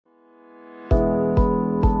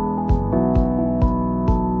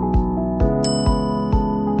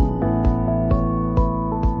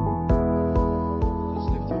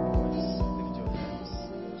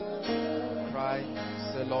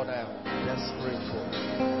desperate for.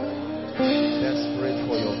 Desperate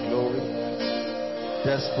for your glory.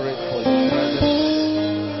 Desperate for your presence.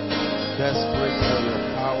 Desperate for your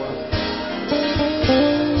power.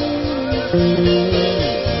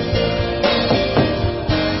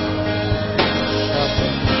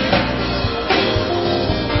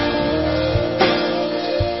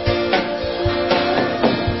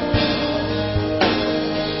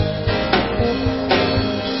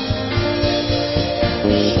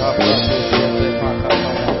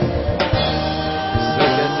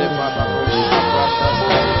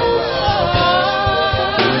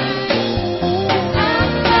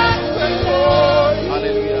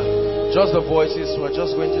 Just the voices. We're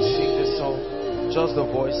just going to sing this song. Just the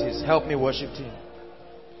voices. Help me worship Him.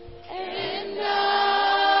 Sing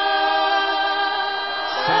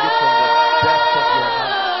it from the depths of your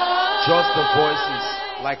heart. Just the voices,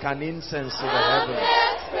 like an incense to the heavens.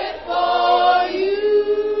 Desperate for you.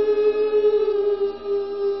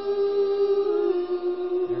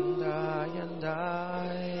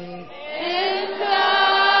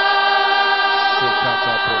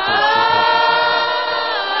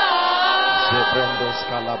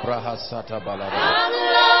 I'm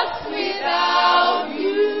lost without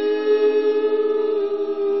you.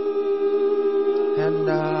 And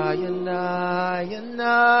I.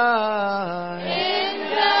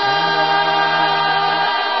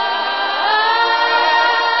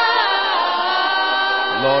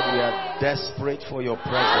 Lord, we are desperate for your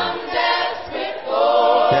presence.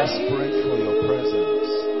 Desperate for your presence.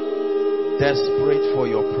 Desperate for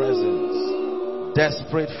your presence.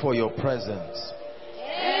 Desperate for your presence.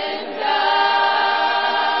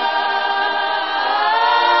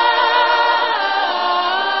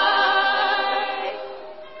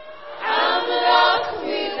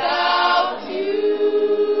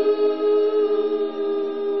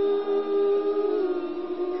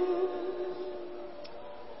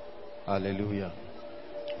 Hallelujah.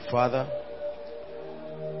 Father,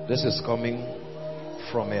 this is coming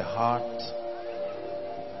from a heart,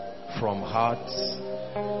 from hearts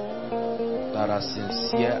that are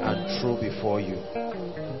sincere and true before you.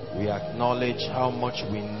 We acknowledge how much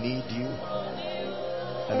we need you,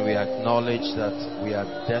 and we acknowledge that we are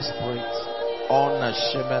desperate,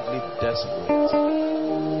 unashamedly desperate.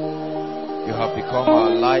 You have become our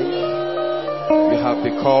life. You have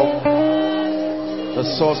become the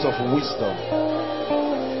source of wisdom,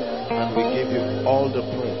 and we give you all the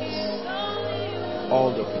praise,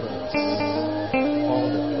 all the praise, all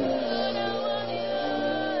the praise.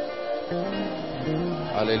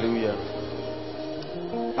 Hallelujah.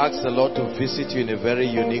 Ask the Lord to visit you in a very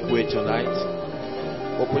unique way tonight.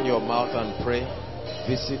 Open your mouth and pray.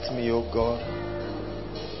 Visit me, O God.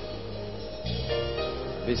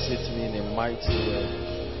 Visit me in a mighty way.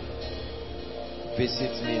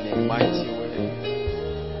 Visit me in a mighty way.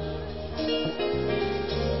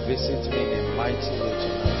 Visit me in a mighty way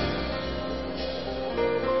tonight.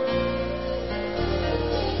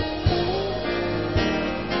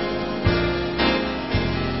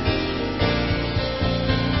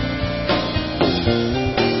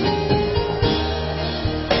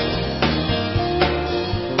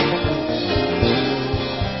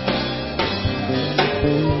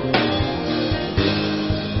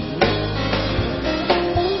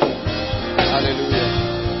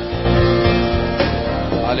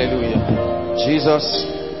 Hallelujah. Jesus,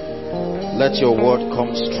 let your word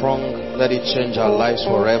come strong. Let it change our lives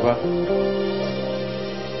forever.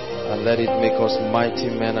 And let it make us mighty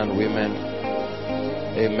men and women.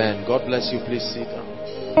 Amen. God bless you. Please sit down.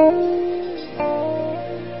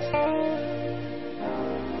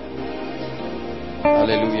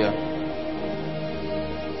 Hallelujah.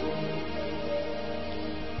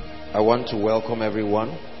 I want to welcome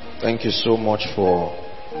everyone. Thank you so much for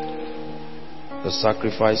the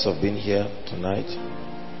sacrifice of being here tonight.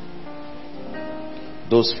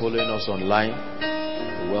 Those following us online,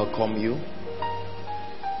 we welcome you.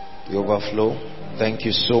 The overflow, thank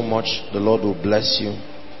you so much. The Lord will bless you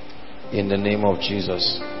in the name of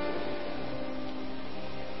Jesus.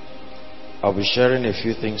 I'll be sharing a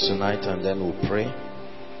few things tonight and then we'll pray.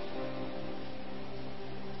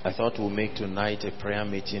 I thought we'll make tonight a prayer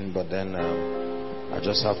meeting, but then I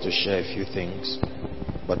just have to share a few things.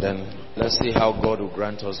 But then let's see how God will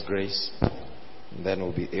grant us grace. And then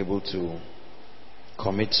we'll be able to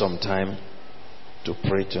commit some time to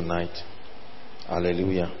pray tonight.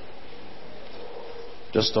 Hallelujah.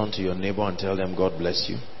 Just turn to your neighbor and tell them, God bless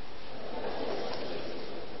you.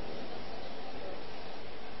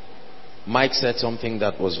 Mike said something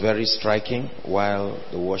that was very striking while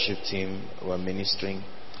the worship team were ministering.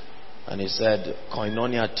 And he said,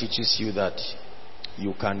 Koinonia teaches you that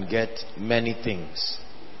you can get many things.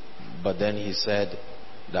 But then he said,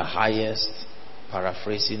 the highest,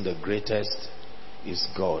 paraphrasing, the greatest is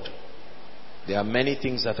God. There are many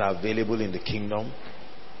things that are available in the kingdom.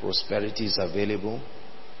 Prosperity is available.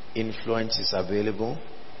 Influence is available.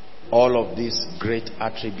 All of these great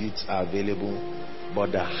attributes are available.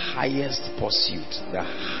 But the highest pursuit, the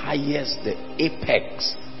highest, the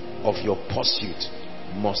apex of your pursuit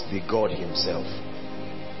must be God himself.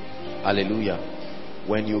 Hallelujah.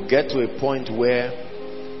 When you get to a point where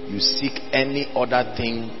you seek any other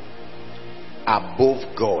thing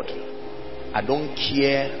above God, I don't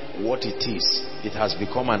care what it is, it has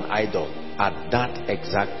become an idol at that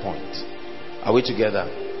exact point. Are we together?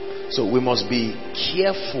 So we must be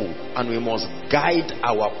careful and we must guide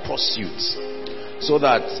our pursuits, so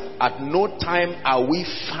that at no time are we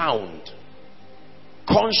found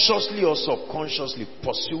consciously or subconsciously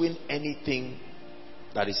pursuing anything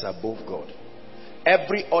that is above God.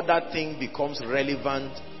 Every other thing becomes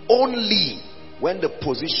relevant only when the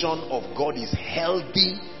position of God is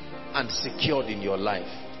healthy and secured in your life.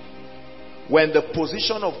 When the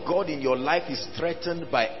position of God in your life is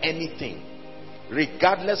threatened by anything,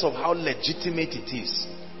 regardless of how legitimate it is,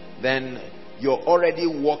 then you're already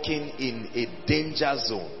walking in a danger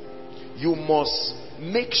zone. You must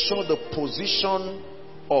make sure the position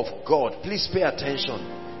of God, please pay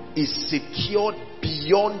attention, is secured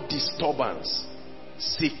beyond disturbance.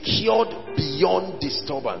 Secured beyond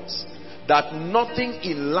disturbance. That nothing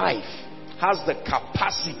in life has the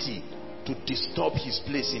capacity to disturb his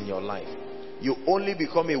place in your life. You only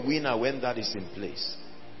become a winner when that is in place.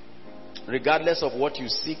 Regardless of what you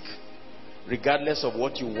seek, regardless of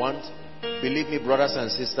what you want, believe me, brothers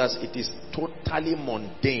and sisters, it is totally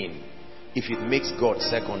mundane if it makes God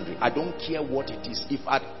secondary. I don't care what it is. If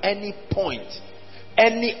at any point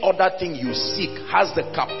any other thing you seek has the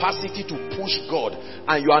capacity to push God,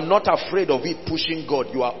 and you are not afraid of it pushing God,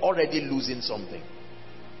 you are already losing something.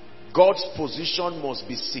 God's position must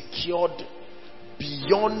be secured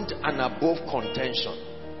beyond and above contention.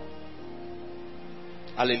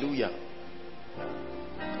 Hallelujah.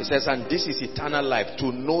 It says, and this is eternal life,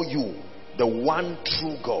 to know you, the one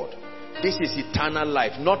true God. This is eternal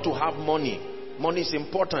life, not to have money. Money is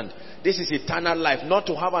important. This is eternal life, not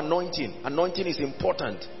to have anointing. Anointing is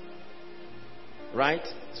important. Right?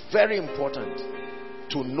 It's very important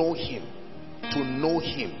to know him. To know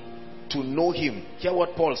him. To know him. Hear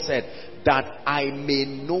what Paul said. That I may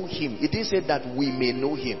know him. It didn't say that we may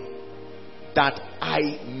know him. That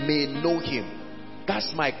I may know him.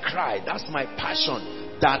 That's my cry. That's my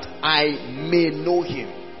passion. That I may know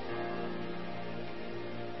him.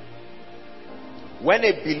 When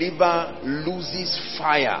a believer loses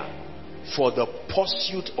fire for the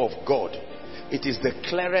pursuit of God, it is the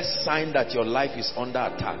clearest sign that your life is under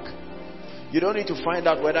attack. You don't need to find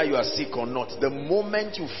out whether you are sick or not. The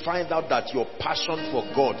moment you find out that your passion for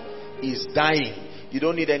God is dying, you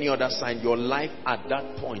don't need any other sign. Your life at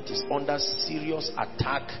that point is under serious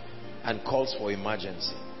attack and calls for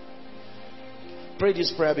emergency. Pray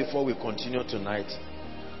this prayer before we continue tonight.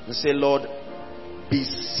 And say, Lord, be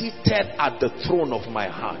seated at the throne of my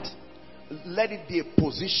heart. Let it be a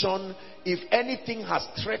position. If anything has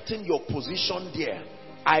threatened your position there,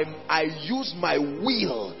 I use my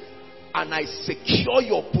will and I secure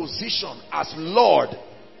your position as Lord.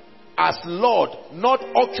 As Lord, not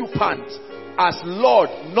occupant. As Lord,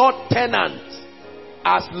 not tenant.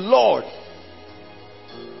 As Lord.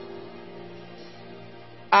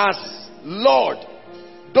 As Lord.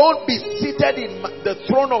 Don't be seated in the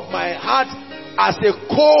throne of my heart as a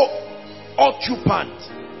co-occupant,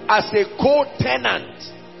 as a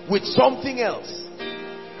co-tenant with something else.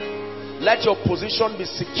 Let your position be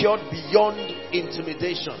secured beyond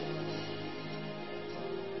intimidation.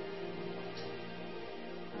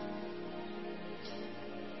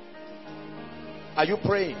 Are you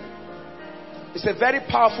praying? It's a very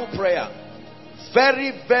powerful prayer.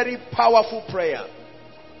 Very, very powerful prayer.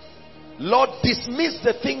 Lord, dismiss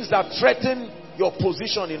the things that threaten your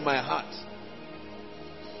position in my heart.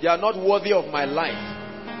 They are not worthy of my life.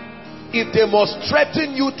 If they must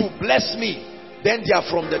threaten you to bless me, then they are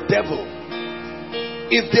from the devil.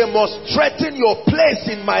 If they must threaten your place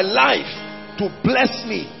in my life to bless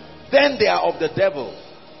me, then they are of the devil.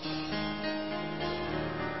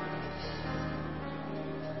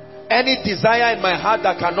 Any desire in my heart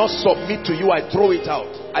that cannot submit to you, I throw it out.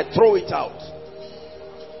 I throw it out.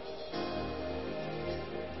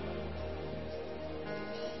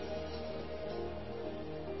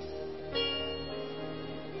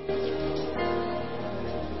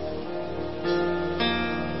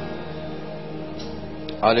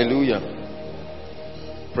 Hallelujah.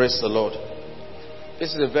 Praise the Lord.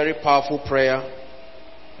 This is a very powerful prayer.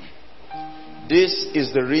 This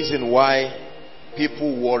is the reason why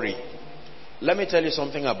people worry. Let me tell you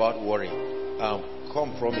something about worry.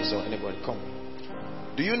 Come, promise, or anybody, come.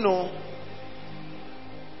 Do you know,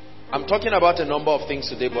 I'm talking about a number of things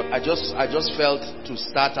today, but I just felt to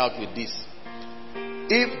start out with this.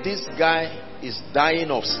 If this guy is dying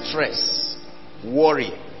of stress, worry,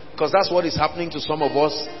 because that's what is happening to some of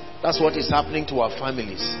us, that's what is happening to our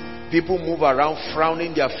families. People move around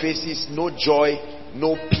frowning their faces, no joy,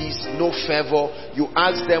 no peace, no fervor. You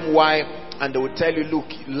ask them why, and they will tell you, look,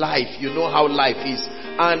 life, you know how life is.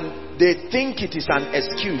 And they think it is an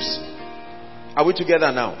excuse. Are we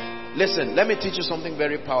together now? Listen, let me teach you something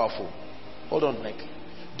very powerful. Hold on, Mike.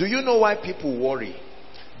 Do you know why people worry?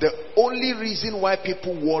 The only reason why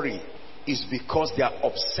people worry is because they are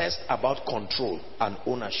obsessed about control and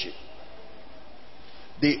ownership.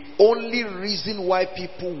 The only reason why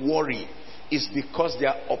people worry is because they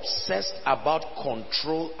are obsessed about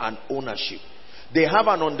control and ownership. They have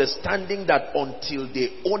an understanding that until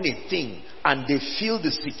they own a thing and they feel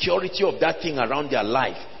the security of that thing around their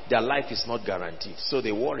life is not guaranteed. So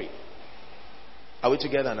they worry. Are we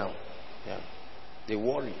together now? Yeah. They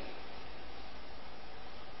worry.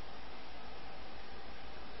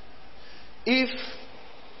 If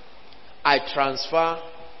I transfer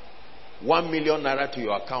 1 million naira to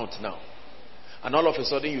your account now, and all of a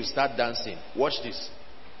sudden you start dancing, watch this.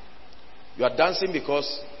 You are dancing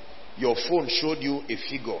because your phone showed you a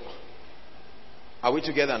figure. Are we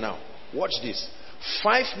together now? Watch this.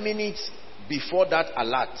 5 minutes before that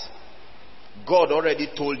alert, God already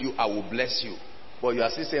told you, I will bless you. But you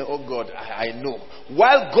are still saying, oh God, I know.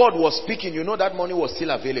 While God was speaking, you know that money was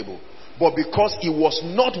still available. But because it was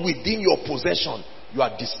not within your possession, you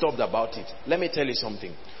are disturbed about it. Let me tell you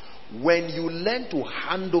something. When you learn to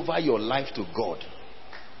hand over your life to God,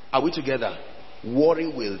 are we together? Worry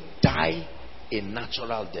will die a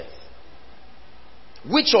natural death.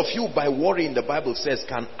 Which of you by worrying, the Bible says,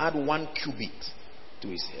 can add 1 cubit to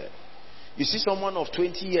his head? You see someone of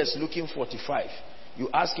 20 years looking 45. You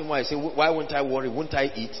ask him why. I say, why won't I worry? Won't I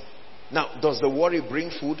eat? Now, does the worry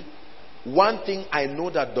bring food? One thing I know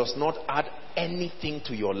that does not add anything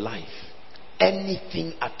to your life,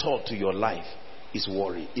 anything at all to your life, is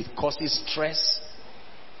worry. It causes stress,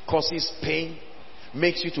 causes pain,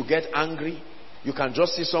 makes you to get angry. You can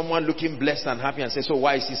just see someone looking blessed and happy and say, so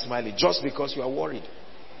why is he smiling? Just because you are worried.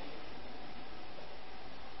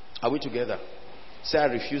 Are we together? Say, I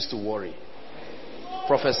refuse to worry.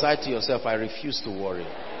 Prophesy to yourself, I refuse to worry.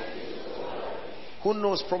 Who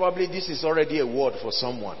knows, probably this is already a word for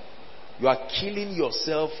someone. You are killing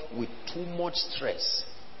yourself with too much stress.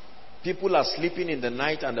 People are sleeping in the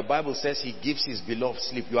night and the Bible says he gives his beloved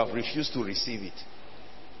sleep. You have refused to receive it.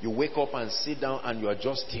 You wake up and sit down and you are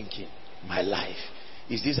just thinking, my life,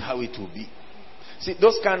 is this how it will be? See,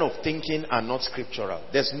 those kind of thinking are not scriptural.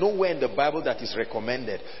 There's nowhere in the Bible that is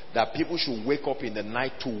recommended that people should wake up in the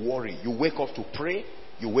night to worry. You wake up to pray,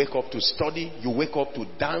 you wake up to study, you wake up to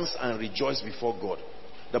dance and rejoice before God.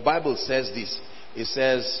 The Bible says this. It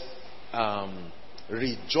says,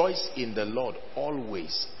 rejoice in the Lord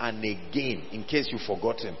always, and again, in case you've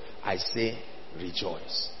forgotten, I say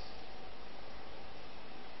rejoice.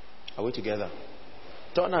 Are we together?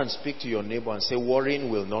 Turn and speak to your neighbor and say, worrying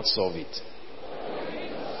will not solve it.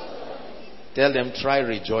 Tell them, try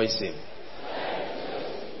rejoicing.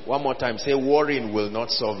 One more time, say, worrying will not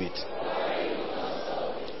solve it.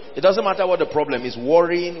 It doesn't matter what the problem is,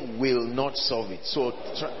 worrying will not solve it. So,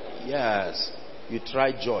 yes, you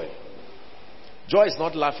try joy. Joy is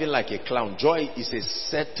not laughing like a clown. Joy is a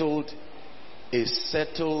settled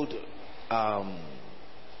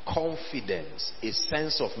confidence, a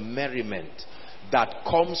sense of merriment that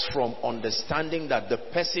comes from understanding that the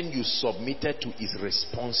person you submitted to is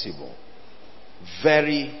responsible.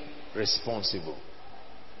 Very responsible.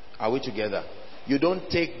 Are we together? You don't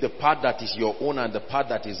take the part that is your own and the part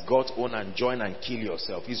that is God's own and join and kill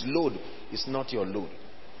yourself. His load is not your load.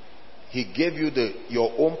 He gave you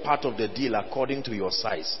your own part of the deal according to your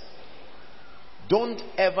size. Don't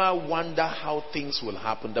ever wonder how things will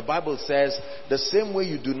happen. The Bible says, the same way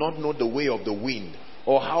you do not know the way of the wind,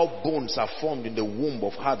 or how bones are formed in the womb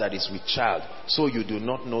of her that is with child, so you do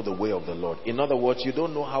not know the way of the Lord. In other words, you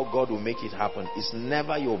don't know how God will make it happen. It's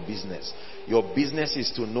never your business. Your business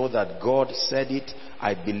is to know that God said it,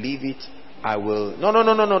 I believe it, I will. No,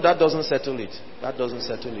 that doesn't settle it. That doesn't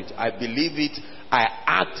settle it. I believe it, I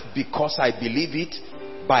act because I believe it.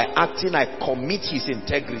 By acting, I commit his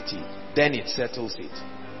integrity. Then it settles it.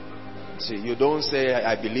 See, you don't say,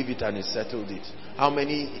 I believe it and it settled it. How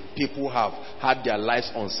many people have had their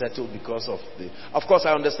lives unsettled because of the... Of course,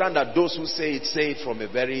 I understand that those who say it from a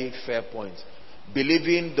very fair point.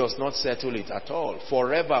 Believing does not settle it at all.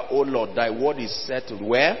 Forever, O Lord, thy word is settled.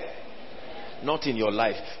 Where? Not in your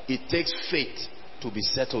life. It takes faith to be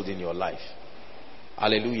settled in your life.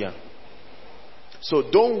 Hallelujah. So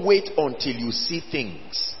don't wait until you see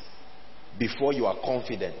things before you are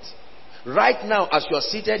confident. Right now, as you are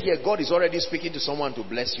seated here, God is already speaking to someone to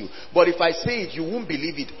bless you. But if I say it, you won't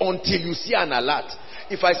believe it until you see an alert.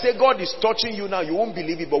 If I say God is touching you now, you won't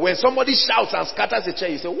believe it. But when somebody shouts and scatters a chair,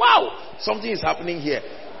 you say, wow, something is happening here.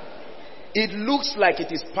 It looks like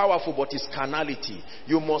it is powerful, but it's carnality.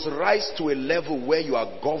 You must rise to a level where you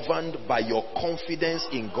are governed by your confidence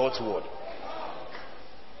in God's word.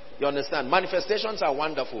 You understand? Manifestations are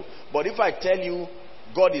wonderful. But if I tell you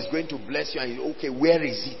God is going to bless you and you, okay, where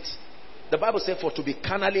is it? The Bible says, for to be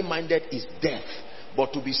carnally minded is death,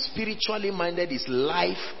 but to be spiritually minded is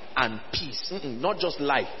life and peace. Not just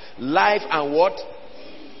life. Life and what?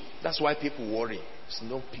 That's why people worry. There's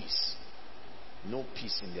no peace. No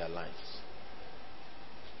peace in their lives.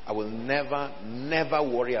 I will never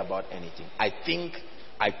worry about anything. I think,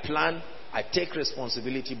 I plan, I take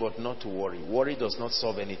responsibility, but not to worry. Worry does not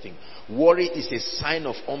solve anything. Worry is a sign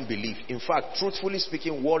of unbelief. In fact, truthfully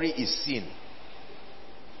speaking, worry is sin.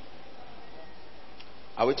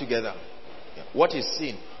 Are we together? Yeah. What is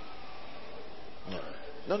sin? Yeah.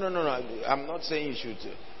 No. I'm not saying you should.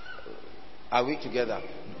 Are we together?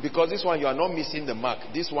 Because this one you are not missing the mark.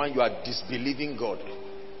 This one you are disbelieving God.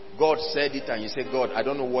 God said it and you say, God, I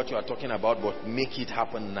don't know what you are talking about, but make it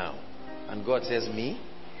happen now. And God says, me?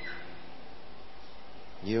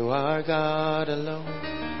 You are God alone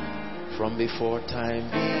from before time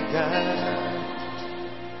began.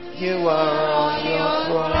 You are on your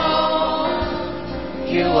throne.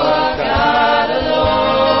 You are God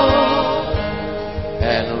alone.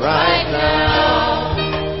 And right now,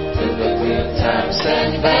 through the good times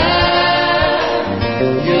and bad,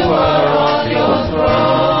 you are on your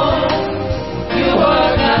throne. You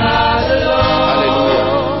are God alone.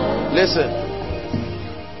 Hallelujah. Listen.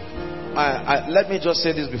 Let me just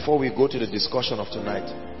say this before we go to the discussion of tonight.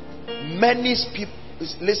 Many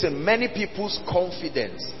people's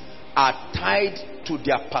confidence are tied to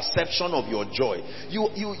their perception of your joy.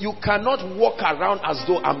 You cannot walk around as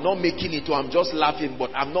though I'm not making it or I'm just laughing,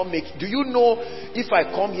 but I'm not making. Do you know if I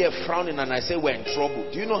come here frowning and I say we're in trouble,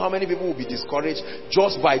 do you know how many people will be discouraged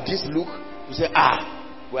just by this look? You say,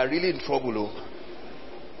 we're really in trouble. Oh.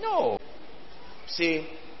 No. See,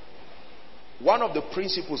 one of the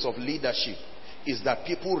principles of leadership is that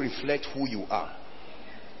people reflect who you are.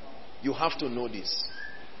 You have to know this.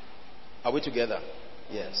 Are we together?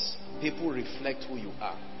 Yes. People reflect who you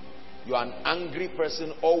are. You are an angry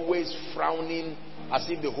person, always frowning as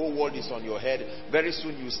if the whole world is on your head. Very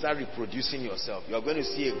soon you start reproducing yourself. You are going to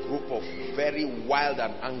see a group of very wild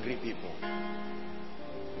and angry people.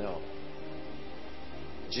 No.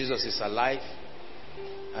 Jesus is alive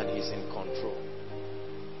and he's in control.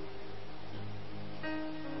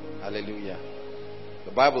 Hallelujah.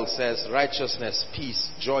 The Bible says righteousness, peace,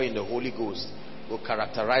 joy in the Holy Ghost will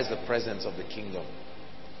characterize the presence of the kingdom.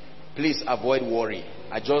 Please avoid worry.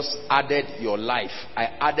 I just added your life. I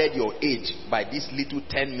added your age by this little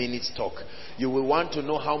 10 minutes talk. You will want to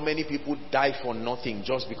know how many people die for nothing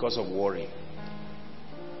just because of worry.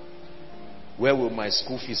 Where will my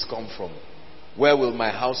school fees come from? Where will my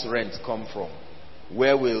house rent come from?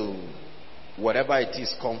 Where will whatever it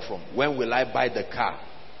is come from? When will I buy the car?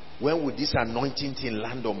 When will this anointing thing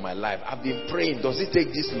land on my life? I've been praying. Does it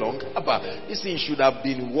take this long? Abba, this thing should have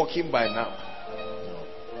been working by now. No.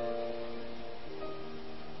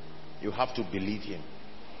 You have to believe him.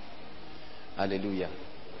 Hallelujah.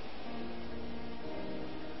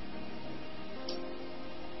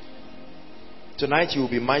 Tonight you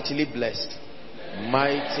will be mightily blessed.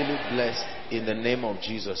 Mightily blessed in the name of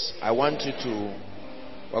Jesus. I want you to...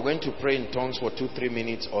 We're going to pray in tongues for 2-3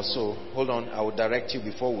 minutes or so. Hold on, I will direct you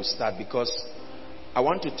before we start, because I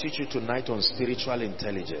want to teach you tonight on spiritual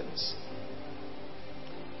intelligence.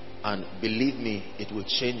 And believe me, it will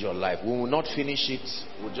change your life. We will not finish it.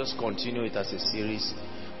 We'll just continue it as a series.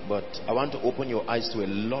 But I want to open your eyes to a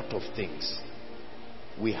lot of things.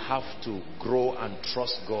 We have to grow and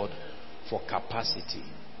trust God for capacity.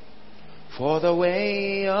 For the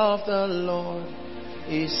way of the Lord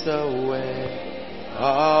is the way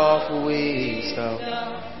of wisdom.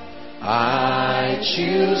 I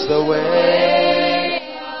choose the way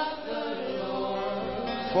of the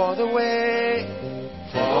Lord. For the way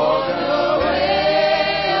of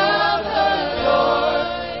the Lord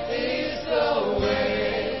is the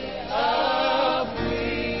way of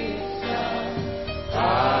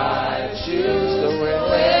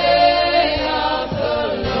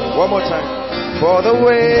the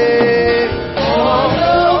way. For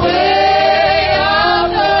the way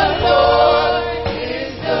of the Lord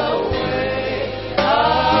is the way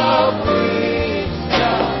of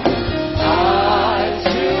wisdom. I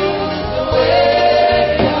choose the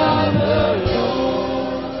way of the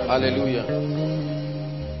Lord. Hallelujah.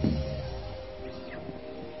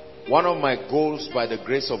 One of my goals by the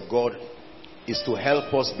grace of God is to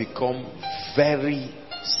help us become very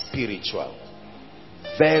spiritual.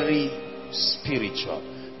 Very spiritual.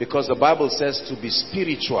 Because the Bible says to be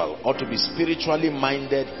spiritual or to be spiritually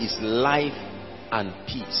minded is life and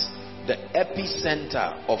peace. The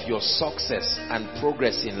epicenter of your success and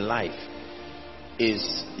progress in life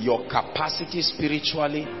is your capacity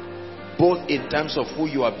spiritually, both in terms of who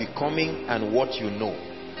you are becoming and what you know.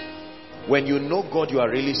 When you know God, you are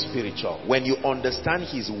really spiritual. When you understand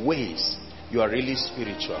His ways, you are really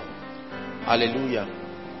spiritual. Hallelujah.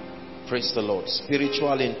 Praise the Lord.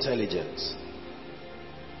 Spiritual intelligence.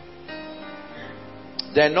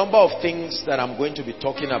 There are a number of things that I'm going to be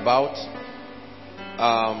talking about.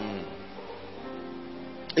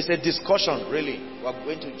 It's a discussion, really. We're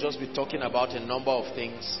going to just be talking about a number of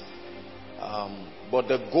things. But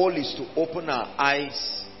the goal is to open our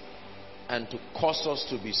eyes and to cause us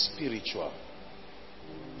to be spiritual,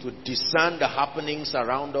 to discern the happenings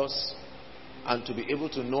around us, and to be able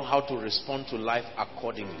to know how to respond to life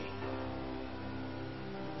accordingly.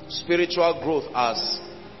 Spiritual growth, as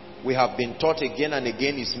we have been taught again and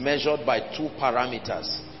again, is measured by two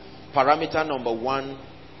parameters. Parameter number one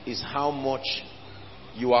is how much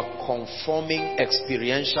you are conforming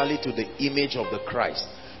experientially to the image of the Christ.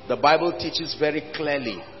 The Bible teaches very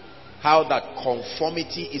clearly how that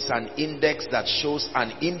conformity is an index that shows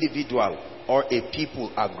an individual or a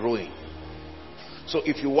people are growing. So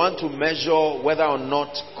if you want to measure whether or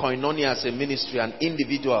not koinonia as a ministry and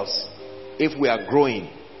individuals, if we are growing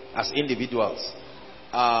as individuals,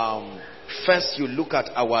 first you look at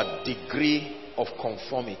our degree of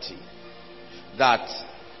conformity. That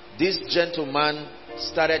this gentleman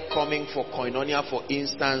started coming for koinonia, for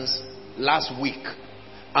instance, last week,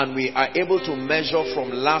 and we are able to measure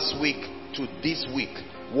from last week to this week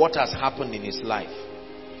what has happened in his life.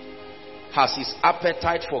 Has his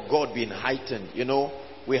appetite for God been heightened? You know,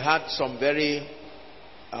 we had some very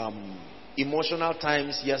emotional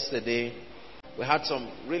times yesterday. We had some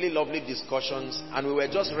really lovely discussions, and we were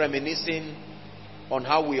just reminiscing on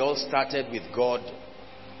how we all started with God,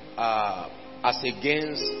 as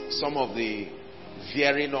against some of the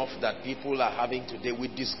veering off that people are having today. We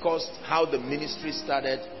discussed how the ministry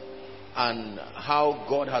started and how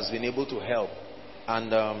God has been able to help.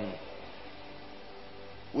 And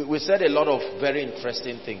we said a lot of very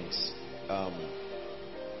interesting things.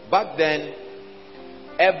 Back then,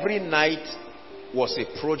 every night was a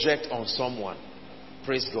project on someone.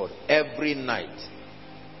 Praise God. Every night.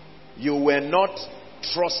 You were not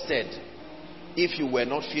trusted if you were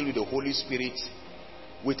not filled with the Holy Spirit,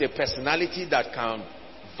 with a personality that can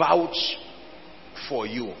vouch for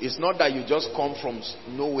you. It's not that you just come from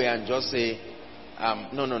nowhere and just say,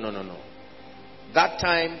 no. That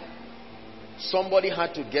time, somebody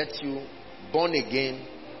had to get you born again,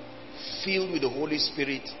 filled with the Holy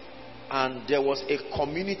Spirit, and there was a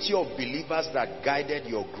community of believers that guided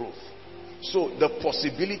your growth. So the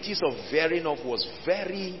possibilities of veering off was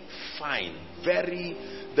very fine.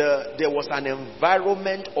 There was an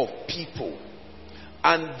environment of people.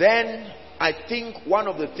 And then I think one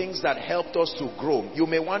of the things that helped us to grow, you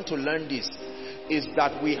may want to learn this, is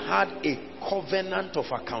that we had a covenant of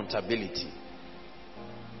accountability.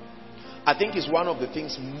 I think it's one of the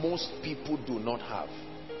things most people do not have.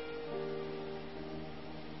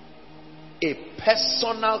 A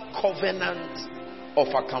personal covenant of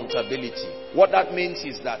accountability. What that means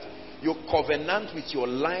is that you covenant with your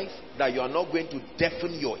life that you are not going to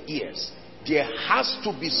deafen your ears. There has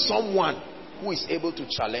to be someone who is able to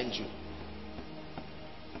challenge you.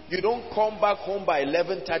 You don't come back home by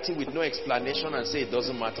 11:30 with no explanation and say it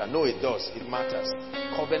doesn't matter. No, it does. It matters.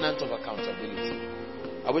 Covenant of accountability.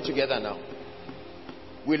 Are we together now?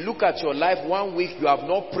 We look at your life. 1 week you have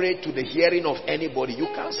not prayed to the hearing of anybody. You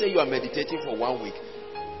can't say you are meditating for 1 week.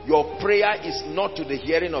 Your prayer is not to the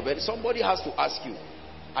hearing of it. Somebody has to ask you,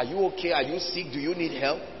 are you okay? Are you sick? Do you need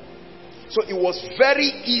help? So it was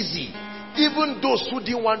very easy. Even those who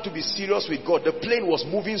didn't want to be serious with God, the plane was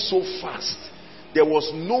moving so fast. There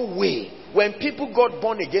was no way. When people got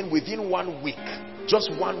born again within 1 week,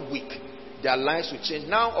 just 1 week, their lives would change.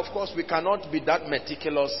 Now, of course, we cannot be that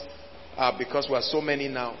meticulous because we are so many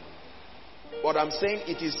now. But I'm saying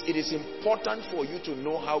it is important for you to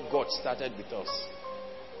know how God started with us.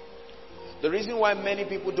 The reason why many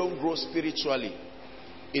people don't grow spiritually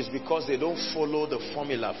is because they don't follow the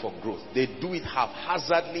formula for growth. They do it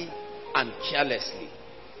haphazardly and carelessly.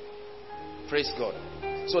 Praise God.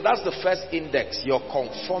 So that's the first index, your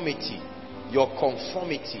conformity. Your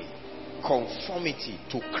conformity. Conformity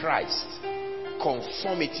to Christ.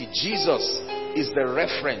 Conformity. Jesus is the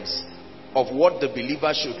reference of what the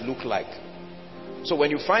believer should look like. So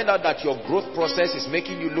when you find out that your growth process is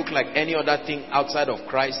making you look like any other thing outside of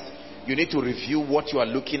Christ, you need to review what you are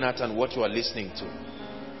looking at and what you are listening to.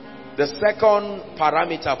 The second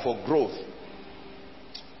parameter for growth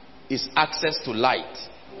is access to light.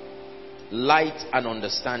 Light and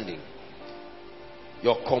understanding.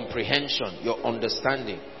 Your comprehension, your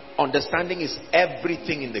understanding. Understanding is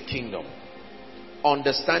everything in the kingdom.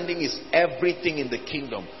 Understanding is everything in the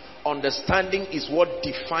kingdom. Understanding is what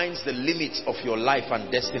defines the limits of your life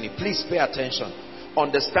and destiny. Please pay attention.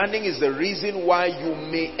 Understanding is the reason why you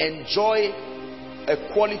may enjoy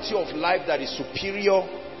a quality of life that is superior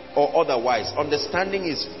or otherwise. Understanding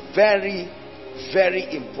is very,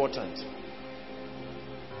 very important.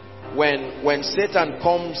 When Satan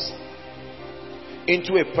comes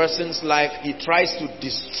into a person's life, he tries to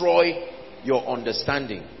destroy your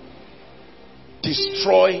understanding.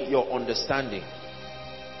 Destroy your understanding.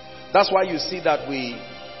 That's why you see that we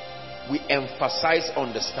emphasize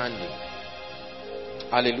understanding.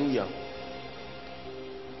 Hallelujah.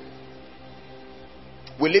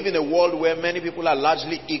 We live in a world where many people are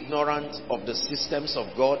largely ignorant of the systems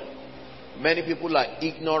of God. Many people are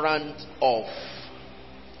ignorant of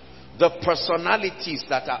the personalities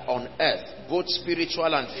that are on earth, both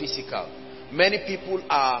spiritual and physical. Many people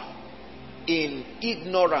are in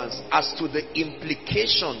ignorance as to the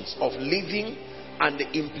implications of living and the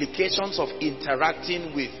implications of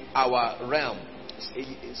interacting with our realm.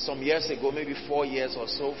 Some years ago, maybe 4 years or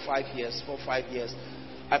so, 5 years, 4 or 5 years,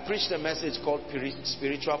 I preached a message called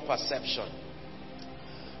spiritual perception.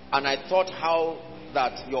 And I thought how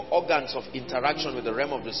that your organs of interaction with the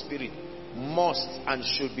realm of the spirit must and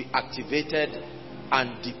should be activated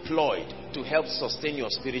and deployed to help sustain your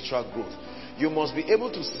spiritual growth. You must be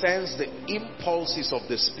able to sense the impulses of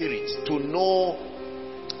the spirit to know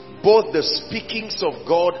both the speakings of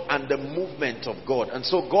God and the movement of God. And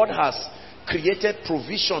so God has created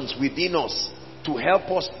provisions within us to help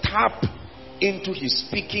us tap into his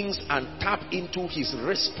speakings and tap into his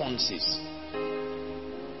responses.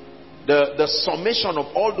 The summation of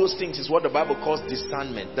all those things is what the Bible calls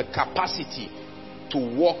discernment, the capacity to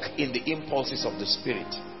walk in the impulses of the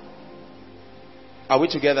spirit. Are we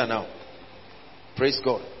together now? Praise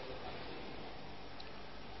God.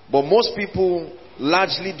 But most people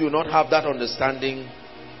largely do not have that understanding,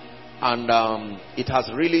 and it has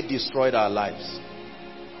really destroyed our lives.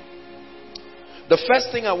 The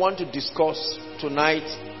first thing I want to discuss tonight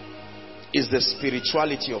is the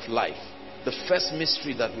spirituality of life. The first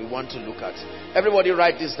mystery that we want to look at. Everybody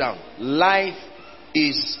write this down. Life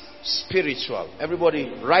is spiritual.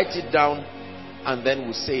 Everybody write it down and then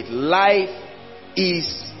we'll say it. Life is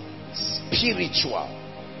spiritual.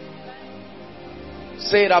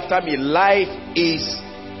 Say it after me. Life is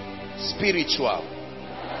spiritual.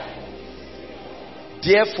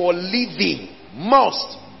 Therefore, living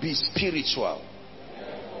must be spiritual.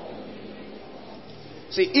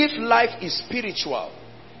 See, if life is spiritual,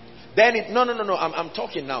 then I'm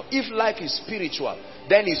talking now. If life is spiritual,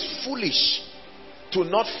 then it's foolish to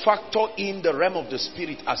not factor in the realm of the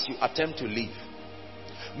spirit as you attempt to live.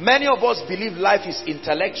 Many of us believe life is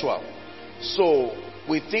intellectual. So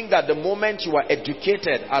we think that the moment you are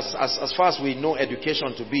educated, as far as we know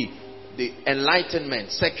education to be, the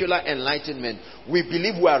enlightenment, secular enlightenment, we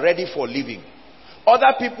believe we are ready for living.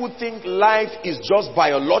 Other people think life is just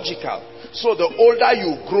biological. So the older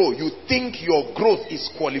you grow, you think your growth is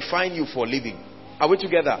qualifying you for living. Are we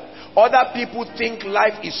together? Other people think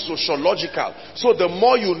life is sociological. So the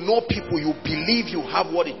more you know people, you believe you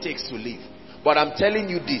have what it takes to live. But I'm telling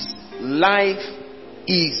you this, life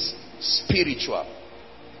is spiritual.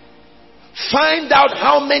 Find out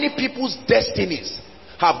how many people's destinies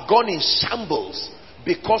have gone in shambles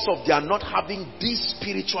because of their not having this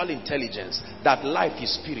spiritual intelligence that life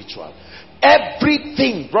is spiritual.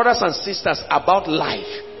 Everything, brothers and sisters, about life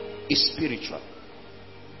is spiritual.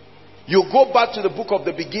 You go back to the book of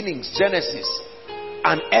the beginnings, Genesis,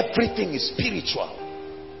 and everything is spiritual.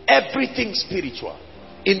 Everything spiritual.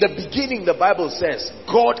 In the beginning, the Bible says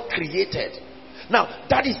God created. Now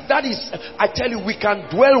that is I tell you, we can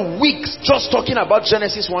dwell weeks just talking about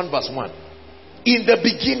Genesis 1 verse 1. In the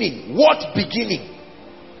beginning. What beginning?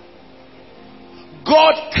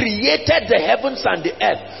 God created the heavens and the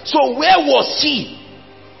earth. So where was he?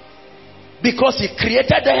 Because he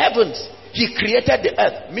created the heavens. He created the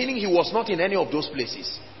earth, meaning he was not in any of those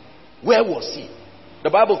places. Where was he? The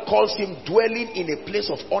Bible calls him dwelling in a place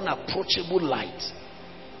of unapproachable light.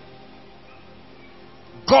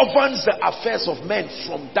 Governs the affairs of men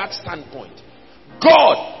from that standpoint.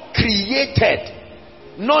 God created,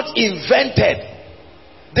 not invented.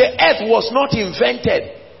 The earth was not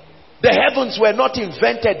invented. The heavens were not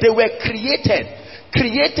invented. They were created.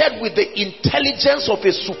 Created with the intelligence of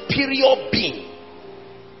a superior being.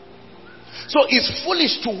 So it's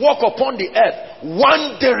foolish to walk upon the earth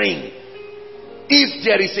wondering if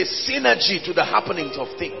there is a synergy to the happenings of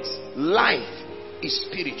things. Life is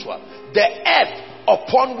spiritual. The earth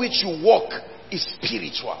upon which you walk is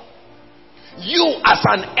spiritual. You as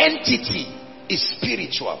an entity is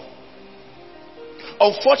spiritual.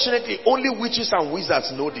 Unfortunately, only witches and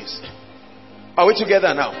wizards know this. Are we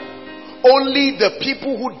together now? Only the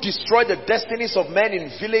people who destroy the destinies of men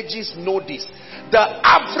in villages know this. The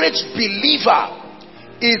average believer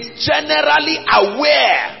is generally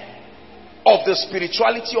aware of the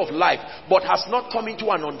spirituality of life, but has not come into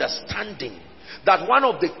an understanding that one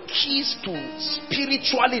of the keys to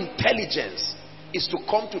spiritual intelligence is to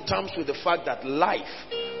come to terms with the fact that life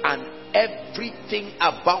and everything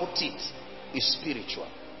about it is spiritual.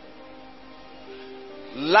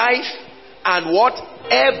 Life and what?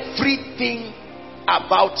 Everything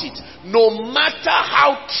about it. No matter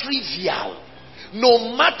how trivial,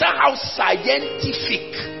 no matter how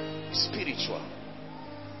scientific, spiritual.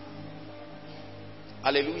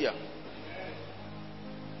 Hallelujah.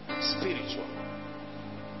 Spiritual.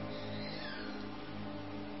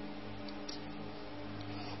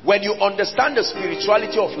 When you understand the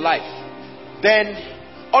spirituality of life, then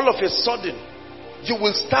all of a sudden you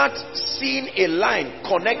will start seeing a line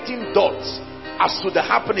connecting dots as to the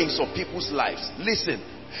happenings of people's lives. Listen,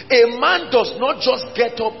 a man does not just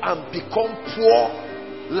get up and become poor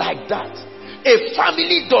like that. A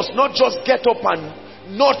family does not just get up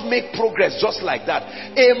and not make progress just like that.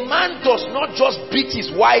 A man does not just beat his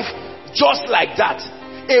wife just like that.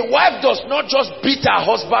 A wife does not just beat her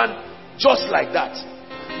husband just like that.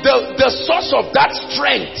 The source of that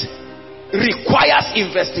strength requires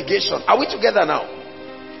investigation. Are we together now?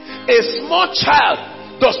 A small child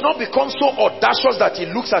does not become so audacious that he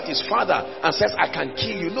looks at his father and says, I can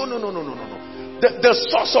kill you. No. The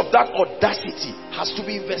source of that audacity has to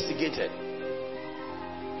be investigated.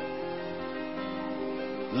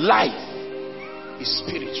 Life is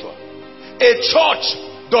spiritual. A church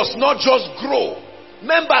does not just grow.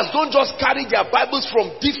 Members don't just carry their Bibles from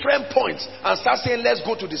different points and start saying, let's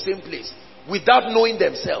go to the same place without knowing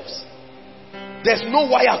themselves. There's no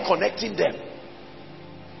wire connecting them.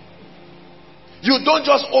 You don't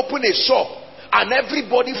just open a shop and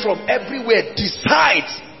everybody from everywhere decides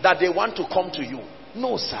that they want to come to you.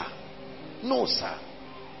 No, sir. No, sir.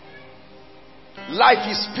 Life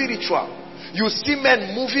is spiritual. You see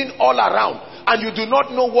men moving all around and you do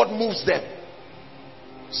not know what moves them.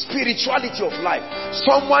 Spirituality of life.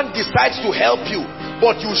 Someone decides to help you,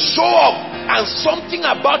 but you show up and something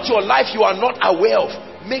about your life you are not aware of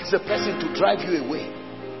makes the person to drive you away.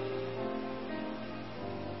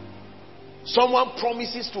 Someone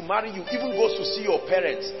promises to marry you, even goes to see your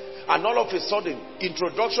parents, and all of a sudden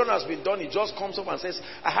introduction has been done. He just comes up and says,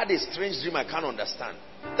 I had a strange dream I can't understand.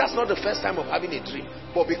 That's not the first time of having a dream,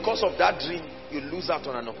 but because of that dream you lose out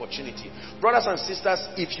on an opportunity. Brothers and sisters,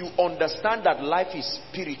 if you understand that life is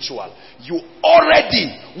spiritual, you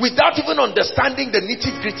already, without even understanding the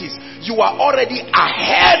nitty-gritties, you are already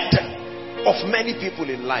ahead of many people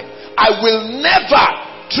in life. I will never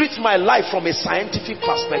treat my life from a scientific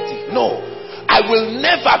perspective. No, I will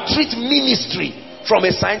never treat ministry from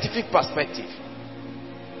a scientific perspective.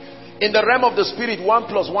 In the realm of the spirit, 1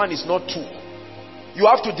 + 1 is not 2. You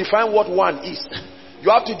have to define what 1 is. You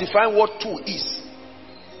have to define what 2 is.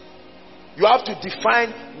 You have to define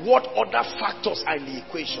what other factors are in the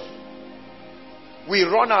equation. We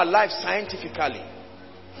run our lives scientifically.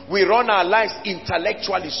 We run our lives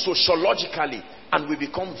intellectually, sociologically, and we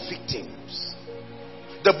become victims.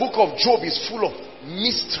 The book of Job is full of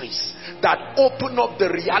mysteries that open up the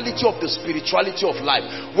reality of the spirituality of life.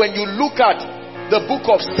 When you look at the book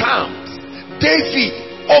of Psalms, David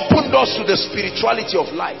opened us to the spirituality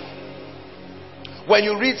of life. When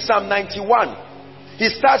you read Psalm 91, he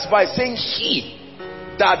starts by saying, he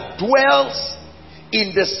that dwells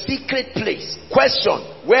in the secret place.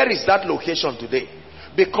 Question, where is that location today?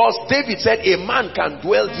 Because David said a man can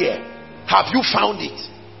dwell here. Have you found it?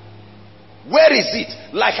 Where is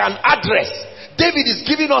it? Like an address. David is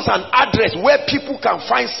giving us an address where people can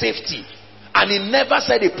find safety. And he never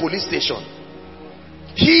said a police station.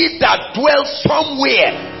 He that dwells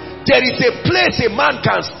somewhere, there is a place a man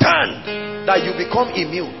can stand that you become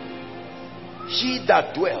immune. He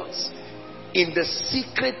that dwells in the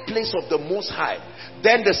secret place of the Most High.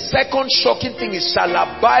 Then the second shocking thing is, shall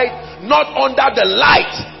abide not under the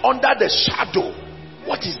light, under the shadow.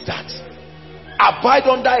 What is that? Abide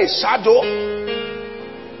under a shadow.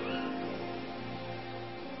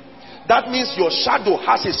 That means your shadow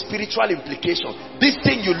has a spiritual implication. This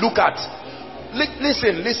thing you look at.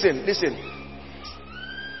 Listen.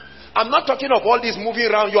 I'm not talking of all this moving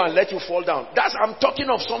around you and let you fall down. I'm talking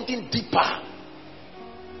of something deeper.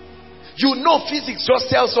 You know, physics just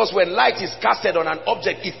tells us when light is casted on an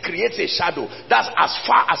object, it creates a shadow. That's as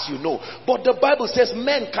far as you know. But the Bible says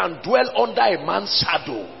men can dwell under a man's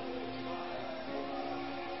shadow.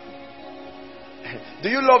 Do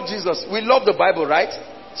you love Jesus? We love the Bible, right?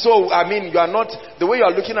 So, I mean, you are not, the way you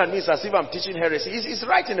are looking at me is as if I'm teaching heresy. It's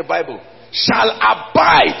right in the Bible. Shall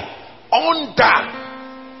abide under.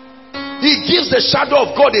 He gives the shadow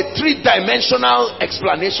of God a three-dimensional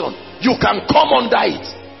explanation. You can come under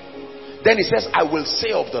it. Then he says, I will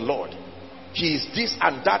say of the Lord, he is this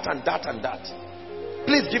and that and that and that.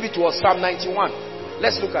 Please give it to us, Psalm 91.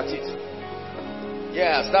 Let's look at it.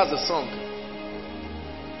 Yes, that's the song.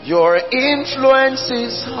 Your influence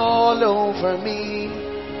is all over me.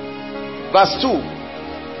 Verse 2.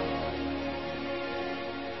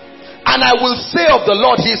 And I will say of the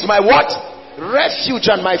Lord, he is my what? Refuge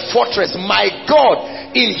and my fortress, my God.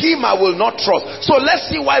 In him I will not trust. So let's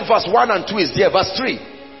see why verse 1 and 2 is there. Verse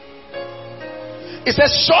 3. It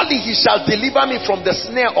says, surely he shall deliver me from the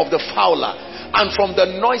snare of the fowler and from the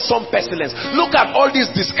noisome pestilence. Look at all these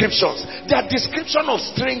descriptions. They are description of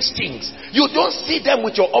strange things. You don't see them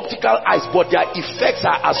with your optical eyes, but their effects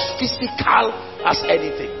are as physical as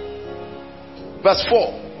anything. Verse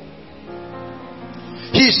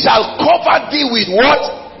 4. He shall cover thee with what?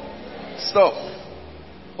 Stop.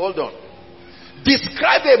 Hold on.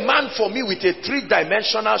 Describe a man for me with a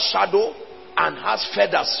three-dimensional shadow and has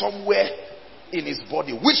feathers somewhere in his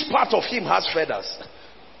body. Which part of him has feathers?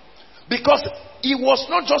 Because he was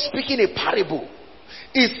not just speaking a parable.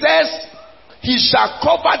 He says, he shall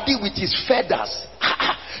cover thee with his feathers.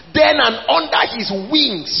 Then and under his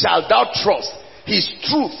wings shalt thou trust. His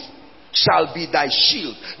truth shall be thy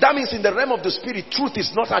shield. That means in the realm of the spirit, truth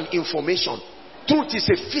is not an information. Truth is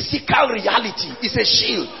a physical reality. It's a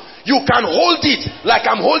shield. You can hold it like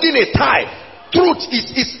I'm holding a tie. Truth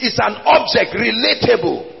is an object,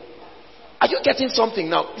 relatable. Are you getting something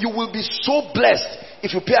now? You will be so blessed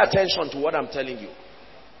if you pay attention to what I'm telling you.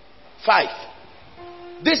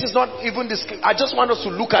 5. This is not even this. I just want us to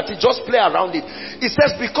look at it. Just play around it. It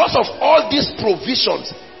says, because of all these provisions,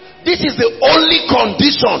 this is the only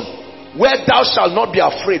condition where thou shalt not be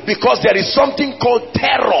afraid. Because there is something called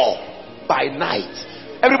terror by night.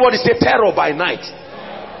 Everybody say terror by night.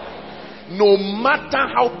 No matter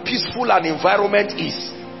how peaceful an environment is,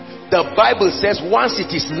 the Bible says once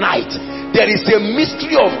it is night, there is a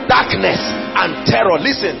mystery of darkness and terror.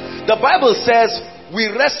 Listen, the Bible says we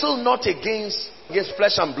wrestle not against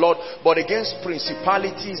flesh and blood, but against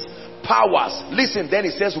principalities, powers. Listen, then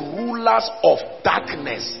it says rulers of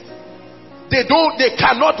darkness. They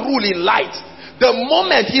cannot rule in light. The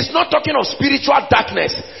moment, he's not talking of spiritual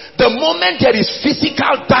darkness. The moment there is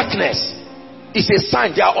physical darkness, it's a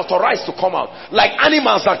sign they are authorized to come out. Like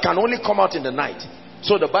animals that can only come out in the night.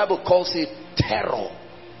 So the Bible calls it terror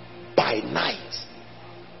by night.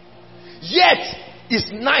 Yet, it's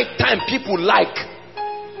nighttime people like.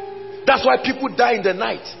 That's why people die in the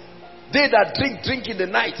night. They that drink in the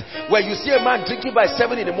night. When you see a man drinking by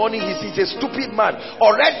 7 in the morning, he's a stupid man.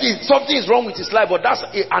 Already something is wrong with his life, but that's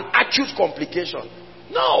an acute complication.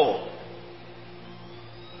 No.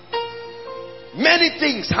 Many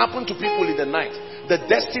things happen to people in the night. The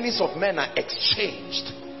destinies of men are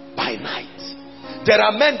exchanged by night. There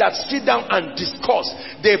are men that sit down and discuss.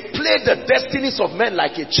 They play the destinies of men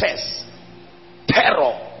like a chess.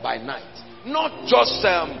 Terror by night. Not just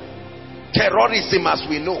terrorism as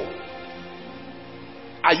we know.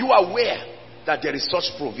 Are you aware that there is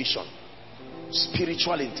such provision?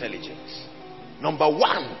 Spiritual intelligence. Number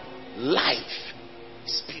 1, life.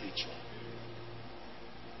 Spiritual.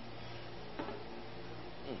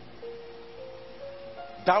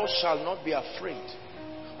 Thou shalt not be afraid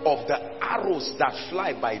of the arrows that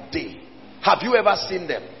fly by day. Have you ever seen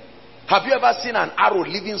them? Have you ever seen an arrow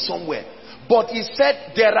living somewhere? But he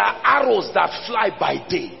said there are arrows that fly by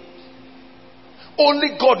day. Only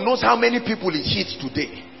God knows how many people it hits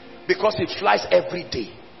today, because it flies every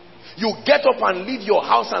day. You get up and leave your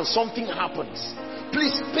house and something happens.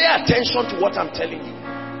 Please pay attention to what I'm telling you.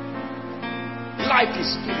 Life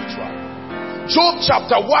is spiritual. Job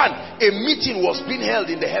chapter 1, a meeting was being held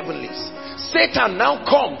in the heavenlies. Satan now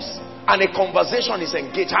comes and a conversation is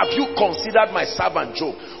engaged. Have you considered my servant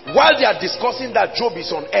Job? While they are discussing that, Job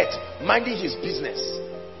is on earth, minding his business.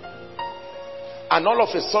 And all of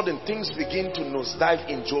a sudden, things begin to nosedive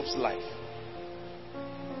in Job's life.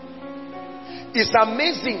 It's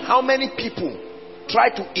amazing how many people try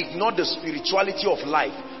to ignore the spirituality of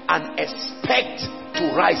life and expect to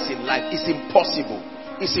rise in life. It's impossible.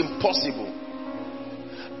 It's impossible.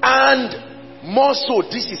 And more so,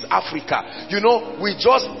 this is Africa. You know, we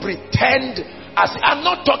just pretend as... I'm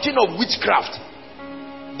not talking of witchcraft.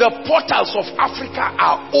 The portals of Africa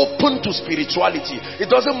are open to spirituality. It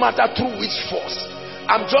doesn't matter through which force.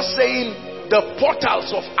 I'm just saying the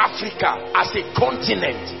portals of Africa as a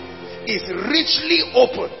continent is richly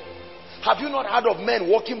open. Have you not heard of men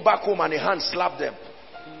walking back home and a hand slapped them?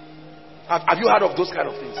 Have you heard of those kind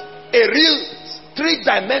of things? A real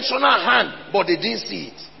three-dimensional hand, but they didn't see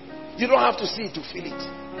it. You don't have to see it to feel it.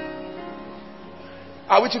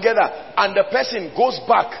 Are we together? And the person goes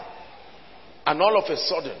back, and all of a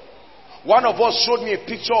sudden, one of us showed me a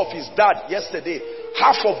picture of his dad yesterday.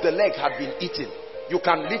 Half of the leg had been eaten. You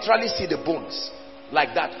can literally see the bones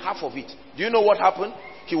like that, half of it. Do you know what happened?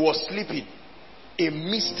 He was sleeping. A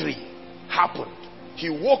mystery happened. He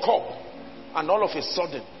woke up, and all of a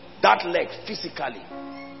sudden, that leg physically.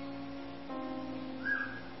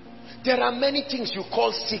 There are many things you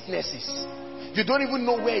call sicknesses. You don't even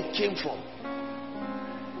know where it came from.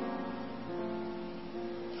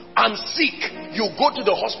 I'm sick. You go to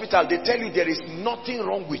the hospital, they tell you there is nothing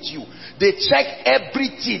wrong with you. They check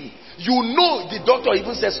everything. You know, the doctor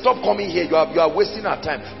even says, stop coming here. You are wasting our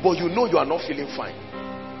time. But you know you are not feeling fine.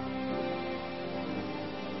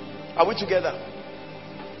 Are we together?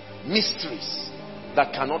 Mysteries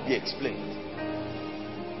that cannot be explained.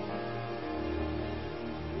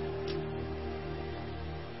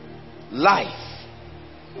 Life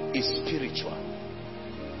is spiritual.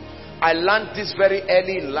 I learned this very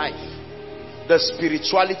early in life. The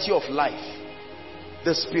spirituality of life.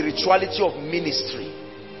 The spirituality of ministry.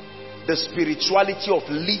 The spirituality of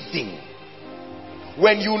leading.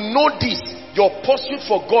 When you know this, your pursuit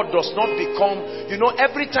for God does not become, you know,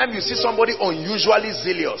 every time you see somebody unusually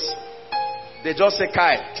zealous, they just say,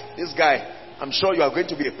 Kai, this guy, I'm sure you are going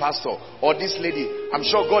to be a pastor. Or this lady, I'm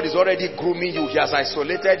sure God is already grooming you. He has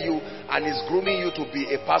isolated you and is grooming you to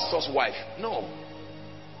be a pastor's wife. No.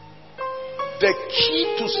 The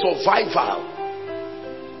key to survival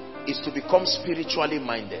is to become spiritually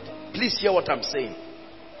minded. Please hear what I'm saying.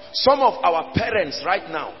 Some of our parents right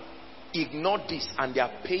now ignore this and they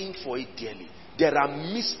are paying for it dearly. There are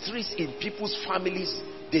mysteries in people's families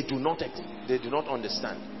they do not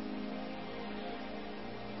understand.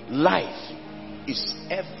 Life is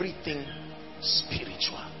everything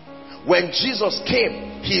spiritual. When Jesus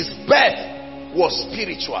came, his birth was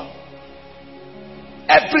spiritual.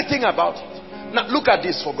 Everything about it. Now look at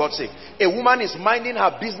this, for God's sake. A woman is minding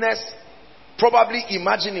her business, probably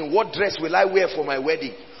imagining, what dress will I wear for my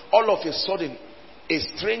wedding? All of a sudden, a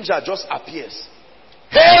stranger just appears.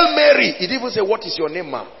 Hail Mary! He didn't even say, what is your name,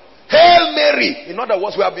 ma? Hail Mary! In other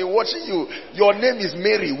words, we have been watching you. Your name is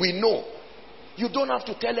Mary. We know. You don't have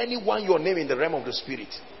to tell anyone your name in the realm of the spirit.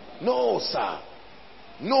 No, sir.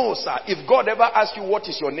 No, sir. If God ever asks you what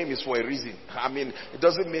is your name, it's for a reason. I mean, it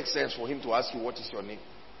doesn't make sense for him to ask you what is your name.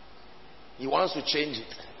 He wants to change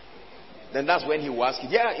it. Then that's when he will ask you.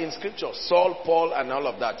 Yeah, in scripture, Saul, Paul, and all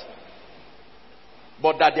of that.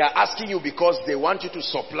 But that they are asking you because they want you to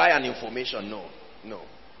supply an information. No. No.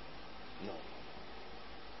 No.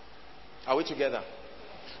 Are we together?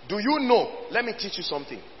 Do you know? Let me teach you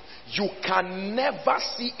something. You can never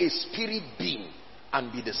see a spirit being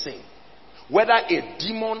and be the same. Whether a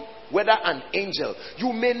demon, whether an angel.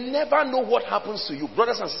 You may never know what happens to you.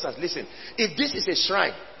 Brothers and sisters, listen. If this is a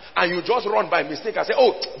shrine and you just run by mistake and say,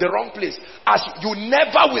 oh, the wrong place. As you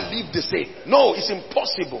never will live the same. No, it's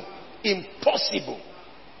impossible. Impossible.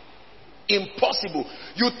 Impossible.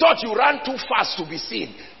 You thought you ran too fast to be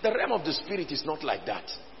seen. The realm of the spirit is not like that.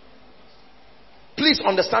 Please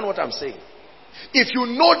understand what I'm saying. If you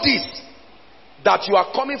know this, that you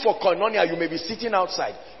are coming for koinonia, you may be sitting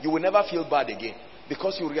outside, you will never feel bad again.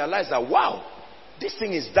 Because you realize that, wow, this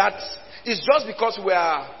thing is that. It's just because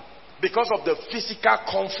because of the physical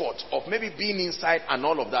comfort of maybe being inside and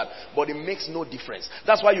all of that. But it makes no difference.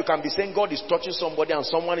 That's why you can be saying God is touching somebody and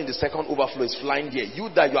someone in the second overflow is flying there. You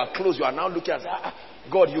that you are close, you are now looking at,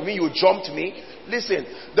 God, you mean you jumped me? Listen,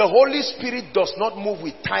 the Holy Spirit does not move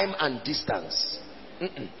with time and distance.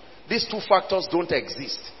 These two factors don't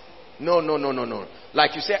exist. No.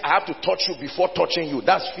 Like you say, I have to touch you before touching you.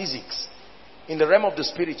 That's physics. In the realm of the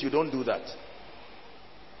spirit, you don't do that.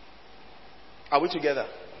 Are we together?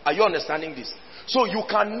 Are you understanding this? So you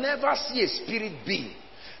can never see a spirit being.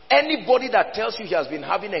 Anybody that tells you he has been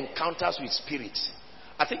having encounters with spirits,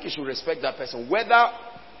 I think you should respect that person, whether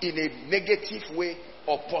in a negative way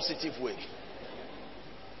or positive way.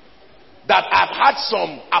 That I've had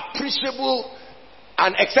some appreciable,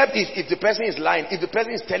 and except if the person is lying, if the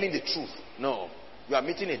person is telling the truth. No, you are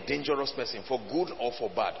meeting a dangerous person, for good or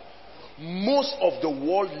for bad. Most of the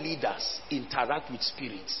world leaders interact with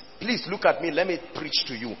spirits. Please look at me, let me preach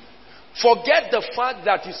to you. Forget the fact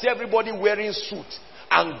that you see everybody wearing suits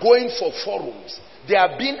and going for forums. They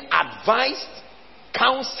are being advised,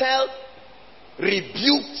 counseled,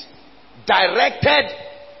 rebuked, directed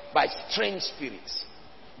by strange spirits.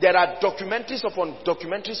 There are documentaries upon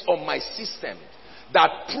documentaries on my system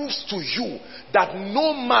that proves to you that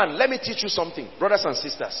no man, let me teach you something, brothers and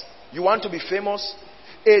sisters. You want to be famous?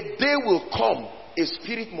 A day will come, a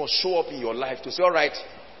spirit must show up in your life to say, all right,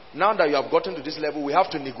 now that you have gotten to this level, we have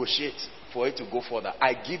to negotiate for it to go further.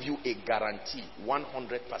 I give you a guarantee,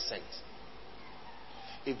 100%.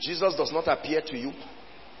 If Jesus does not appear to you,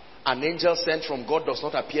 an angel sent from God does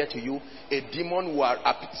not appear to you, a demon will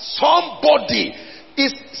appear. Somebody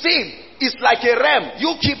is, see, it's like a realm.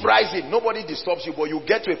 You keep rising, nobody disturbs you, but you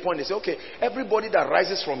get to a point, they say, okay, everybody that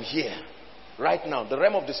rises from here, right now, the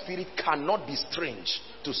realm of the spirit cannot be strange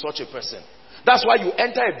to such a person. That's why you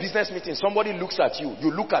enter a business meeting, somebody looks at you,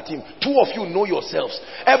 you look at him, two of you know yourselves.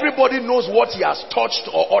 Everybody knows what he has touched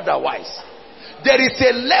or otherwise. There is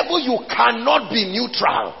a level you cannot be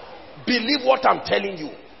neutral. Believe what I'm telling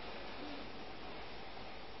you.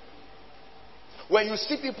 When you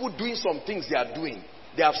see people doing some things they are doing,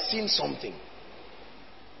 they have seen something.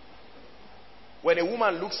 When a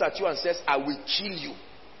woman looks at you and says, I will kill you,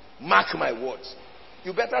 mark my words,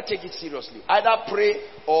 you better take it seriously. Either pray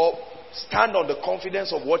or stand on the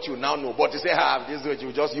confidence of what you now know. But to say, this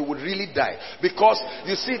is what you would really die. Because,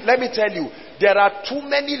 you see, let me tell you, there are too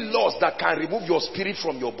many laws that can remove your spirit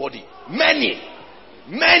from your body. Many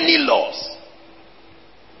laws.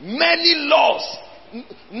 Many laws.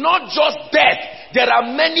 Not just death. There are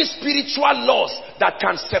many spiritual laws that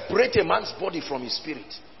can separate a man's body from his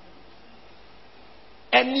spirit.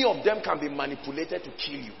 Any of them can be manipulated to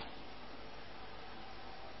kill you.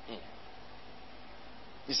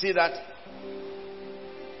 You see that?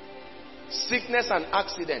 Sickness and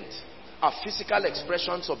accident are physical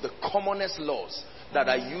expressions of the commonest laws that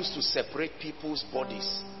are used to separate people's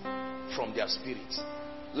bodies from their spirits.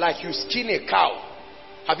 Like you skin a cow.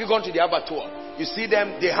 Have you gone to the abattoir? You see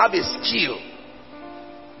them, they have a skill.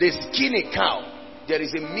 They skin a cow. There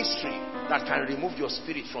is a mystery that can remove your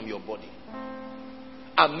spirit from your body.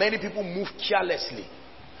 And many people move carelessly.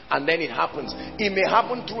 And then it happens. It may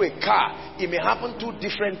happen through a car. It may happen through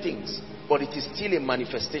different things. But it is still a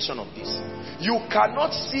manifestation of this. You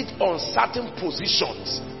cannot sit on certain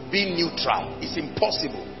positions being neutral. It's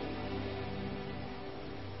impossible.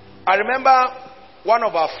 I remember one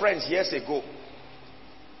of our friends years ago.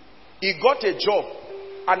 He got a job.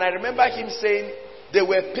 And I remember him saying they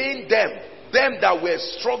were paying them that were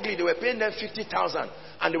struggling, they were paying them 50,000.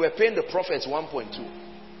 And they were paying the prophets 1.2.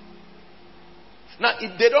 Now,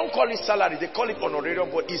 they don't call it salary, they call it honorarium,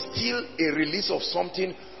 but it's still a release of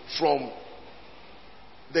something from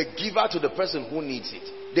the giver to the person who needs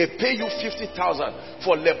it. They pay you 50,000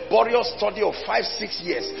 for laborious study of 5-6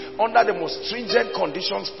 years under the most stringent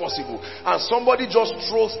conditions possible. And somebody just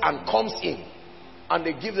throws and comes in and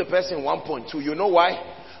they give the person 1.2. You know why?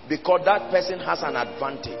 Because that person has an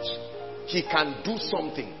advantage. He can do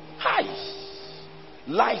something. Hi!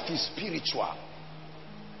 Life is spiritual.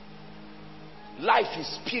 Life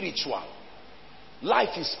is spiritual.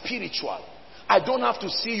 Life is spiritual. I don't have to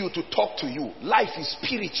see you to talk to you. Life is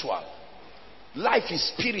spiritual. Life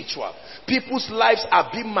is spiritual. People's lives are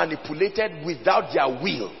being manipulated without their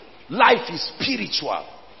will. Life is spiritual.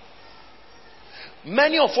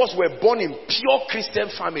 Many of us were born in pure Christian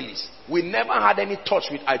families. We never had any touch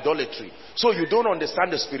with idolatry. So you don't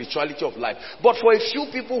understand the spirituality of life. But for a few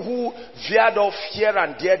people who veered off here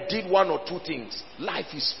and there, did one or two things, life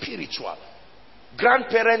is spiritual.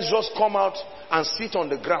 Grandparents just come out and sit on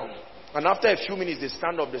the ground. And after a few minutes, they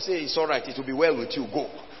stand up. They say, it's all right. It will be well with you.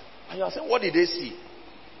 Go. And you are saying, what did they see?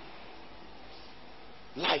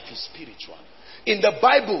 Life is spiritual. In the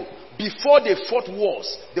Bible, before they fought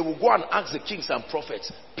wars, they will go and ask the kings and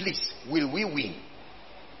prophets, please, will we win?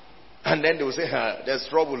 And then they will say, there's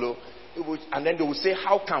trouble. And then they will say,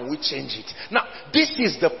 how can we change it? Now, this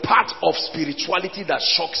is the part of spirituality that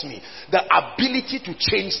shocks me. The ability to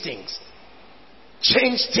change things.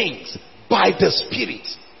 Change things by the Spirit.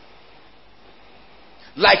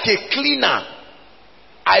 Like a cleaner.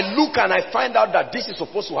 I look and I find out that this is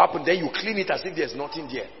supposed to happen. Then you clean it as if there's nothing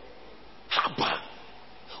there. Haba.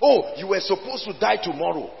 Oh, you were supposed to die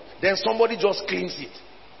tomorrow. Then somebody just cleans it.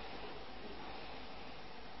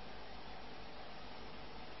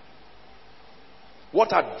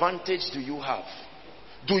 What advantage do you have?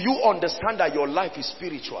 Do you understand that your life is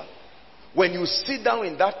spiritual? When you sit down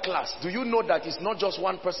in that class, do you know that it's not just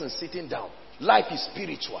one person sitting down? Life is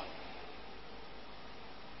spiritual.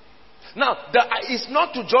 Now, it's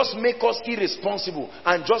not to just make us irresponsible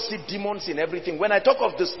and just see demons in everything. When I talk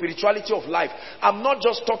of the spirituality of life, I'm not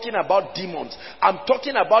just talking about demons. I'm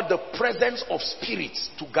talking about the presence of spirits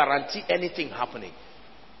to guarantee anything happening.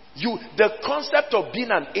 The concept of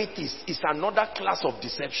being an atheist is another class of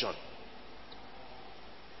deception.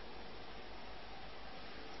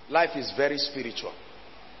 Life is very spiritual.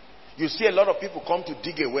 You see a lot of people come to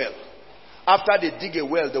dig a well. After they dig a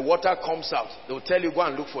well, the water comes out. They will tell you, go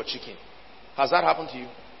and look for chicken. Has that happened to you?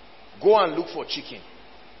 Go and look for chicken.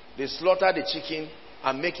 They slaughter the chicken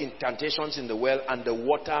and make incantations in the well, and the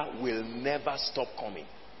water will never stop coming.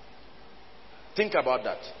 Think about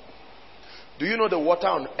that. Do you know the water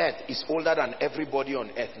on earth is older than everybody on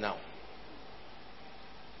earth now?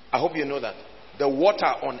 I hope you know that. The water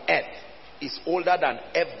on earth is older than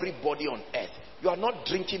everybody on earth. You are not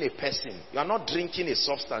drinking a person. You are not drinking a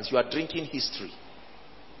substance. You are drinking history.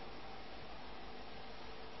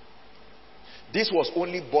 This was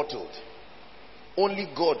only bottled. Only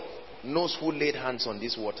God knows who laid hands on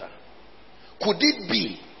this water. Could it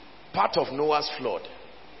be part of Noah's flood?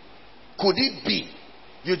 Could it be?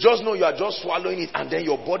 You just know you are just swallowing it and then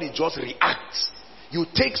your body just reacts. You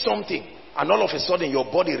take something and all of a sudden your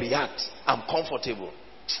body reacts. I'm comfortable.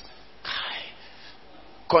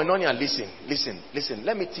 Koinonia, listen.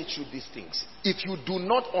 Let me teach you these things. If you do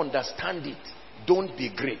not understand it, don't be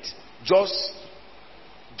great. Just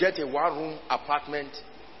get a one-room apartment,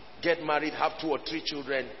 get married, have 2 or 3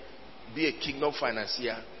 children, be a kingdom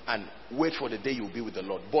financier, and wait for the day you'll be with the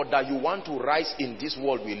Lord. But that you want to rise in this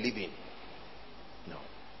world we live in. No.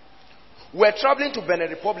 We're traveling to Benin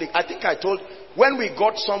Republic. I think I told, when we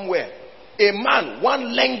got somewhere, a man,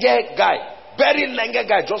 one lenge guy, very lenge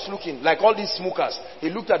guy, just looking like all these smokers. He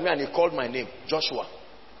looked at me and he called my name, Joshua.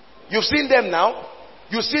 You've seen them now.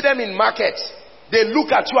 You see them in markets. They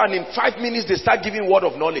look at you and in 5 minutes they start giving word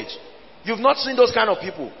of knowledge. You've not seen those kind of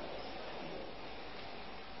people.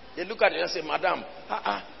 They look at you and say, Madam,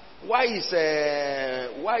 why is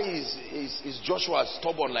Joshua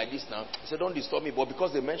stubborn like this now? I said, don't disturb me. But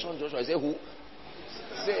because they mentioned Joshua, I say, who?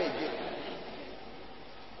 Say again.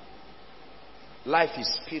 Life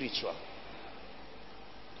is spiritual.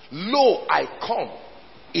 Lo, I come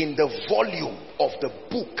in the volume of the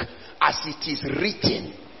book as it is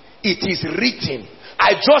written. It is written.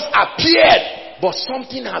 I just appeared, but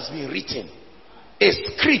something has been written. A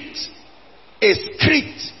script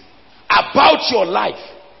about your life,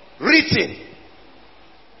 written.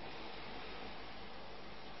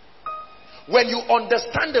 When you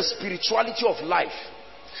understand the spirituality of life,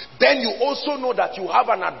 then you also know that you have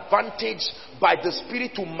an advantage by the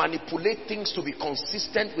Spirit to manipulate things to be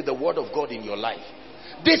consistent with the Word of God in your life.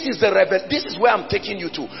 This is where I'm taking you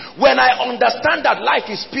to. When I understand that life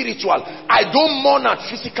is spiritual, I don't mourn at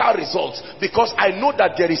physical results, because I know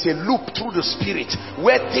that there is a loop through the Spirit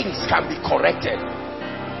where things can be corrected.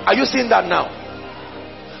 Are you seeing that now?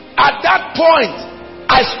 At that point,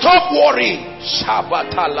 I stop worrying.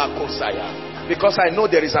 Because I know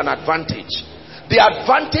there is an advantage. The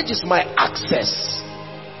advantage is my access.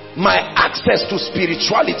 My access to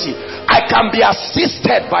spirituality. I can be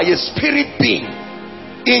assisted by a spirit being.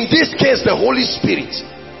 In this case, the Holy Spirit.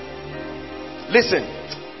 Listen.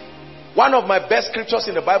 One of my best scriptures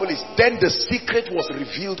in the Bible is, then the secret was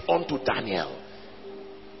revealed unto Daniel.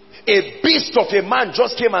 A beast of a man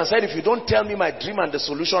just came and said, if you don't tell me my dream and the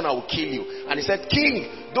solution, I will kill you. And he said,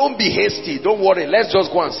 King, don't be hasty. Don't worry. Let's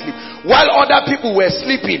just go and sleep. While other people were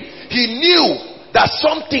sleeping, he knew that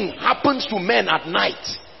something happens to men at night.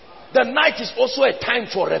 The night is also a time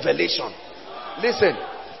for revelation. Listen,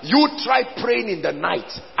 you try praying in the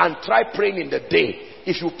night and try praying in the day.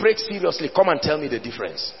 If you pray seriously, come and tell me the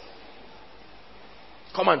difference.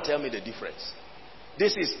 Come and tell me the difference.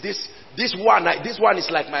 This one is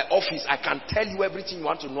like my office. I can tell you everything you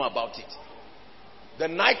want to know about it. The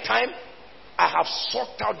night time, I have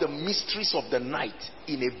sought out the mysteries of the night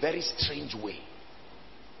in a very strange way.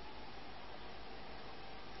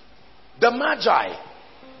 The Magi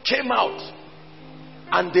came out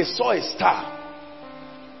and they saw a star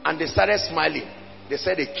and they started smiling. They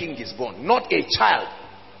said a king is born, not a child.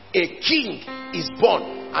 A king is born.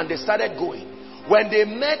 And they started going. When they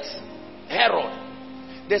met Herod,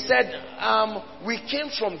 they said, we came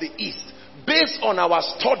from the east. Based on our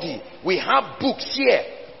study, we have books here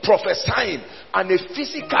prophesying, and a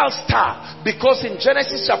physical star, because in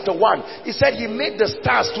Genesis chapter 1 he said he made the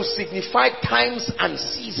stars to signify times and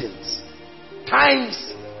seasons.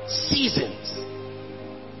 Times, seasons.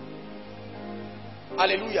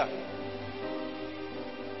 Hallelujah.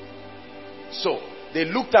 So they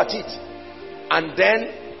looked at it, and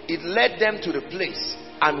then it led them to the place,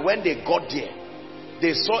 and when they got there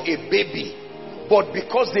they saw a baby, but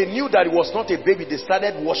because they knew that it was not a baby, they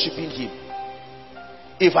started worshiping him.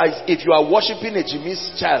 If you are worshiping a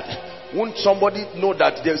Jimmy's child, won't somebody know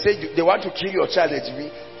that they say they want to kill your child, a Jimmy?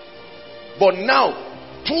 But now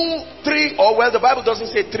 2, 3, or well, the Bible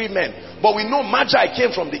doesn't say 3 men, but we know Magi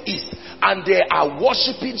came from the east, and they are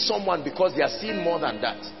worshiping someone because they are seeing more than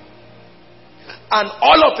that. And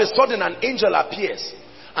all of a sudden an angel appears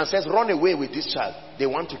and says, run away with this child. They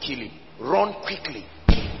want to kill him. Run quickly.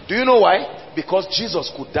 Do you know why? Because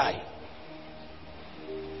Jesus could die.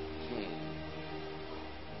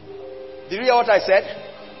 Did you hear what I said?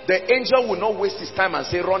 The angel will not waste his time and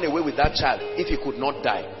say run away with that child if he could not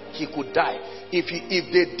die. He could die. If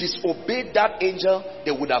they disobeyed that angel,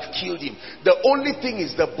 they would have killed him. The only thing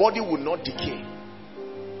is the body would not decay,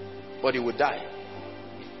 but he would die.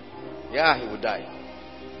 Yeah, he would die.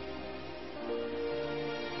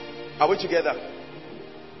 Are we together?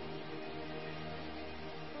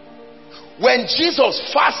 When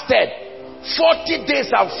Jesus fasted 40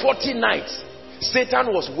 days and 40 nights, Satan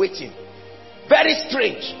was waiting. Very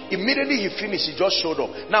strange. Immediately he finished, he just showed up.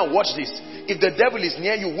 Now watch this. If the devil is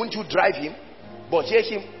near you, won't you drive him? But hear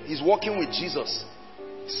him, he's walking with Jesus.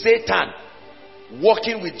 Satan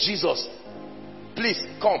walking with Jesus. Please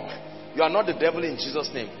come. You are not the devil in Jesus'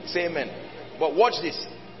 name. Say amen. But watch this.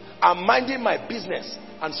 I'm minding my business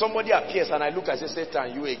and somebody appears and I look and say,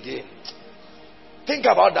 Satan, you again. Think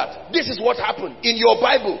about that. This is what happened in your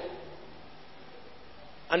Bible.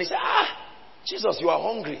 And he said, Jesus, you are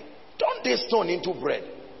hungry. Turn this stone into bread.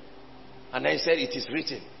 And then he said, it is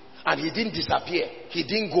written. And he didn't disappear. He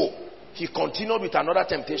didn't go. He continued with another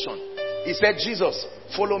temptation. He said, Jesus,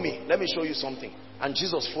 follow me. Let me show you something. And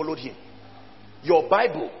Jesus followed him. Your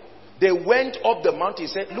Bible, they went up the mountain.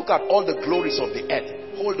 He said, look at all the glories of the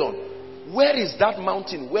earth. Hold on. Where is that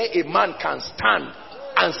mountain where a man can stand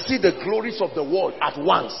and see the glories of the world at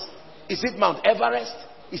once? Is it Mount Everest?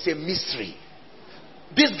 It's a mystery.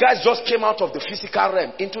 These guys just came out of the physical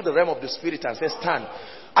realm into the realm of the spirit and said, stand.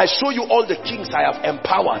 I show you all the kings I have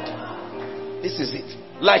empowered. This is it.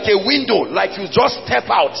 Like a window, like you just step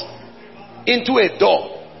out into a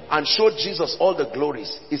door and showed Jesus all the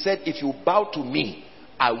glories. He said, if you bow to me,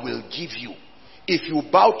 I will give you. If you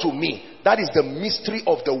bow to me, that is the mystery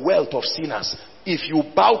of the wealth of sinners. If you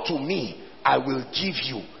bow to me, I will give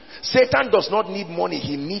you. Satan does not need money,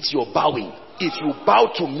 he needs your bowing. If you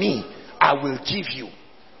bow to me, I will give you.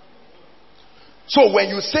 So when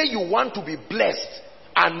you say you want to be blessed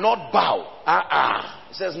and not bow,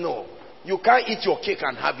 he says no. You can't eat your cake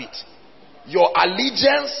and have it. Your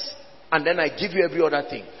allegiance, and then I give you every other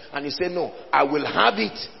thing. And you say no, I will have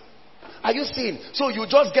it. Are you seeing? So you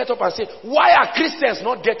just get up and say, why are Christians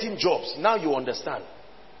not getting jobs? Now you understand.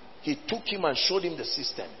 He took him and showed him the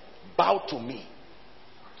system. Bow to me.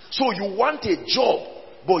 So you want a job,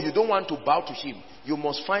 but you don't want to bow to him. You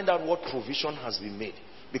must find out what provision has been made,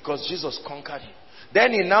 because Jesus conquered him.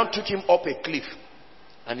 Then he now took him up a cliff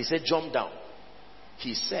and he said, jump down.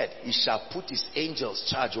 He said, he shall put his angels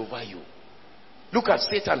charge over you. Look at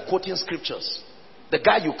Satan quoting scriptures. The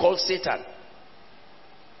guy you call Satan.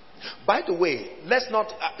 By the way,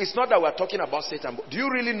 it's not that we're talking about Satan, but do you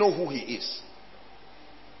really know who he is?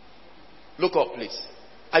 Look up, please.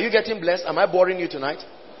 Are you getting blessed? Am I boring you tonight?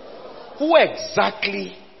 Who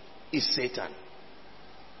exactly is Satan?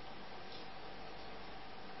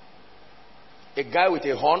 A guy with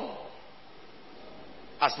a horn,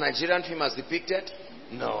 as Nigerian film has depicted?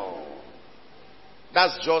 No.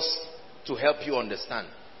 That's just to help you understand.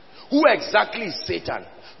 Who exactly is Satan?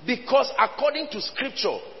 Because according to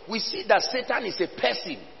scripture, we see that Satan is a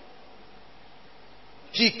person.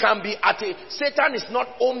 He can be Satan is not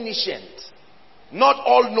omniscient, not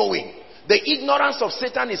all-knowing. The ignorance of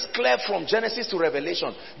Satan is clear from Genesis to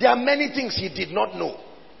Revelation. There are many things he did not know.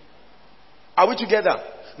 Are we together?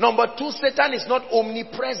 Number two, Satan is not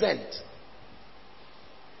omnipresent.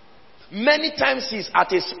 Many times he's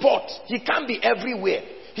at a spot. He can't be everywhere.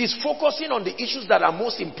 He's focusing on the issues that are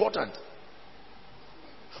most important.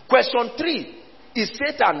 Question 3. Is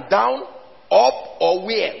Satan down, up, or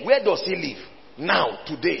where? Where does he live? Now,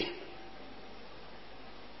 today.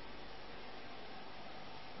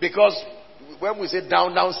 Because when we say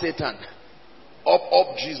down, down Satan,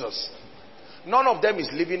 up Jesus. None of them is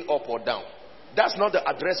living up or down. That's not the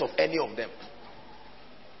address of any of them.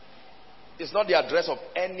 It's not the address of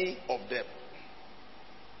any of them.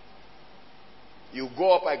 You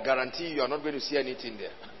go up, I guarantee you are not going to see anything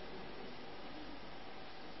there.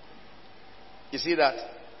 You see that?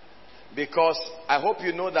 Because I hope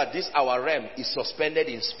you know that this our realm is suspended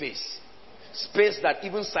in space. Space that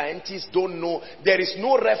even scientists don't know. There is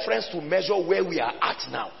no reference to measure where we are at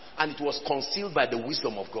now. And it was concealed by the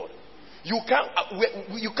wisdom of God. You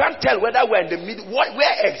can't tell whether we're in the middle.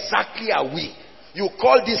 Where exactly are we? You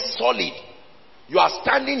call this solid. You are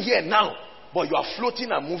standing here now, but you are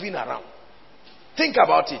floating and moving around. Think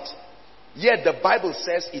about it. Yet the Bible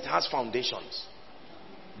says it has foundations.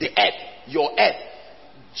 The earth, your earth.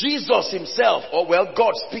 Jesus himself, or well,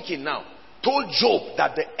 God speaking now, told Job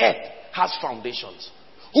that the earth has foundations.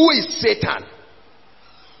 Who is Satan?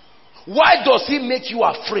 Why does he make you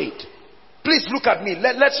afraid? Please look at me.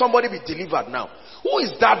 Let somebody be delivered now. Who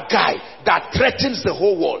is that guy that threatens the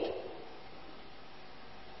whole world?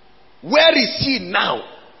 Where is he now?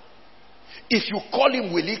 If you call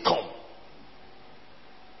him, will he come?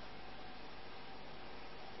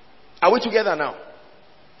 Are we together now?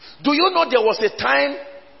 Do you know there was a time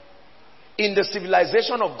in the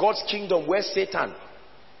civilization of God's kingdom where Satan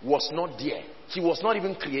was not there? He was not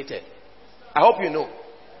even created. I hope you know.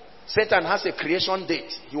 Satan has a creation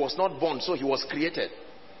date. He was not born, so he was created.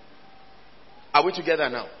 Are we together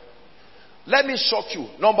now? Let me shock you.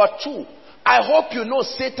 Number two, I hope you know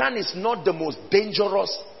Satan is not the most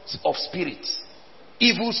dangerous of spirits.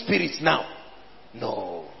 Evil spirits now.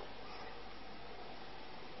 No.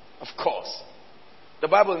 Of course. The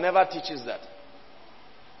Bible never teaches that.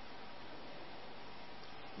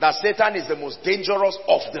 That Satan is the most dangerous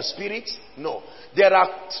of the spirits? No. There are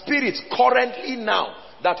spirits currently now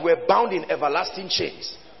that were bound in everlasting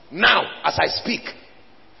chains. Now, as I speak,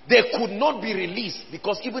 they could not be released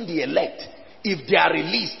because even the elect, if they are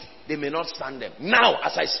released, they may not stand them. Now,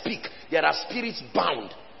 as I speak, there are spirits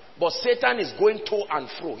bound. But Satan is going to and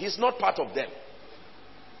fro. He's not part of them.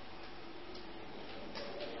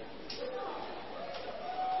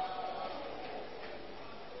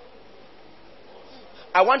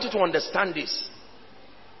 I want you to understand this.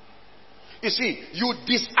 You see, you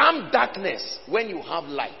disarm darkness when you have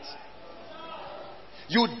light.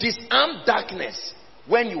 You disarm darkness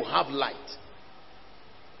when you have light.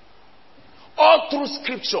 All through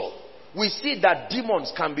scripture, we see that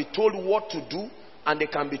demons can be told what to do and they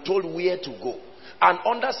can be told where to go. And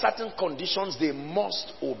under certain conditions, they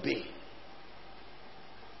must obey.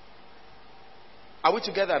 Are we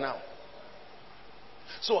together now?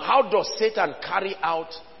 So how does Satan carry out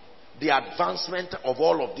the advancement of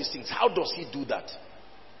all of these things? How does he do that?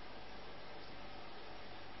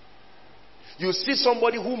 You see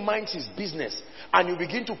somebody who minds his business and you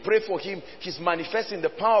begin to pray for him. He's manifesting, the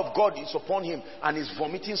power of God is upon him and he's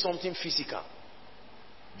vomiting something physical.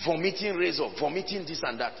 Vomiting razor, vomiting this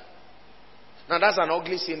and that. Now that's an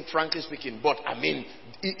ugly sin, frankly speaking, but I mean,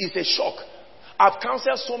 it's a shock. I've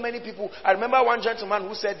counseled so many people. I remember one gentleman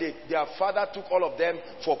who said their father took all of them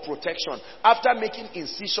for protection. After making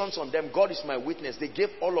incisions on them, God is my witness, they gave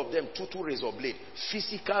all of them two razor blade.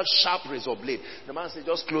 Physical, sharp razor blade. The man said,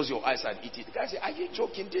 just close your eyes and eat it. The guy said, are you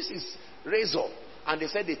joking? This is razor. And they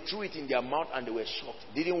said they threw it in their mouth and they were shocked.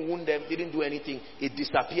 Didn't wound them, didn't do anything. It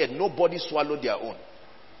disappeared. Nobody swallowed their own.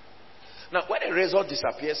 Now, when a razor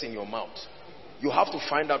disappears in your mouth, you have to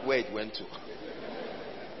find out where it went to.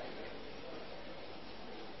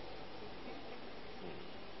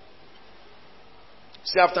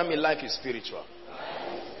 Say after me, life is spiritual.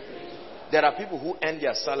 There are people who earn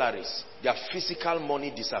their salaries. Their physical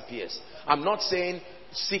money disappears. I'm not saying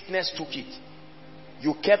sickness took it.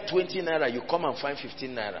 You kept 20 naira, you come and find 15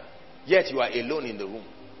 naira. Yet you are alone in the room.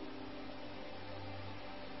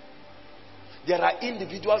 There are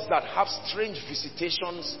individuals that have strange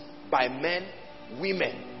visitations by men,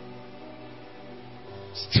 women.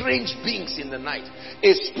 Strange beings in the night.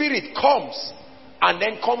 A spirit comes and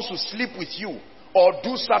then comes to sleep with you or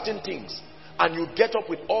do certain things, and you get up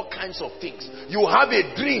with all kinds of things. You have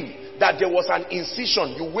a dream that there was an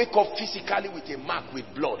incision. You wake up physically with a mark with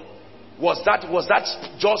blood. Was that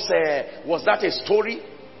a story?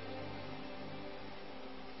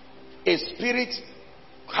 A spirit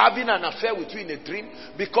having an affair with you in a dream?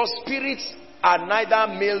 Because spirits are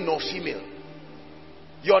neither male nor female.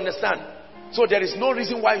 You understand? So there is no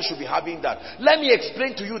reason why you should be having that. Let me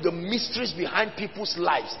explain to you the mysteries behind people's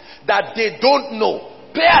lives that they don't know.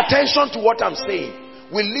 Pay attention to what I'm saying.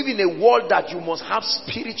 We live in a world that you must have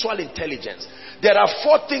spiritual intelligence. There are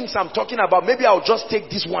 4 things I'm talking about. Maybe I'll just take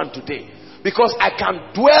this one today, because I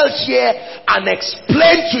can dwell here and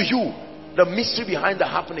explain to you the mystery behind the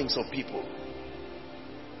happenings of people.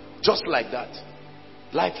 Just like that.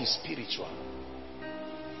 Life is spiritual.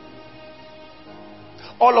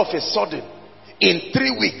 All of a sudden, in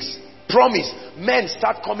 3 weeks, promise, men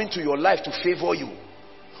start coming to your life to favor you.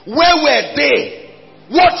 Where were they?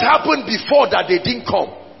 What happened before that they didn't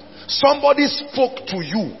come? Somebody spoke to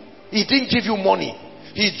you. He didn't give you money.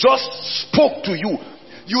 He just spoke to you.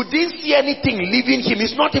 You didn't see anything leaving him.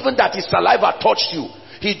 It's not even that his saliva touched you.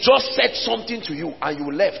 He just said something to you and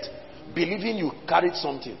you left, believing you carried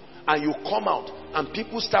something. And you come out and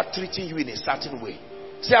people start treating you in a certain way.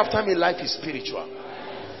 Say after me, life is spiritual.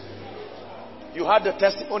 You heard the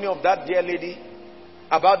testimony of that dear lady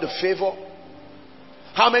about the favor.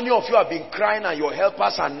 How many of you have been crying and your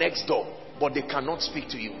helpers are next door, but they cannot speak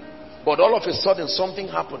to you? But all of a sudden something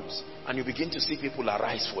happens and you begin to see people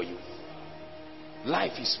arise for you.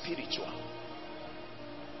 Life is spiritual.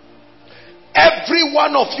 Every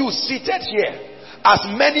one of you seated here, as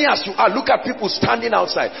many as you are, look at people standing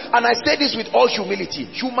outside. And I say this with all humility.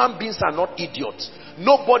 Human beings are not idiots.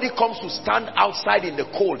 Nobody comes to stand outside in the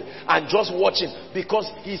cold and just watching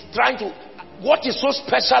because he's trying to... What is so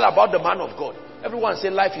special about the man of God? Everyone say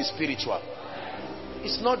life is spiritual.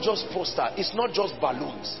 It's not just poster. It's not just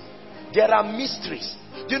balloons. There are mysteries.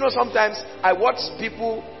 Do you know, sometimes I watch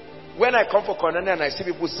people, when I come for Koinonia and I see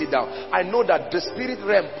people sit down, I know that the spirit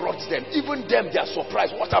realm brought them. Even them, they are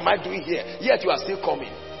surprised. What am I doing here? Yet you are still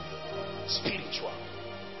coming. Spiritual.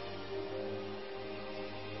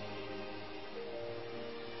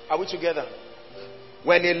 Are we together?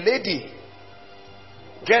 When a lady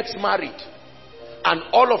gets married and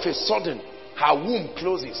all of a sudden her womb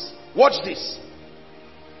closes. Watch this.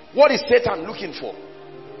 What is Satan looking for?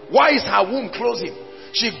 Why is her womb closing?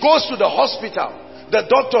 She goes to the hospital. The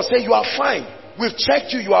doctor says, you are fine. We've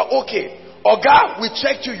checked you. You are okay. Oga, we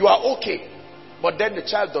checked you. You are okay. But then the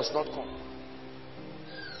child does not come.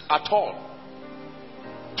 At all.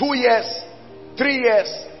 2 years, 3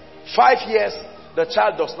 years, 5 years, the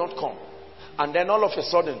child does not come. And then all of a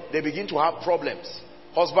sudden, they begin to have problems.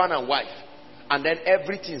 Husband and wife. And then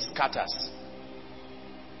everything scatters.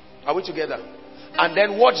 Are we together? And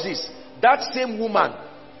then watch this. That same woman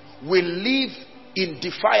will live in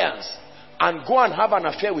defiance and go and have an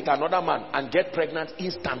affair with another man and get pregnant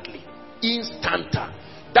instantly. Instanta.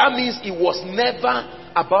 That means it was never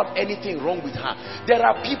about anything wrong with her. There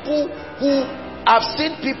are people who, I've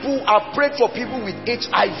seen people, I've prayed for people with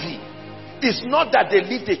HIV. It's not that they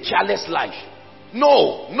lived a careless life.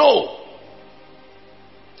 No, no.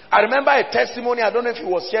 I remember a testimony, I don't know if it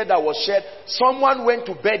was shared, that was shared. Someone went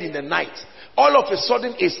to bed in the night. All of a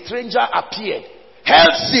sudden, a stranger appeared,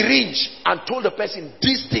 held syringe and told the person,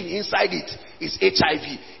 this thing inside it is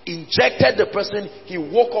HIV. Injected the person, he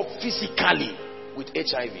woke up physically with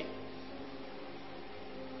HIV.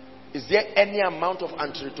 Is there any amount of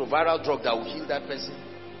antiretroviral drug that will heal that person?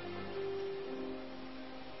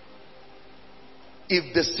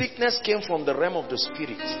 If the sickness came from the realm of the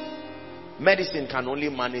spirit, medicine can only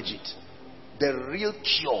manage it. The real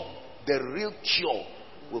cure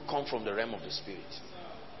will come from the realm of the spirit.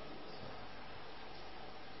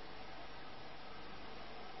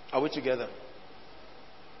 Are we together?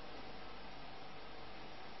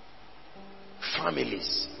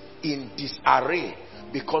 Families in disarray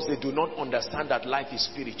because they do not understand that life is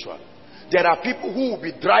spiritual. There are people who will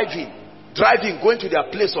be driving, going to their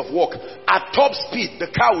place of work at top speed. The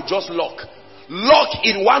car will just lock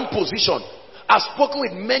in one position. I've spoken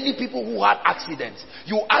with many people who had accidents.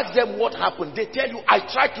 You ask them what happened, they tell you, I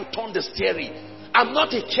tried to turn the steering. I'm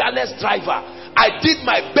not a careless driver. I did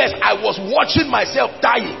my best. I was watching myself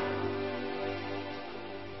dying.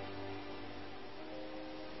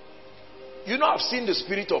 You know, I've seen the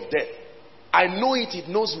spirit of death. I know it, it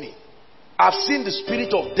knows me. I've seen the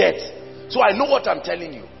spirit of death. So I know what I'm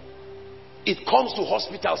telling you. It comes to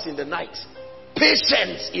hospitals in the night.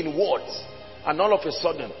 Patients in wards. And all of a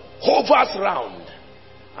sudden, hovers round.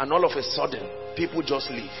 And all of a sudden, people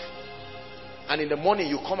just leave. And in the morning,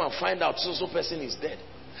 you come and find out so person is dead.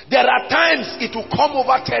 There are times it will come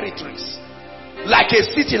over territories. Like a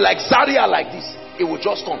city, like Zaria, like this. It will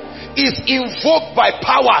just come. It's invoked by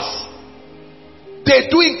powers. They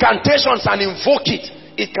do incantations and invoke it.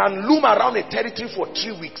 It can loom around a territory for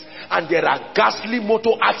 3 weeks. And there are ghastly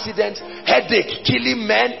motor accidents, headache, killing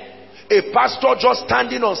men. A pastor just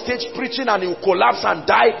standing on stage preaching and he will collapse and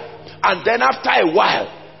die. And then after a while,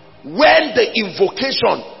 when the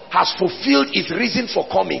invocation has fulfilled its reason for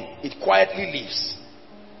coming, it quietly leaves.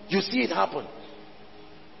 You see it happen.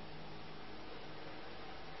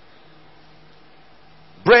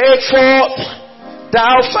 Break forth,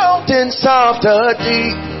 thou fountains of the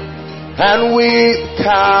deep, and weep,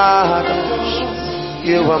 Kadosh,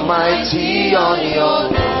 you are mighty on your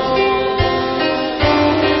throne.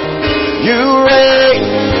 You reign,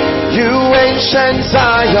 you ancient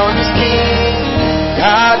Zion's King.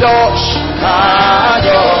 Kadosh,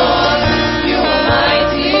 Kadosh. You are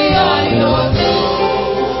mighty on your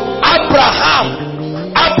throne.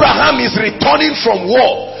 Abraham is returning from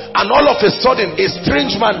war, and all of a sudden a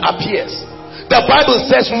strange man appears. The Bible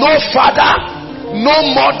says no father, no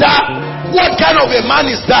mother. What kind of a man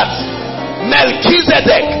is that?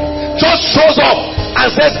 Melchizedek just shows up and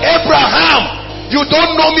says, Abraham, you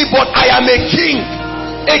don't know me, but I am a king.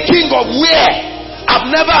 A king of where? I've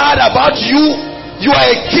never heard about you. You are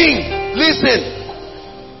a king. Listen.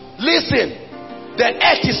 The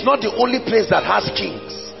earth is not the only place that has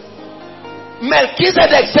kings.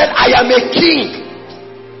 Melchizedek said, I am a king.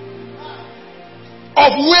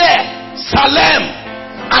 Of where? Salem,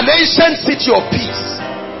 an ancient city of peace.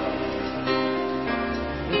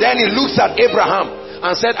 Then he looks at Abraham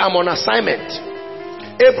and said, I'm on assignment.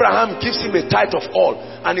 Abraham gives him a tithe of all,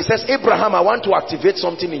 and he says, Abraham, I want to activate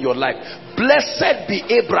something in your life. Blessed be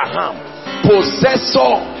Abraham,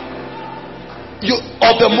 possessor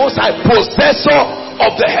of the Most High, possessor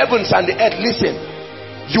of the heavens and the earth. Listen,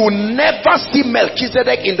 you never see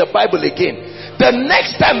Melchizedek in the Bible again. The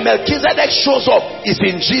next time Melchizedek shows up is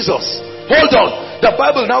in Jesus. Hold on. The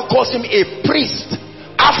Bible now calls him a priest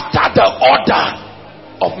after the order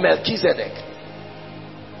of Melchizedek.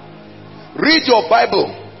 Read your Bible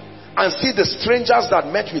and see the strangers that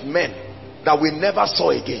met with men that we never saw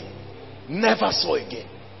again. Never saw again.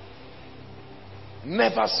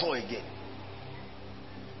 Never saw again.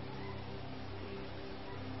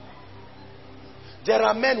 There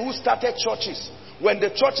are men who started churches. When the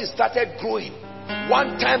churches started growing,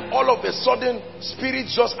 one time all of a sudden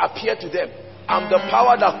spirits just appeared to them. I'm the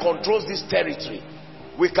power that controls this territory.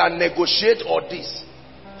 We can negotiate all this.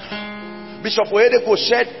 Bishop Oyedepo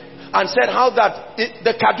shared and said how that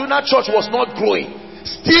the Kaduna church was not growing.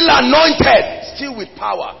 Still anointed, still with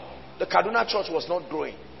power. The Kaduna church was not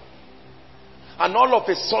growing. And all of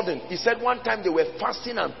a sudden, he said one time they were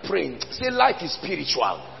fasting and praying. Say life is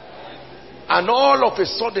spiritual. And all of a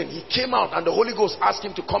sudden, he came out and the Holy Ghost asked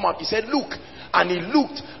him to come out. He said, look. And he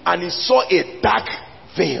looked and he saw a dark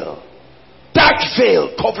veil. Dark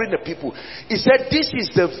veil covering the people. He said, this is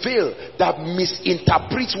the veil that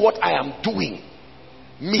misinterprets what I am doing.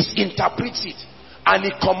 Misinterprets it. And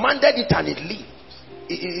he commanded it and it left.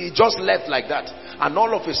 He just left like that. And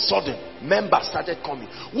all of a sudden, members started coming.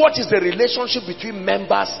 What is the relationship between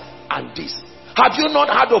members and this? Have you not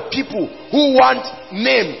heard of people who want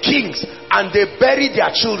name kings and they bury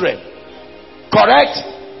their children? Correct?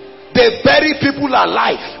 They bury people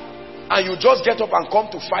alive and you just get up and come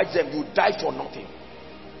to fight them. You die for nothing.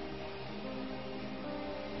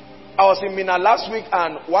 I was in Mina last week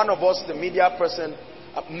and one of us, the media person,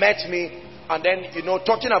 met me and then,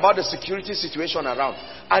 talking about the security situation around.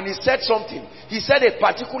 And he said something. He said a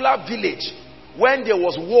particular village, when there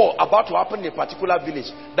was war about to happen in a particular village,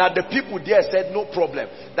 that the people there said no problem.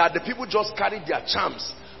 That the people just carried their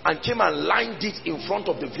charms and came and lined it in front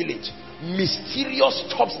of the village. Mysterious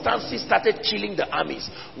substances started killing the armies.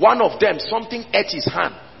 One of them, something ate his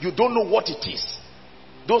hand. You don't know what it is.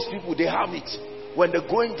 Those people, they have it. When the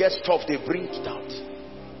going gets tough, they bring it out.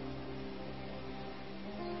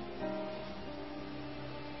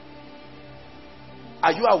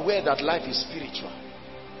 Are you aware that life is spiritual?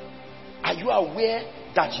 Are you aware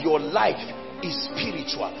that your life is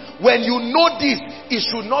spiritual? When you know this, it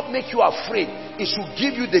should not make you afraid. It should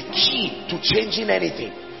give you the key to changing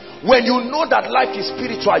anything. When you know that life is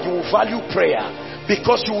spiritual, you will value prayer.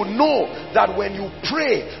 Because you will know that when you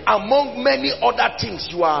pray, among many other things,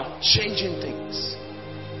 you are changing things.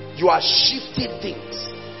 You are shifting things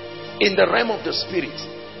in the realm of the spirit.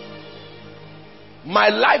 My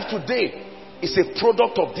life today is a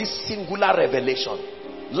product of this singular revelation.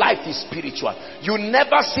 Life is spiritual. You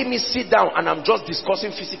never see me sit down and I'm just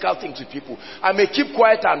discussing physical things with people. I may keep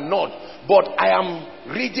quiet and nod, but I am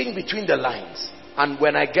reading between the lines. And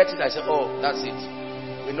when I get it, I say, oh, that's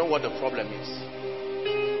it. We know what the problem is.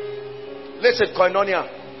 Listen, Koinonia,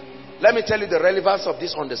 let me tell you the relevance of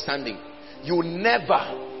this understanding. You never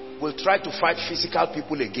will try to fight physical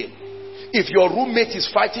people again. If your roommate is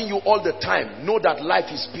fighting you all the time, know that life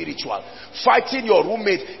is spiritual. Fighting your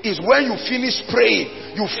roommate is when you finish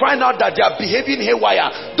praying, you find out that they are behaving haywire.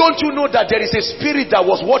 Don't you know that there is a spirit that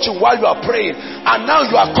was watching while you are praying, and now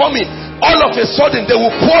you are coming? All of a sudden, they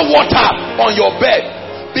will pour water on your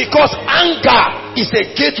bed, because anger is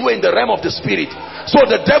a gateway in the realm of the spirit. So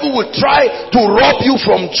the devil will try to rob you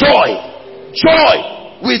from joy. Joy.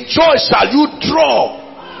 With joy shall you draw.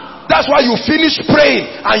 That's why you finish praying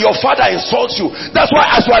and your father insults you. That's why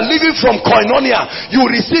as you are leaving from Koinonia, you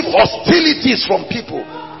receive hostilities from people.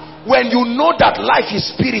 When you know that life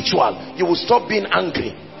is spiritual, you will stop being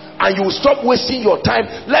angry and you will stop wasting your time.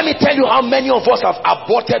 Let me tell you how many of us have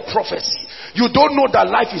aborted prophecy. You don't know that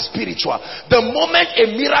life is spiritual. The moment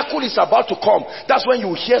a miracle is about to come, that's when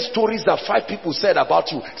you hear stories that 5 people said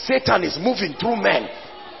about you. Satan is moving through men.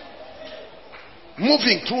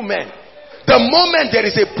 Moving through men. The moment there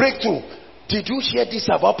is a breakthrough, did you hear this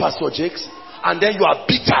about Pastor Jakes? And then you are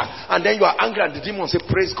bitter, and then you are angry, and the demon say,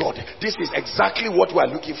 praise God, this is exactly what we are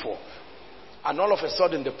looking for. And all of a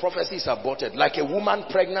sudden the prophecy is aborted, like a woman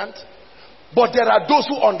pregnant. But there are those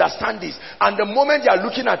who understand this, and the moment they are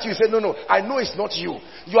looking at you, you say, no, I know it's not you.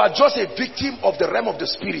 You are just a victim of the realm of the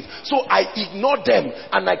spirit. So I ignore them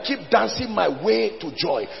and I keep dancing my way to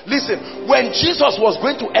joy. Listen, when Jesus was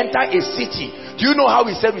going to enter a city, do you know how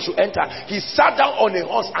he said we should enter? He sat down on a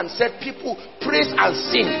horse and said, people, praise and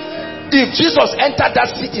sing. If Jesus entered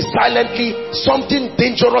that city silently, something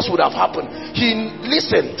dangerous would have happened. He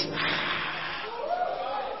listened.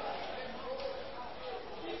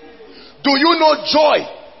 Do you know joy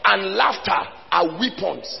and laughter are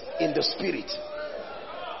weapons in the spirit?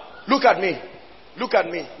 Look at me. Look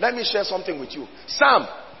at me. Let me share something with you. Sam,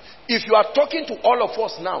 if you are talking to all of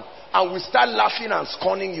us now and we start laughing and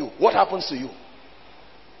scorning you, what happens to you?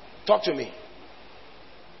 Talk to me.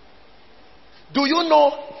 Do you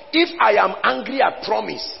know, if I am angry at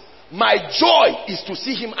Promise, my joy is to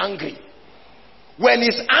see him angry. When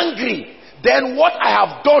he's angry, then what I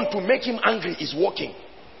have done to make him angry is working.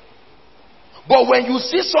 But when you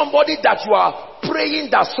see somebody that you are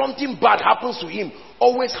praying that something bad happens to him,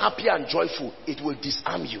 always happy and joyful, it will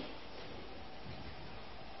disarm you.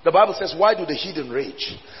 The Bible says, why do the heathen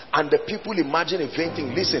rage and the people imagine a vain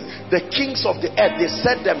thing? Listen, the kings of the earth, they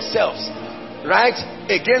set themselves right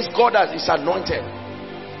against God as is anointed.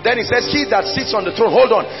 Then it says, he that sits on the throne,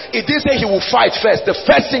 hold on, it didn't say he will fight first. The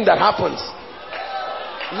first thing that happens,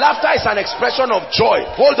 laughter is an expression of joy.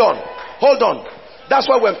 Hold on. That's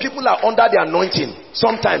why when people are under the anointing,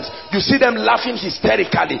 sometimes you see them laughing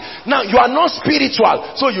hysterically. Now you are not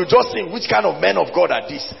spiritual, so you just think, which kind of men of God are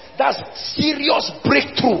these? That's serious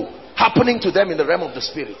breakthrough happening to them in the realm of the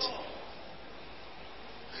spirit.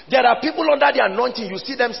 There are people under the anointing, you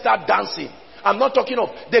see them start dancing. I'm not talking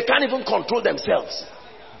of, they can't even control themselves.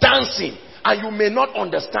 Dancing, and you may not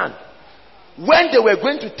understand. When they were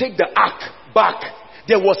going to take the ark back,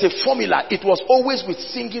 there was a formula. It was always with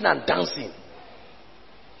singing and dancing.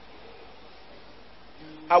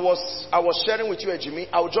 I was sharing with you, Jimmy.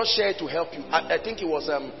 I will just share it to help you. I think it was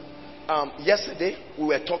yesterday we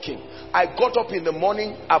were talking. I got up in the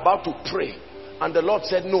morning about to pray, and the Lord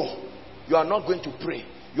said, no, you are not going to pray.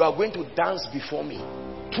 You are going to dance before me.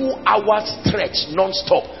 2 hours stretch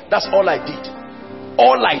non-stop. That's all I did.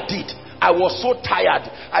 All I did. I was so tired.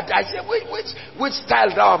 I said, which style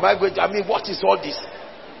now am I going to? I mean, what is all this?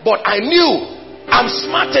 But I knew I'm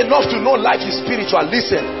smart enough to know life is spiritual.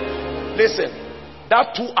 Listen.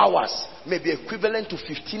 That 2 hours may be equivalent to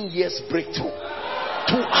 15 years breakthrough. 2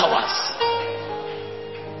 hours.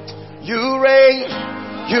 You reign,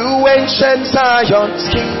 you ancient Zion's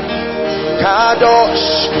King.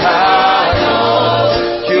 Kadosh,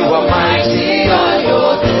 Kadosh, you are mighty on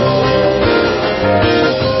your throne.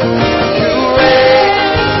 You reign,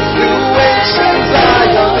 you ancient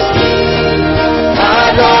Zion's King.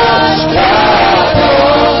 Kadosh,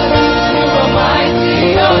 Kadosh, you are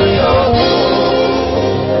mighty on your throne.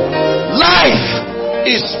 Life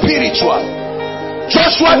is spiritual.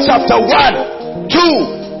 Joshua chapter 1,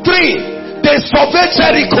 2, 3. They surveyed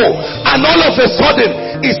Jericho, and all of a sudden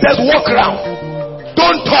it says walk around.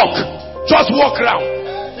 Don't talk, just walk around.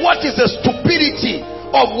 What is the stupidity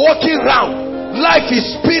of walking around? Life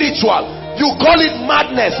is spiritual. You call it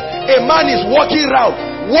madness. A man is walking around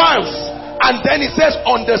once, and then it says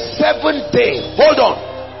on the 7th day. Hold on.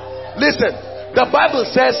 Listen, the Bible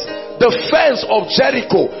says the fence of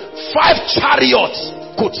Jericho, 5 chariots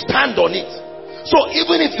could stand on it. So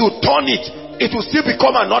even if you turn it, it will still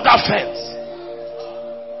become another fence.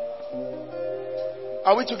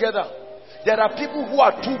 Are we together? There are people who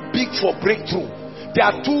are too big for breakthrough. They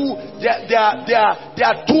are too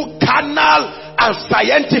carnal and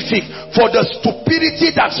scientific for the stupidity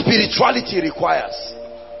that spirituality requires.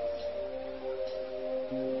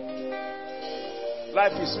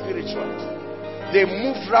 Life is spiritual. They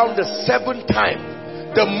moved round the 7th time.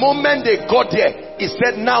 The moment they got there, he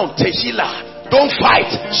said, now Tehillah, don't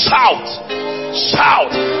fight, shout,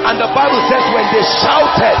 shout. And the Bible says when they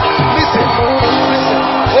shouted, listen,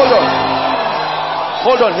 hold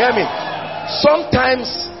on, hear me.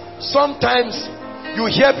 Sometimes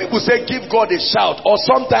you hear people say give God a shout, or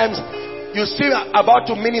sometimes you see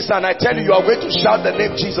about to minister and I tell you, you are going to shout the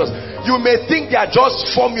name Jesus. You may think they are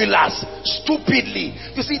just formulas, stupidly.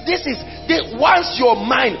 You see, once your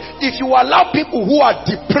mind, if you allow people who are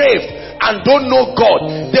depraved and don't know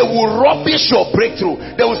God, they will rubbish your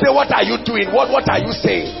breakthrough. They will say, what are you doing? What are you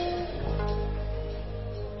saying?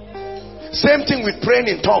 Same thing with praying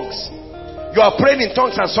in tongues. You are praying in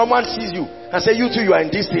tongues and someone sees you and say, you too, you are in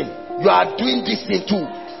this thing. You are doing this thing too.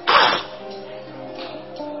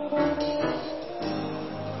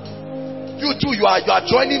 You too, you are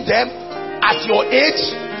joining them. At your age,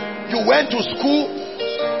 you went to school.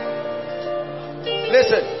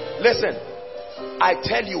 Listen. I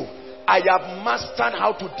tell you, I have mastered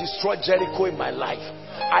how to destroy Jericho in my life.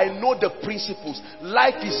 I know the principles.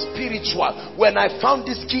 Life is spiritual. When I found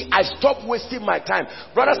this key, I stopped wasting my time.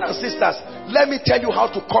 Brothers and sisters, let me tell you how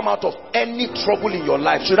to come out of any trouble in your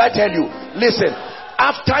life. Should I tell you? Listen,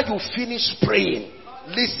 after you finish praying,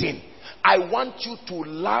 listen, I want you to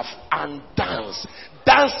laugh and dance.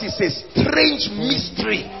 Dance is a strange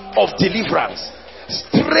mystery of deliverance.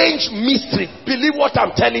 Strange mystery. Believe what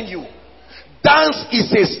I'm telling you. Dance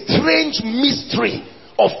is a strange mystery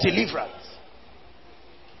of deliverance.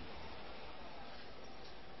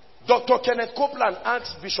 Dr. Kenneth Copeland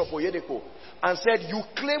asked Bishop Oyedepo and said, you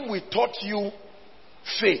claim we taught you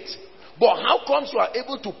faith, but how comes you are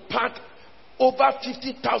able to pack over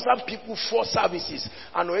 50,000 people for services?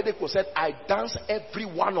 And Oyedepo said, I dance every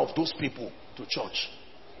one of those people to church.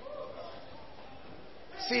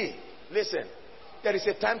 See, listen, there is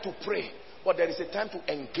a time to pray, but there is a time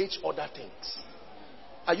to engage other things.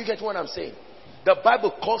 Are you getting what I'm saying? The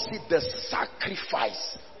Bible calls it the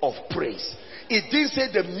sacrifice of praise. It didn't say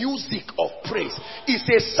the music of praise. It's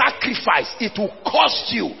a sacrifice. It will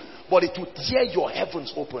cost you, but it will tear your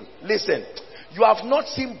heavens open. Listen, you have not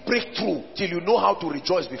seen breakthrough till you know how to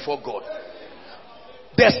rejoice before God.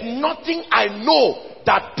 There's nothing I know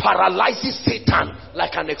that paralyzes Satan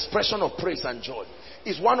like an expression of praise and joy.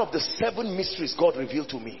 It's one of the 7 mysteries God revealed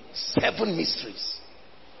to me. 7 mysteries.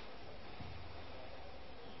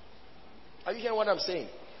 Are you hearing what I'm saying?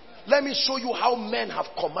 Let me show you how men have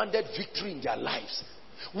commanded victory in their lives.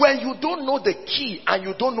 When you don't know the key and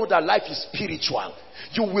you don't know that life is spiritual,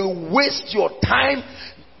 you will waste your time.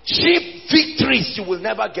 Cheap victories, you will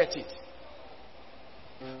never get it.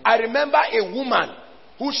 I remember a woman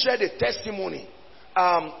who shared a testimony.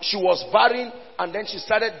 She was barren and then she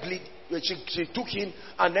started bleeding. She took him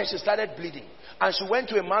and then she started bleeding. And she went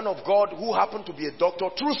to a man of God who happened to be a doctor.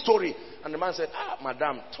 True story. And the man said,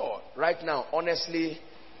 madam, right now, honestly,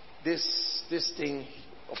 this thing,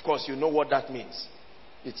 of course, you know what that means.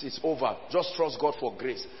 It's over. Just trust God for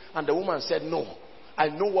grace. And the woman said, no, I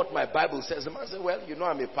know what my Bible says. The man said, well, you know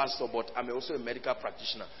I'm a pastor, but I'm also a medical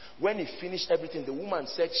practitioner. When he finished everything, the woman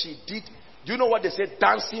said she did, do you know what they said?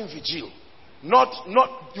 Dancing vigil. Not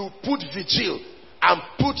you put vigil and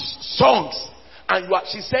put songs. And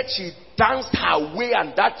she said she danced her way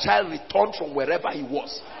and that child returned from wherever he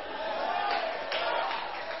was.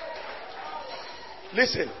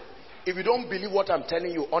 Listen, if you don't believe what I'm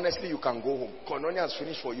telling you, honestly, you can go home. Koinonia has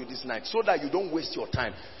finished for you this night so that you don't waste your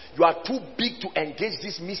time. You are too big to engage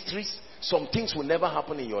these mysteries. Some things will never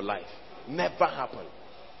happen in your life. Never happen.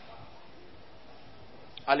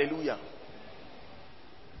 Hallelujah.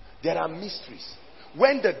 There are mysteries.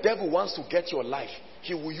 When the devil wants to get your life,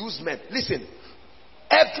 he will use men. Listen,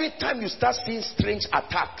 every time you start seeing strange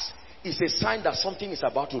attacks, it's a sign that something is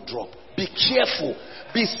about to drop. Be careful.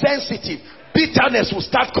 Be sensitive. Bitterness will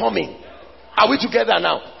start coming. Are we together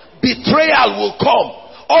now? Betrayal will come.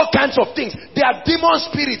 All kinds of things. They are demon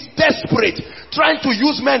spirits, desperate, trying to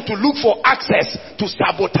use men to look for access to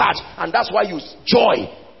sabotage. And that's why you joy,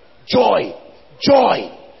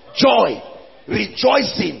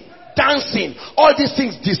 rejoicing, dancing. All these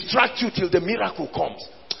things distract you till the miracle comes.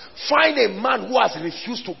 Find a man who has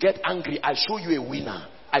refused to get angry. I show you a winner.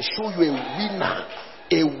 I show you a winner.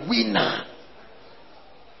 A winner.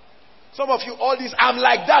 Some of you, all this, I'm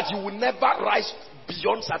like that. You will never rise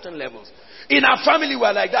beyond certain levels. In our family,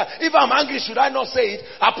 we're like that. If I'm angry, should I not say it?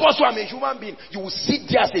 Apostle, I'm a human being. You will sit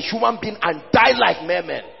there as a human being and die like mere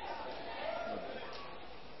men.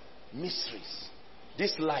 Mysteries.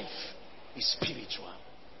 This life is spiritual.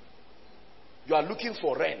 You are looking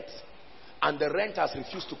for rent, and the rent has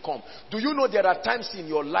refused to come. Do you know there are times in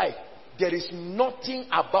your life there is nothing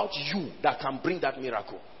about you that can bring that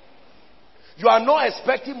miracle? You are not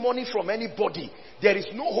expecting money from anybody. There is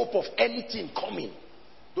no hope of anything coming.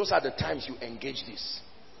 Those are the times you engage this.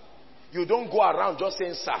 You don't go around just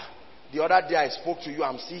saying, sir, the other day I spoke to you,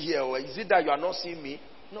 I'm still here. Or is it that you are not seeing me?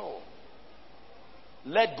 No.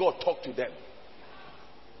 Let God talk to them.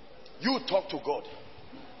 You talk to God.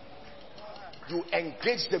 You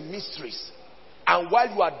engage the mysteries. And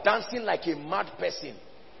while you are dancing like a mad person,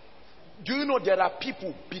 do you know there are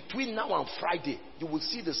people between now and Friday, you will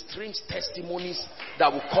see the strange testimonies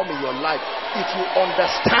that will come in your life if you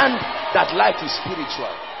understand that life is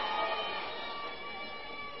spiritual.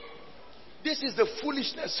 This is the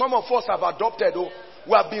foolishness some of us have adopted. Oh,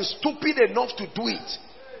 we have been stupid enough to do it.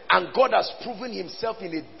 And God has proven himself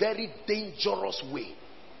in a very dangerous way.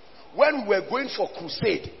 When we were going for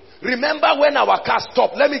crusade, remember when our car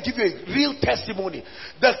stopped? Let me give you a real testimony.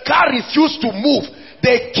 The car refused to move.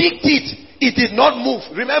 They kicked it. It did not move.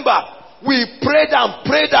 Remember, we prayed and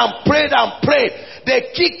prayed and prayed and prayed. They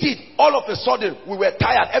kicked it. All of a sudden, we were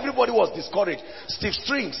tired. Everybody was discouraged. Steve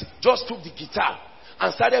Strings just took the guitar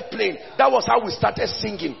and started playing. That was how we started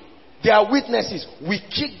singing. There are witnesses. We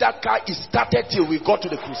kicked that car. It started till we got to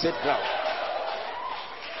the crusade ground.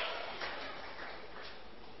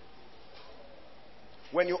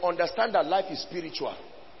 When you understand that life is spiritual,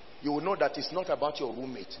 you will know that it's not about your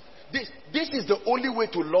roommate. This is the only way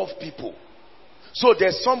to love people. So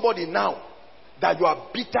there's somebody now that you are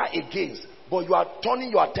bitter against, but you are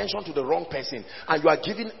turning your attention to the wrong person and you are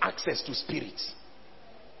giving access to spirits.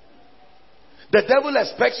 The devil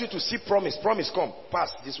expects you to see promise. Promise, come, pass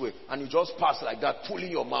this way. And you just pass like that, pulling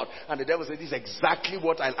your mouth. And the devil says, this is exactly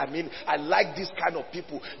what I mean. I like this kind of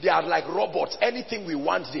people. They are like robots. Anything we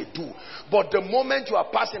want, they do. But the moment you are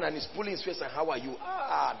passing and he's pulling his face and how are you?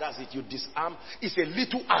 Ah, that's it. You disarm. It's a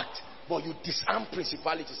little act, but you disarm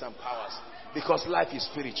principalities and powers. Because life is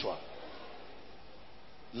spiritual.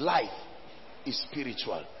 Life is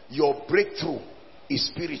spiritual. Your breakthrough is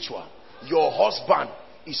spiritual. Your husband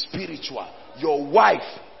is spiritual. Your wife,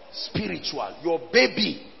 spiritual. Your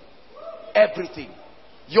baby, everything.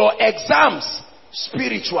 Your exams,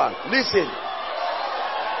 spiritual. Listen.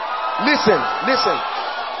 Listen. Listen.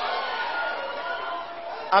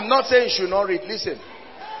 I'm not saying you should not read. Listen.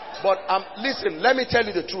 But listen, let me tell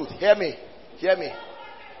you the truth. Hear me. Hear me.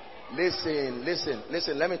 Listen, listen,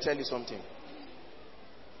 listen. Let me tell you something.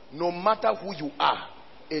 No matter who you are,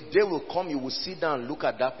 a day will come, you will sit down and look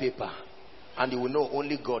at that paper and you will know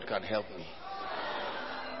only God can help me.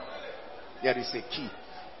 There is a key.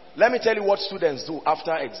 Let me tell you what students do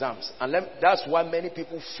after exams. And that's why many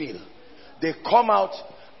people fail. They come out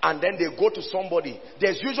and then they go to somebody.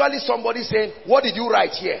 There's usually somebody saying, what did you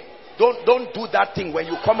write here? Don't do that thing. When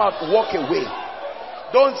you come out, walk away.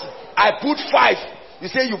 I put 5. You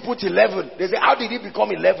say you put 11. They say, how did it become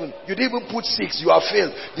 11? You didn't even put 6. You have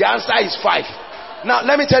failed. The answer is 5. Now,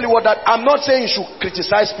 let me tell you what that... I'm not saying you should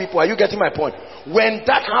criticize people. Are you getting my point? When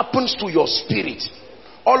that happens to your spirit,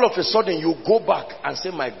 all of a sudden you go back and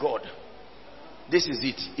say, my God, this is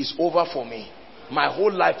it. It's over for me. My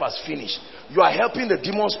whole life has finished. You are helping the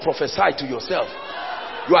demons prophesy to yourself.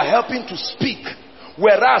 You are helping to speak.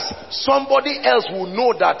 Whereas somebody else will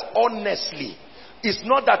know that honestly. It's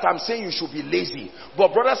not that I'm saying you should be lazy.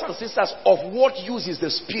 But brothers and sisters, of what use is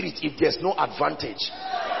the spirit if there's no advantage?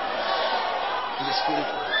 In the spirit.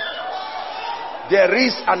 There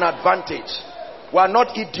is an advantage. We are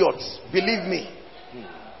not idiots. Believe me.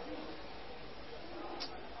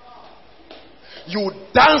 You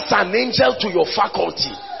dance an angel to your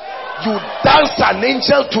faculty. You dance an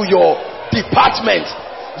angel to your department.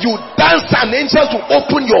 You dance an angel to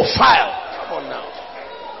open your file. Come on now.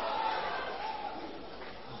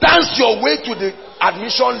 Dance your way to the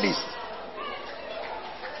admission list.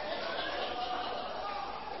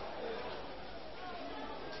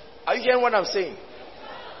 Are you hearing what I'm saying?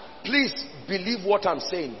 Please believe what I'm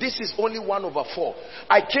saying. This is only 1/4.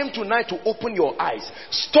 I came tonight to open your eyes.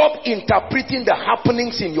 Stop interpreting the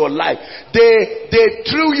happenings in your life. They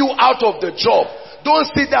threw you out of the job. Don't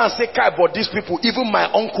sit there and say, Kai, but these people, even my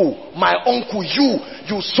uncle,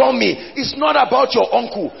 you saw me. It's not about your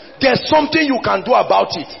uncle. There's something you can do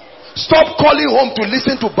about it. Stop calling home to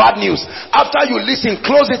listen to bad news. After you listen,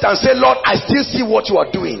 close it and say, Lord, I still see what you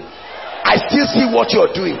are doing. I still see what you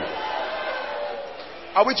are doing.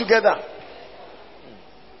 Are we together?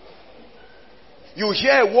 You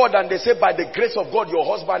hear a word and they say, by the grace of God, your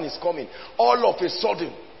husband is coming. All of a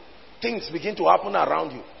sudden, things begin to happen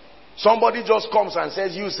around you. Somebody just comes and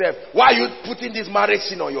says, you say, why are you putting this marriage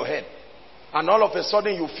sin on your head? And all of a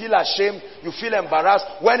sudden you feel ashamed, you feel embarrassed.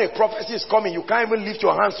 When a prophecy is coming, you can't even lift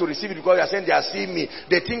your hands to receive it because you are saying they are seeing me.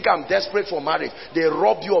 They think I'm desperate for marriage. They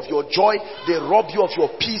rob you of your joy. They rob you of your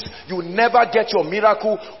peace. You never get your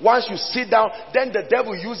miracle. Once you sit down, then the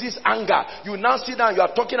devil uses anger. You now sit down, you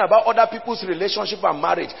are talking about other people's relationship and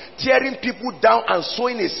marriage. Tearing people down and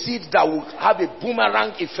sowing a seed that will have a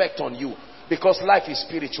boomerang effect on you. Because life is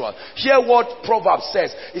spiritual. Hear what Proverbs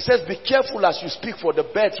says. It says, be careful as you speak, for the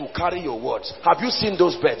birds will carry your words. Have you seen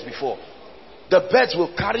those birds before? The birds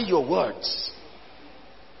will carry your words.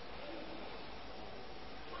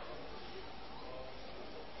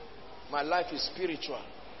 My life is spiritual.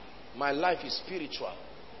 My life is spiritual.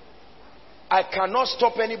 I cannot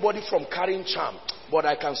stop anybody from carrying charm, but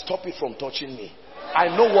I can stop it from touching me. I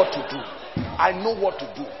know what to do. I know what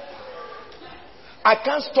to do. I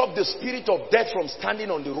can't stop the spirit of death from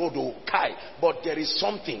standing on the road, oh Kai, but there is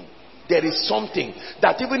something that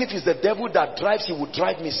even if it's the devil that drives, he will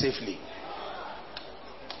drive me safely.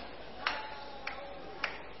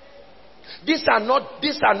 These are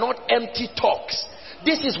not empty talks.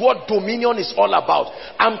 This is what dominion is all about.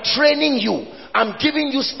 I'm training you. I'm giving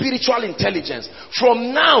you spiritual intelligence.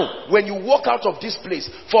 From now, when you walk out of this place,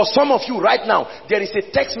 for some of you right now, there is a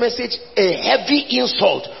text message, a heavy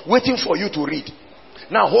insult waiting for you to read.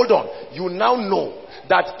 Now hold on. You now know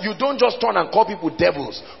that you don't just turn and call people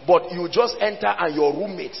devils, but you just enter and your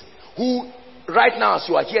roommate, who right now as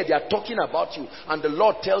you are here, they are talking about you, and the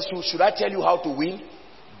Lord tells you, should I tell you how to win?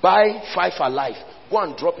 Buy 5 alive. Go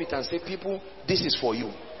and drop it and say, people, this is for you.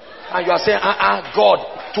 And you are saying,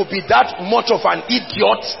 God, to be that much of an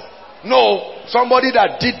idiot? No, somebody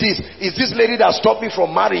that did this is this lady that stopped me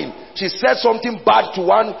from marrying. She said something bad to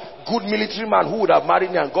one good military man who would have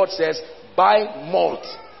married me, and God says, buy malt,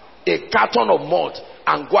 a carton of malt,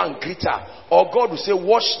 and go and greet her. Or God will say,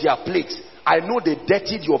 wash their plates. I know they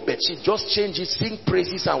dirtied your bedsheet. Just change it, sing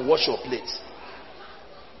praises, and wash your plates.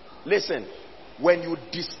 Listen, when you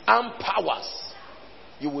disarm powers,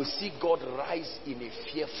 you will see God rise in a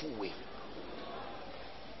fearful way.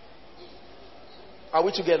 Are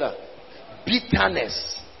we together?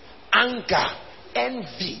 Bitterness, anger,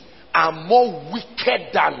 envy are more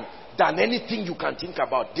wicked than anything you can think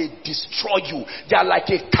about. They destroy you. They are like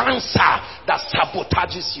a cancer that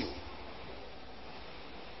sabotages you.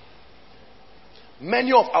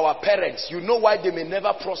 Many of our parents, you know why they may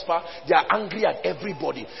never prosper? They are angry at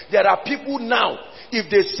everybody. There are people now, if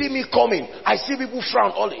they see me coming, I see people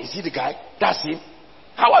frown. Oh, is he the guy? That's him.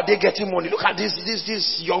 How are they getting money? Look at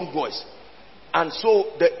these young boys. And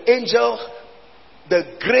so the angel,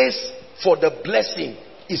 the grace for the blessing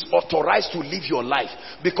is authorized to live your life.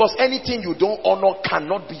 Because anything you don't honor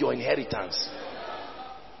cannot be your inheritance.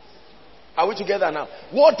 Are we together now?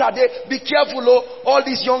 What are they? Be careful, oh, all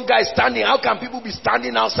these young guys standing. How can people be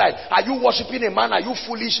standing outside? Are you worshiping a man? Are you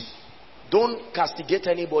foolish? Don't castigate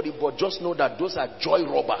anybody, but just know that those are joy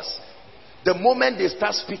robbers. The moment they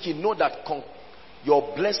start speaking, know that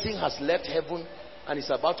your blessing has left heaven and is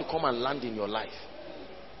about to come and land in your life.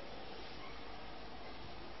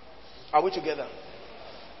 Are we together?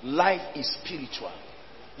 Life is spiritual.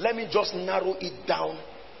 Let me just narrow it down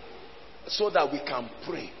so that we can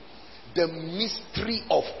pray. The mystery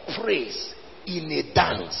of praise in a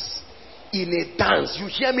dance. In a dance. You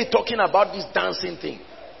hear me talking about this dancing thing.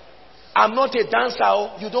 I'm not a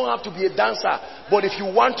dancer. You don't have to be a dancer. But if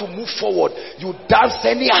you want to move forward, you dance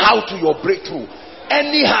anyhow to your breakthrough.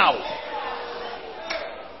 Anyhow.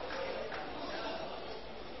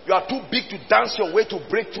 You are too big to dance your way to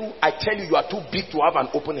breakthrough. I tell you, you are too big to have an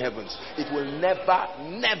open heavens. It will never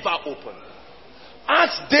open.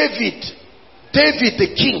 Ask David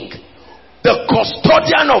the king, the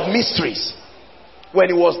custodian of mysteries. When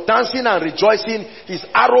he was dancing and rejoicing, his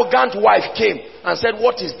arrogant wife came and said,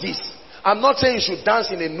 what is this? I'm not saying you should dance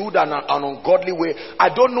in a nude and an ungodly way. I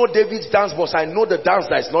don't know David's dance, but I know the dance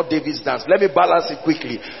that is not David's dance. Let me balance it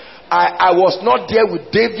quickly. I was not there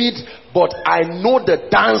with David, but I know the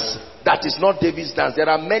dance that is not David's dance. There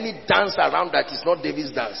are many dances around that is not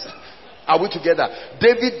David's dance. Are we together?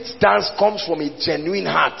 David's dance comes from a genuine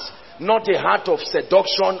heart, not a heart of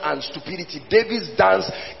seduction and stupidity. David's dance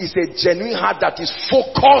is a genuine heart that is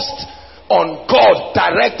focused on God,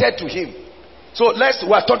 directed to him. So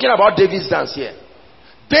we're talking about David's dance here.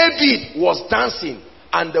 David was dancing,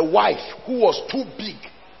 and the wife, who was too big,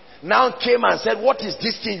 now came and said, what is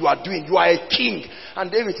this thing you are doing? You are a king.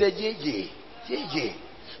 And David said, yeah.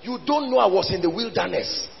 You don't know I was in the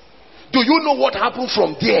wilderness. Do you know what happened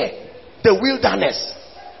from there? The wilderness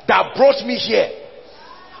that brought me here.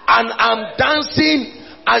 And I'm dancing,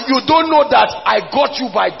 and you don't know that I got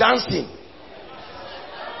you by dancing.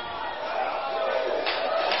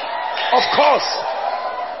 Of course.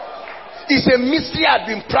 It's a mystery I've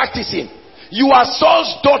been practicing. You are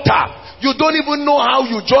Saul's daughter. You don't even know how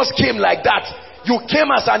you just came like that. You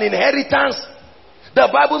came as an inheritance. The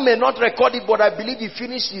Bible may not record it, but I believe he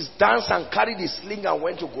finished his dance and carried his sling and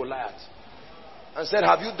went to Goliath. And said,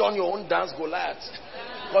 have you done your own dance, Goliath?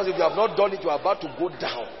 Because if you have not done it, you are about to go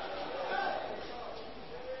down.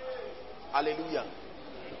 Hallelujah.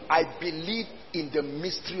 I believe in the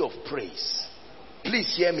mystery of praise.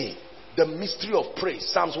 Please hear me. The mystery of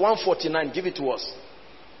praise. Psalms 149, give it to us.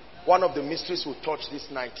 One of the mysteries we'll touch this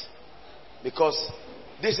night. Because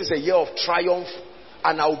this is a year of triumph.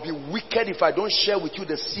 And I will be wicked if I don't share with you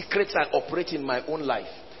the secrets I operate in my own life.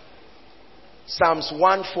 Psalms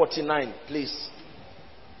 149, please.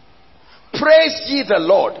 Praise ye the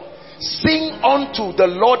Lord. Sing unto the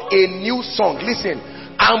Lord a new song. Listen.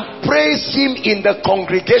 And praise him in the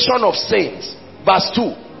congregation of saints. Verse 2.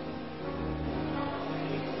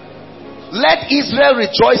 Let Israel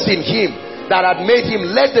rejoice in him that had made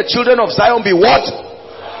him. Let the children of Zion be what?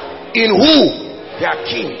 In who? Their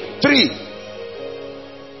king. 3.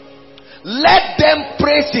 Let them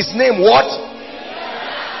praise his name. What?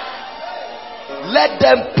 Let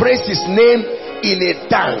them praise his name in a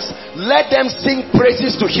dance. Let them sing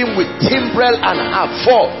praises to him with timbrel and harp.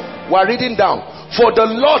 4. We're reading down. For the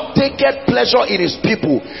Lord taketh pleasure in his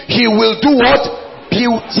people. He will do what?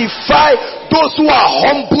 Beautify those who are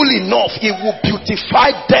humble enough. He will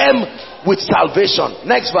beautify them with salvation.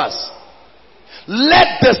 Next verse.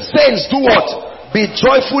 Let the saints do what? Be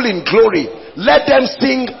joyful in glory. Let them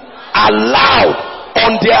sing aloud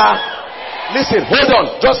on their... Listen, hold on,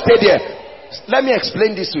 just stay there. Let me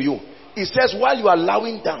explain this to you. It says while you are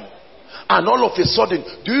lying down, and all of a sudden,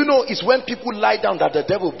 do you know it's when people lie down that the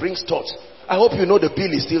devil brings thoughts? I hope you know the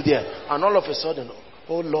bill is still there. And all of a sudden,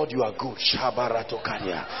 oh Lord, you are good.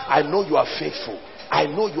 I know you are faithful. I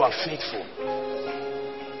know you are faithful.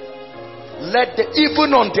 Let the,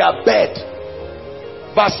 even on their bed.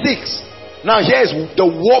 Verse 6. Now here is the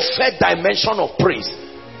warfare dimension of praise.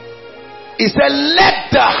 He said,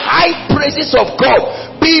 let the high praises of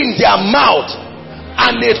God be in their mouth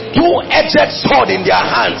and a two-edged sword in their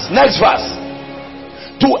hands. Next verse.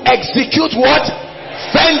 To execute what?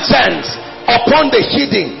 Vengeance upon the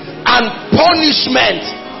hidden and punishment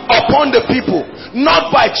upon the people. Not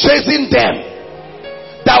by chasing them.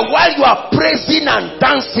 That while you are praising and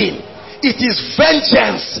dancing, it is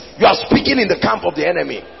vengeance you are speaking in the camp of the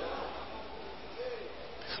enemy.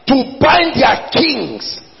 To bind their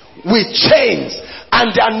kings with chains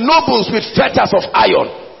and their nobles with fetters of iron.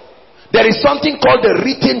 There is something called the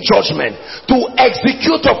written judgment. To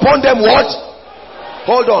execute upon them what?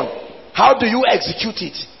 Hold on. How do you execute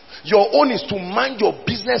it? Your own is to mind your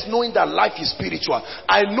business, knowing that life is spiritual.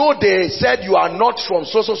 I know they said you are not from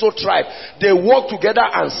so tribe. They work together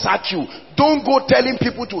and sack you. Don't go telling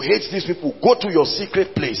people to hate these people. Go to your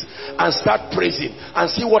secret place and start praising and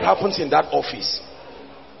see what happens in that office.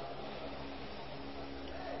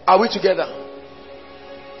 Are we together?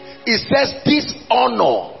 It says this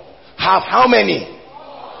honor have how many?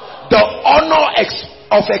 The honor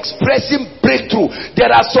of expressing breakthrough.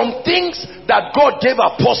 There are some things that God gave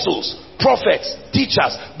apostles, prophets,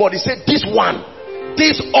 teachers, but he said this one,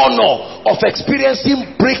 this honor of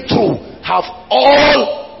experiencing breakthrough have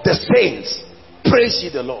all the saints. Praise ye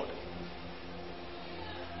the Lord.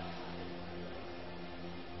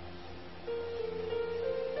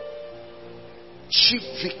 Cheap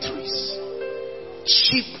victories.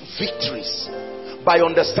 Cheap victories. By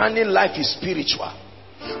understanding life is spiritual.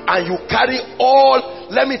 And you carry all,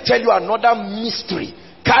 let me tell you another mystery.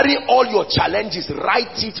 Carry all your challenges,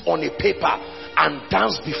 write it on a paper and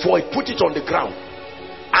dance before it. Put it on the ground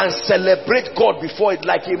and celebrate God before it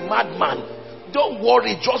like a madman. Don't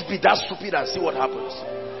worry, just be that stupid and see what happens.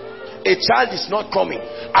 A child is not coming.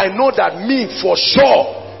 I know that me for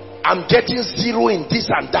sure, I'm getting 0 in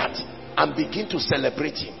this and that. And begin to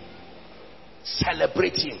celebrate him.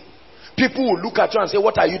 Celebrate him. People will look at you and say,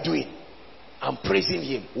 what are you doing? I'm praising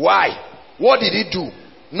him. Why? What did he do?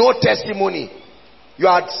 No testimony. You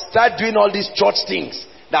had started doing all these church things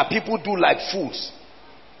that people do like fools.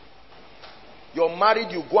 You're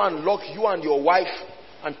married, you go and lock you and your wife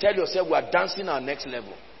and tell yourself we are dancing our next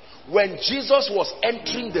level. When Jesus was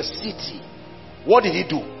entering the city, what did he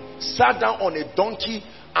do? Sat down on a donkey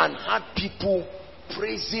and had people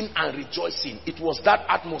praising and rejoicing. It was that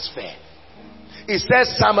atmosphere. It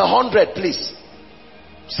says Psalm 100, please.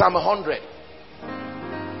 Psalm 100.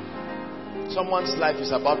 Someone's life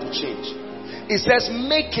is about to change. It says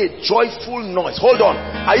make a joyful noise. Hold on.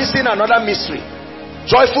 Are you seeing another mystery?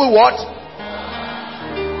 Joyful what?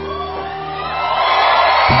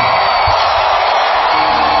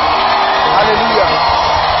 Hallelujah.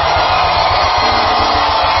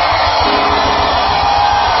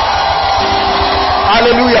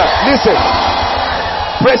 Hallelujah. Listen.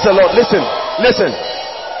 Praise the Lord. Listen. Listen.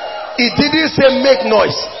 It didn't say make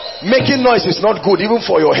noise. Making noise is not good even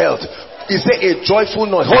for your health. It said a joyful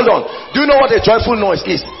noise. Hold on. Do you know what a joyful noise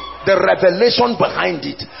is? The revelation behind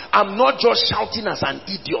it. I'm not just shouting as an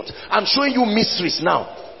idiot. I'm showing you mysteries now.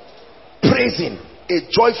 Praising. A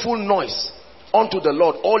joyful noise unto the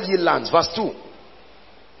Lord, all ye lands. Verse 2.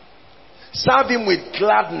 Serve him with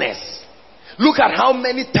gladness. Look at how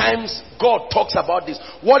many times God talks about this.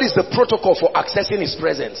 What is the protocol for accessing his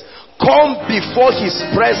presence? Come before his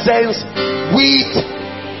presence with,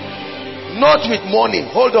 not with mourning.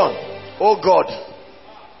 Hold on. Oh God,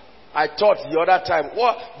 I thought the other time,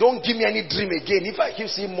 what? Don't give me any dream again. If I keep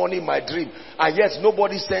seeing money in my dream and yet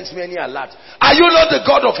nobody sends me any alert. Are you not the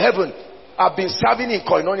God of heaven? I've been serving in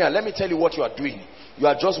Koinonia. Let me tell you what you are doing. You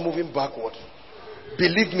are just moving backward.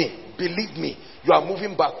 Believe me, you are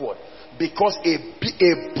moving backward. Because a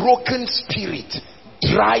broken spirit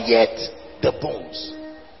drieth the bones.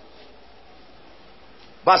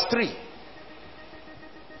 Verse 3.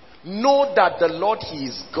 Know that the Lord, he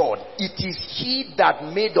is God. It is he that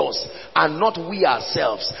made us and not we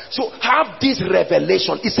ourselves. So have this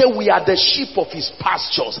revelation. He said we are the sheep of his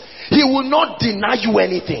pastures. He will not deny you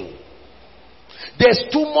anything. There's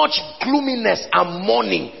too much gloominess and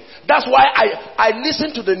mourning. That's why I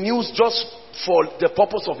listen to the news just for the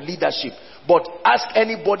purpose of leadership. But ask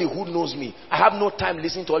anybody who knows me. I have no time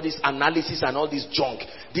listening to all this analysis and all this junk.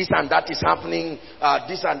 This and that is happening.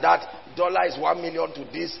 This and that. Dollar is 1 million to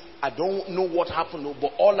this. I don't know what happened.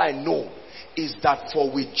 But all I know is that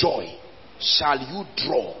for with joy shall you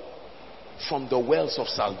draw from the wells of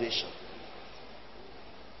salvation.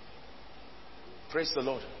 Praise the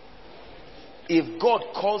Lord. If God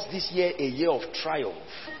calls this year a year of triumph,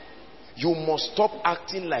 you must stop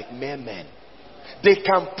acting like mere men. They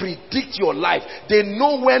can predict your life. They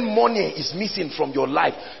know when money is missing from your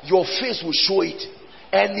life. Your face will show it.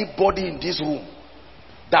 Anybody in this room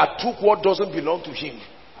that took what doesn't belong to him,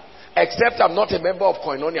 except I'm not a member of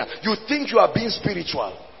Koinonia, you think you are being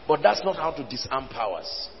spiritual, but that's not how to disarm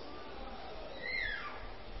powers.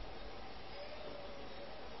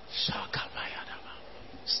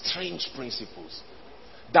 Strange principles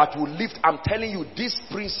that will lift. I'm telling you, this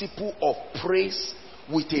principle of praise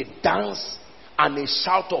with a dance and a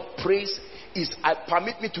shout of praise is,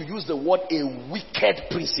 permit me to use the word, a wicked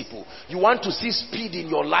principle. You want to see speed in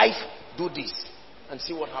your life? Do this and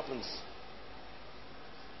see what happens.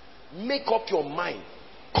 Make up your mind.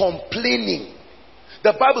 Complaining,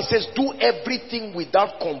 the Bible says, do everything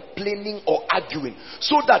without complaining or arguing,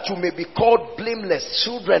 so that you may be called blameless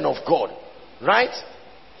children of God. Right?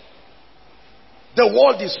 The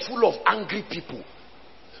world is full of angry people.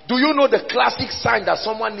 Do you know the classic sign that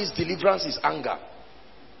someone needs deliverance is anger?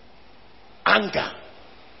 Anger.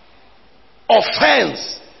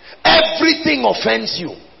 Offense. Everything offends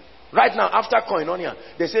you. Right now, after Koinonia,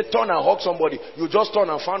 they say turn and hug somebody. You just turn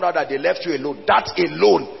and found out that they left you alone. That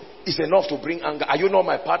alone is enough to bring anger. Are you not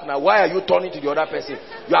my partner? Why are you turning to the other person?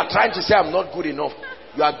 You are trying to say I'm not good enough.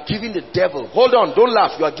 You are giving the devil, hold on, don't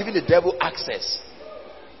laugh. You are giving the devil access.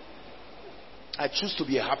 I choose to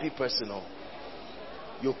be a happy person. Oh.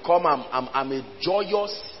 You come, I'm a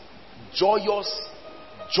joyous. He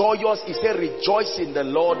said, rejoice in the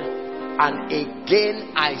Lord. And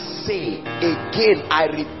again I say, again I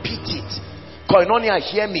repeat it. Koinonia,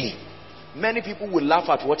 hear me. Many people will laugh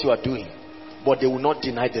at what you are doing, but they will not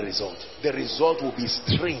deny the result. The result will be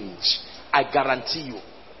strange. I guarantee you.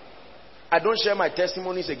 I don't share my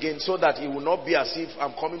testimonies again so that it will not be as if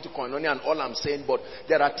I'm coming to Koinonia and all I'm saying, but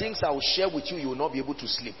there are things I will share with you, you will not be able to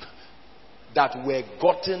sleep, that were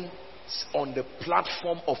gotten on the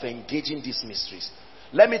platform of engaging these mysteries.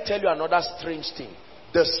 Let me tell you another strange thing.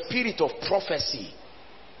 The spirit of prophecy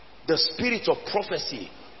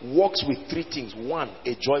works with three things. One,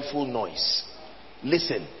 a joyful noise.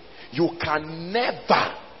 Listen, you can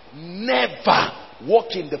never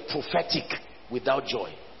walk in the prophetic without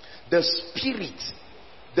joy. The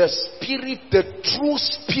true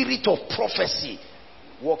spirit of prophecy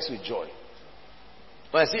works with joy.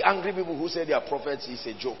 When I see angry people who say they are prophets, it's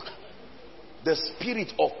a joke. The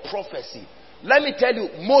spirit of prophecy. Let me tell you,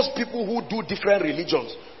 most people who do different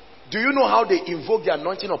religions, do you know how they invoke the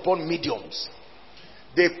anointing upon mediums?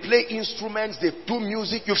 They play instruments, they do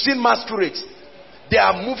music. You've seen masquerades. They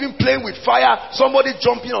are moving, playing with fire, somebody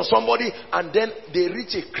jumping on somebody, and then they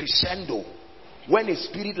reach a crescendo when a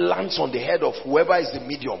spirit lands on the head of whoever is the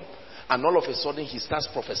medium, and all of a sudden he starts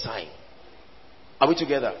prophesying. Are we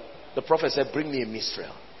together? The prophet said, bring me a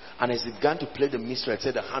minstrel. And as he began to play the minstrel, it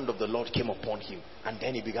said the hand of the Lord came upon him. And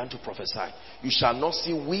then he began to prophesy. You shall not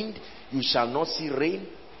see wind, you shall not see rain,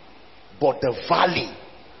 but the valley.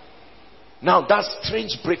 Now that's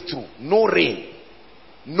strange breakthrough. No rain,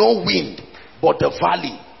 no wind, but the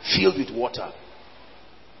valley filled with water.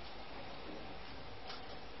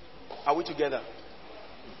 Are we together?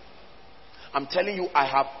 I'm telling you,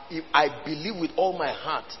 I believe with all my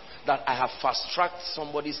heart that I have fast-tracked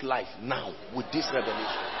somebody's life now with this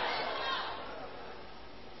revelation.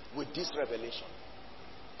 With this revelation.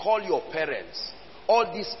 Call your parents. All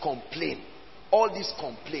this complain.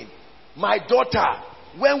 My daughter,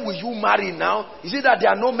 When will you marry now? Is it that there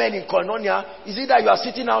are no men in Koinonia? Is it that you are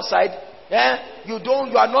sitting outside? You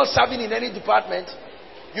are not serving in any department?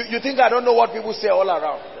 You think I don't know what people say all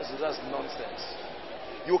around? This is just nonsense.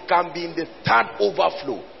 You can be in the third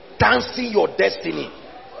overflow, dancing your destiny,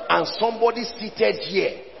 and somebody seated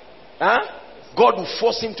here, God will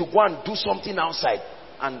force him to go and do something outside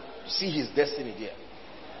and see his destiny there.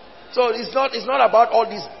 So it's not about all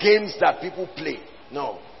these games that people play.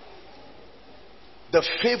 No. The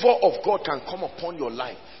favor of God can come upon your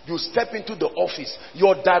life. You step into the office.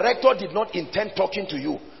 Your director did not intend talking to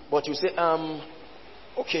you, but you say,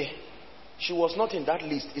 okay, she was not in that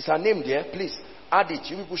list. Is her name there? Please add it.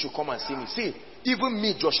 You people should come and see me. See, even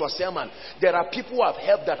me, Joshua Selman, there are people who have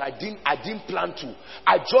helped that I didn't plan to.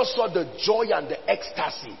 I just saw the joy and the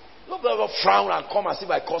ecstasy. Don't ever frown and come as if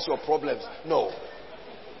I cause your problems. No.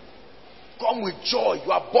 Come with joy.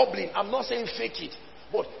 You are bubbling. I'm not saying fake it.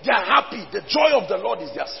 But they are happy. The joy of the Lord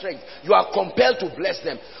is their strength. You are compelled to bless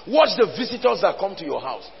them. Watch the visitors that come to your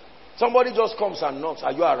house. Somebody just comes and knocks.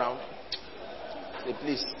 Are you around? Say,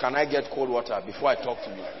 please, can I get cold water before I talk to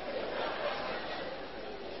you?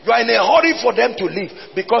 You are in a hurry for them to leave.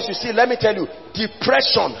 Because you see, let me tell you,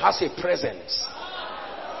 depression has a presence.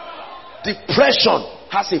 Depression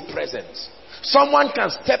has a presence. Someone can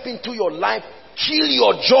step into your life, kill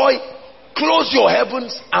your joy, close your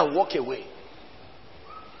heavens, and walk away.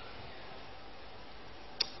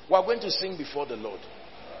 We are going to sing before the Lord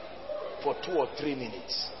for 2 or 3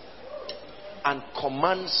 minutes and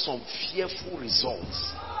command some fearful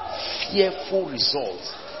results. Fearful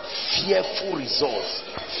results. Fearful results.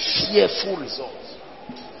 Fearful results.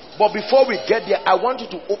 But before we get there, I want you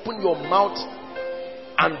to open your mouth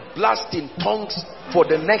and blast in tongues for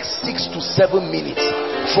the next 6 to 7 minutes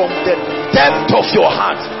from the depth of your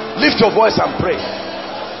heart. Lift your voice and pray.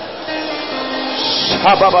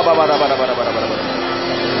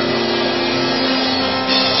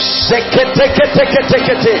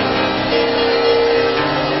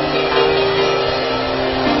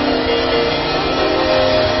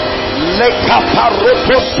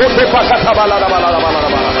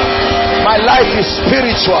 My life is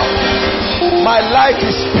spiritual. My life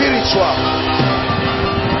is spiritual.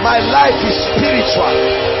 My life is spiritual.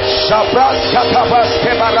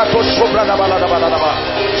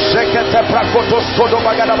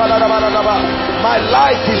 My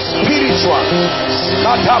life is spiritual.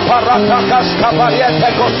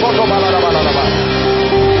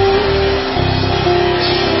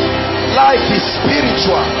 Life is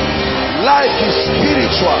spiritual. Life is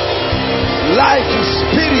spiritual. Life is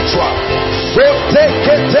spiritual.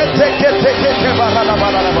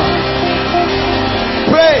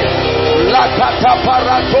 Pray.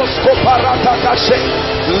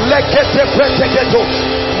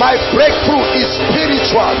 My breakthrough is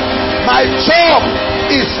spiritual. My job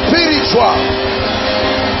is spiritual.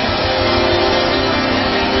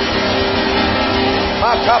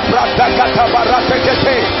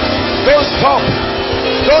 Don't stop.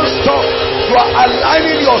 Don't stop. You are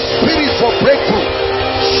aligning your spirit for breakthrough.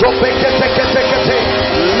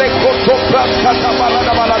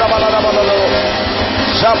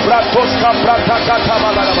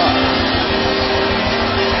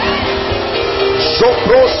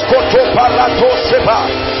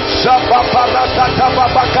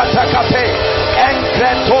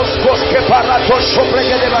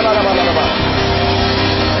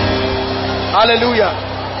 Hallelujah.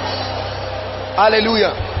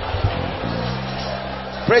 Hallelujah.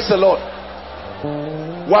 Praise the Lord.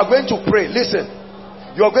 We are going to pray. Listen.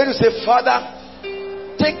 You are going to say, Father,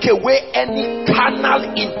 take away any carnal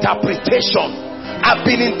interpretation. I've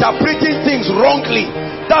been interpreting things wrongly.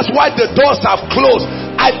 That's why the doors have closed.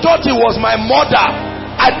 I thought it was my mother.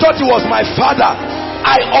 I thought it was my father.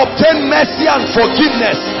 I obtained mercy and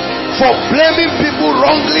forgiveness for blaming people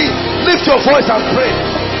wrongly. Lift your voice and pray.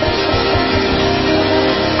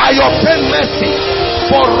 I obtained mercy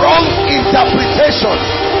for wrong interpretation.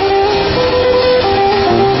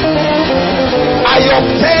 I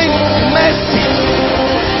obtained mercy.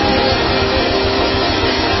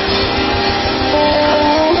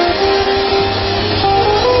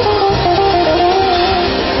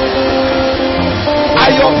 I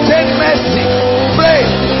obtained mercy. Pray.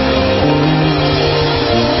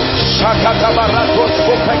 Shakata baratos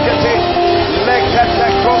kopekete. Lekete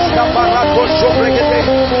kroska baratos sobregete.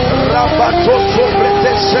 Rabatos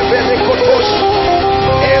sobrete sebele kotos.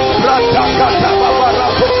 Embrata kata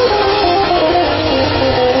baratos.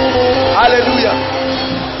 Hallelujah.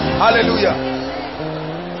 Hallelujah.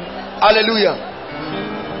 Hallelujah.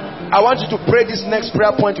 I want you to pray this next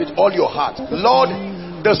prayer point with all your heart. Lord,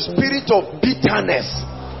 the spirit of bitterness,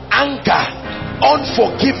 anger,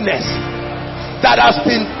 unforgiveness that has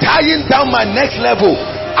been tying down my next level,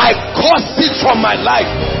 I curse it from my life.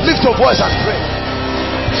 Lift your voice and pray.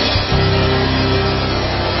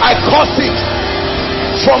 I curse it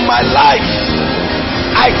from my life.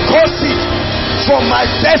 I curse it from my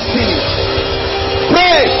destiny.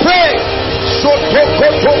 Pray, pray.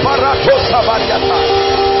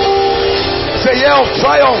 It's a year of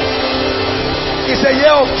triumph. It's a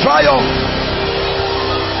year of triumph.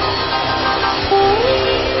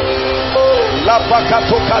 La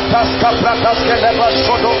pakato kataska prataske leva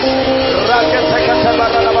shodo rakete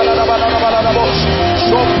katebara bala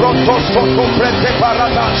so protos to prete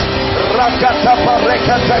parata rakata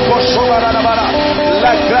parekata koshobara bala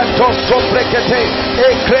la grato so prekete e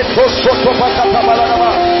kreto soto pakata bala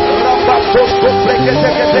rabato so prekete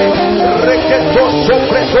kete reketo so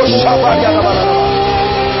preto shabaria bala.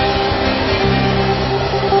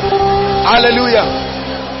 Hallelujah.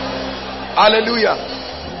 Hallelujah.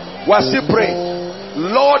 We're still praying.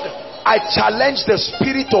 Lord, I challenge the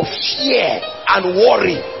spirit of fear and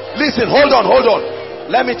worry. Listen, hold on.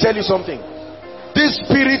 Let me tell you something. These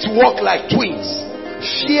spirits work like twins.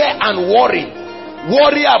 Fear and worry.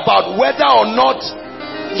 Worry about whether or not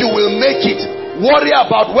you will make it. Worry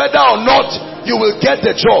about whether or not you will get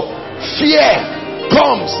the job. Fear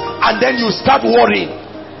comes and then you start worrying.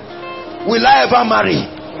 Will I ever marry?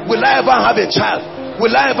 Will I ever have a child?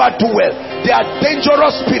 Will I ever do well? They are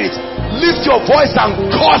dangerous spirits. Lift your voice and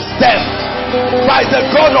curse them by the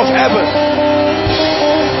God of heaven.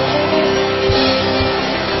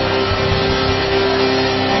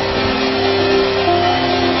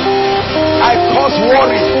 I cause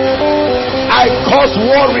worry. I cause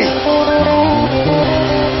worry.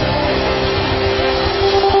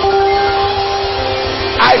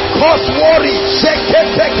 I cause worry.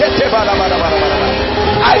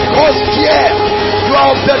 I cause fear. You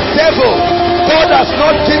are of the devil. God has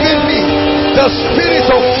not given me the spirit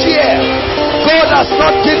of fear. God has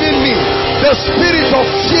not given me the spirit of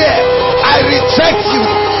fear. I reject you.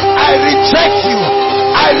 I reject you.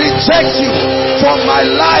 I reject you from my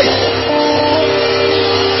life.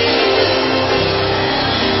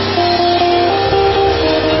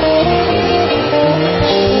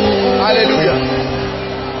 Hallelujah.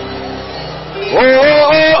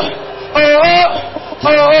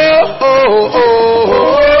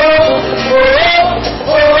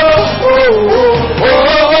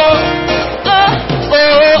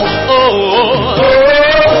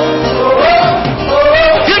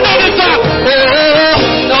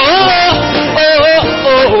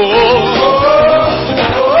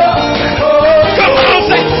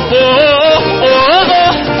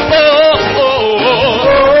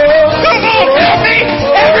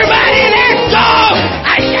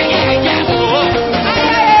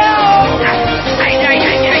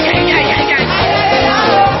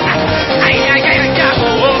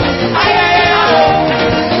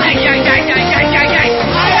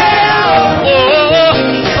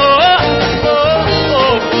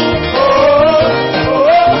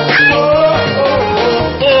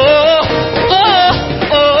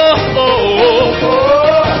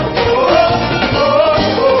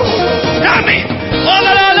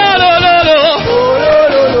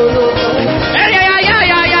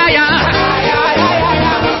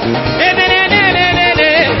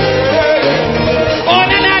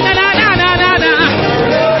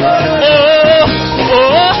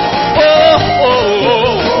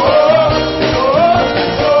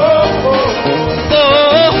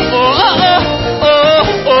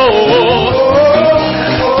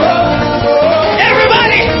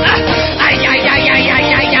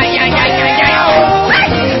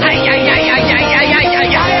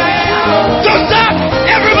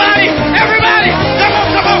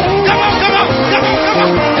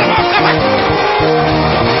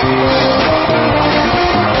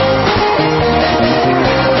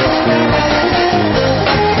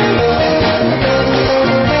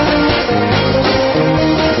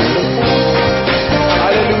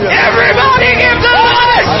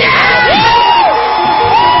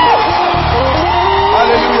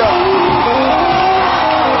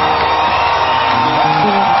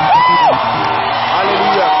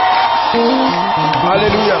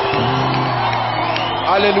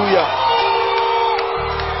 Hallelujah.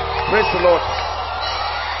 Praise the Lord.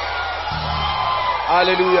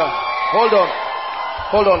 Hallelujah.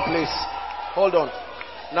 Hold on, please. Hold on.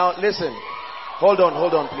 Now listen. Hold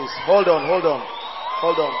on, please. Hold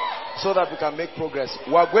on. So that we can make progress.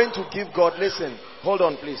 We are going to give God, listen. Hold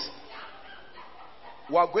on, please.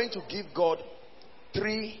 We are going to give God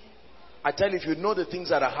 3. I tell you, if you know the things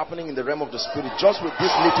that are happening in the realm of the spirit, just with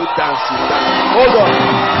this little dance, you dance. Hold on.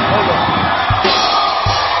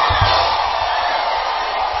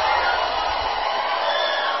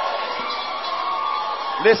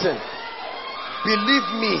 Listen, believe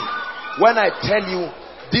me when I tell you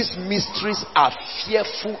these mysteries are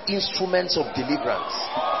fearful instruments of deliverance.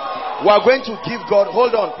 We are going to give God,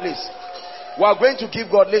 hold on please. We are going to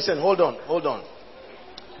give God, listen, hold on.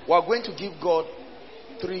 We are going to give God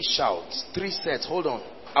 3 shouts, 3 sets. Hold on,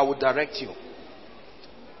 I will direct you.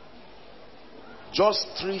 Just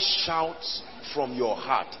 3 shouts from your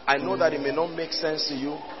heart. I know that it may not make sense to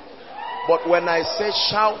you, but when I say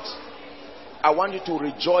shout, I want you to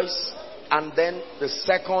rejoice, and then the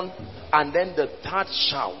second, and then the third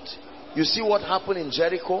shout. You see what happened in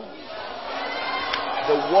Jericho?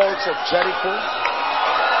 The walls of Jericho.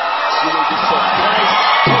 You will be surprised.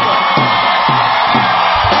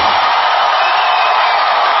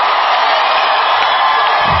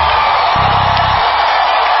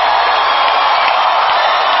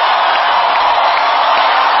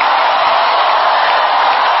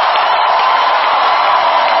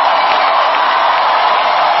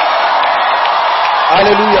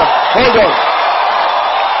 Hallelujah. Hold on.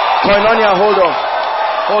 Koinonia, hold on.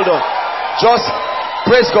 Hold on. Just,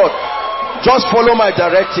 praise God. Just follow my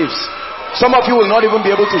directives. Some of you will not even be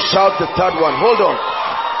able to shout the third one. Hold on.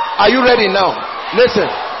 Are you ready now? Listen.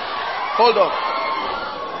 Hold on.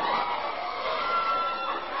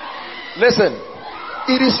 Listen.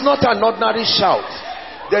 It is not an ordinary shout.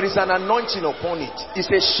 There is an anointing upon it. It's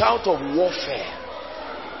a shout of warfare.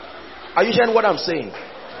 Are you hearing what I'm saying?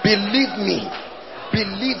 Believe me.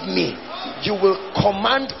 Believe me, you will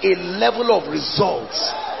command a level of results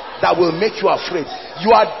that will make you afraid.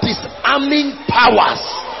 You are disarming powers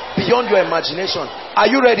beyond your imagination. Are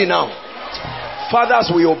you ready now? Fathers,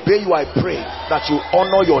 we obey you. I pray that you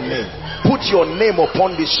honor your name. Put your name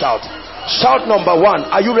upon this shout. Shout number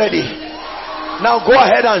 1. Are you ready? Now go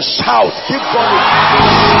ahead and shout. Keep going.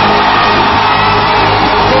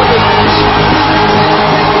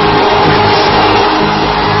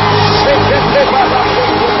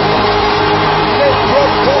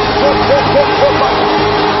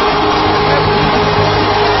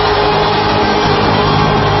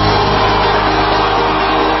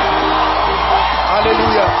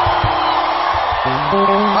 Hallelujah.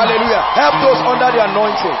 Hallelujah. Help those under the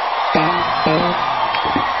anointing.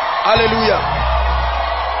 Hallelujah.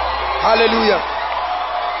 Hallelujah.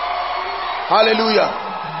 Hallelujah.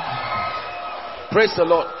 Praise the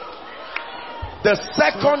Lord. The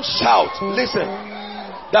second shout, listen,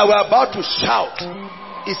 that we're about to shout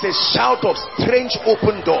is a shout of strange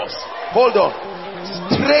open doors. Hold on.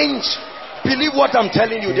 Strange. Believe what I'm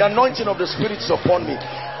telling you. The anointing of the Spirit is upon me.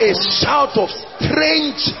 A shout of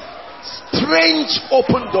strange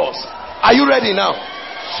open doors. Are you ready now?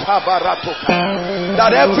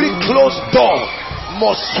 That every closed door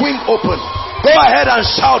must swing open. Go ahead and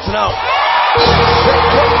shout now.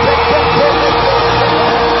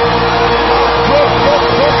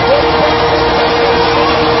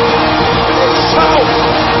 Shout.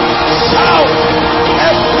 Shout.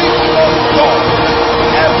 Every closed door.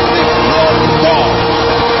 Every closed door.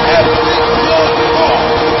 Every closed door.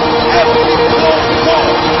 Every closed door.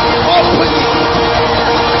 Open it.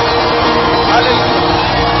 Hallelujah.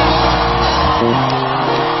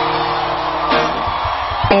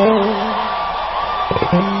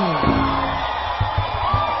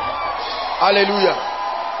 Hallelujah.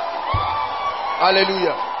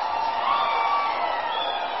 Hallelujah.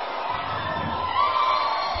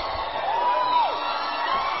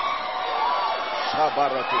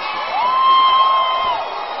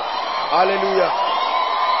 Hallelujah.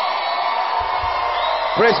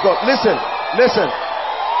 Praise God. Listen.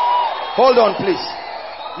 Hold on, please.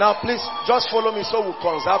 Now, please, just follow me so we'll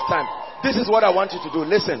conserve time. This is what I want you to do.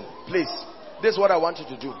 Listen, please. This is what I want you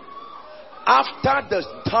to do. After the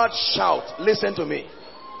third shout, listen to me.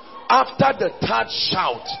 After the third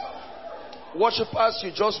shout, worshipers,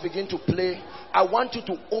 you just begin to play. I want you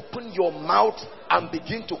to open your mouth and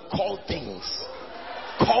begin to call things.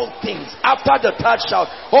 Call things. After the third shout.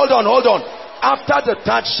 Hold on. After the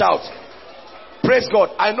third shout. Praise God.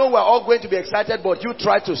 I know we're all going to be excited, but you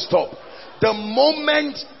try to stop. The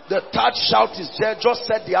moment the third shout is there, just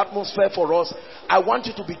set the atmosphere for us. I want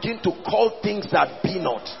you to begin to call things that be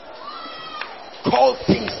not. Call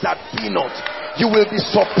things that be not. You will be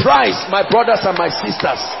surprised, my brothers and my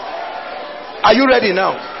sisters. Are you ready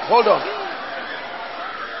now? Hold on.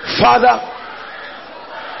 Father,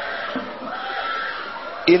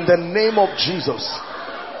 in the name of Jesus,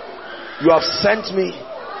 you have sent me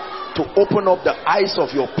to open up the eyes of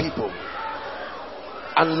your people.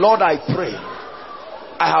 And Lord, I pray,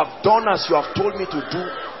 I have done as you have told me to do,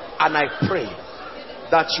 and I pray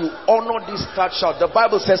that you honor this third shout. The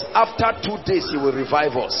Bible says after 2 days he will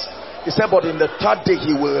revive us. He said, but in the third day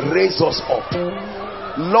he will raise us up.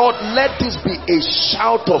 Lord, let this be a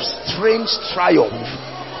shout of strange triumph.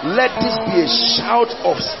 Let this be a shout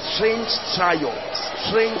of strange triumph.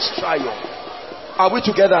 Strange triumph. Are we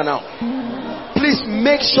together now? Please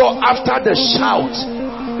make sure after the shout,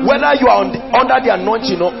 whether you are under the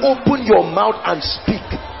anointing or open your mouth and speak.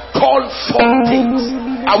 Call forth things.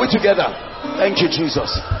 Are we together? Thank you,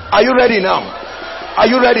 Jesus. Are you ready now? Are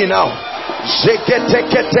you ready now? Go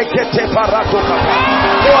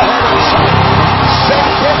ahead and shout.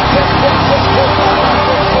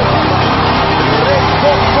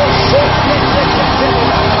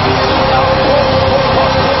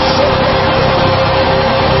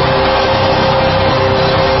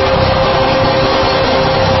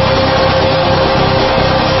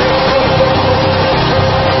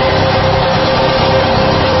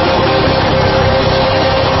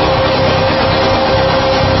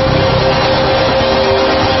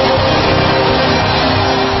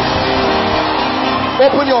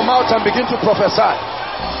 Open your mouth and begin to prophesy.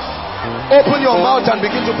 Open your mouth and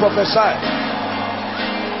begin to prophesy.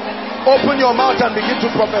 Open your mouth and begin to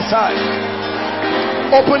prophesy.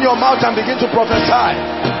 Open your mouth and begin to prophesy.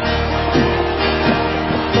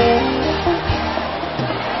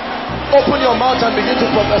 Open your mouth and begin to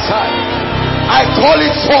prophesy. I call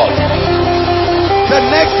it forth. The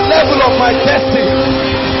next level of my destiny.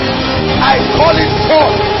 I call it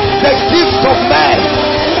forth. The gift of man.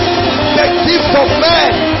 The gift of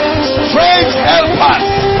man, strange helpers.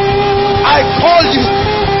 I call you,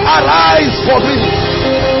 arise for me.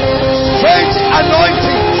 Strange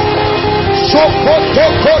anointing.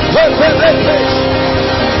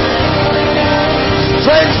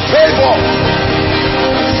 Strange favor.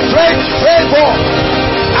 Strange favor.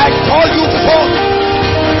 I call you forth.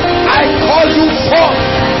 I call you forth.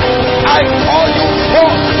 I call you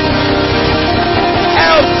forth.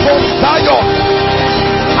 Help from Zion.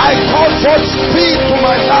 I call for speed to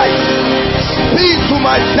my life, speed to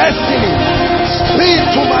my destiny, speed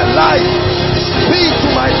to my life, speed to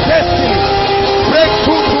my destiny,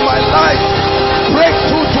 breakthrough to my life,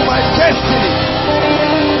 breakthrough to my destiny.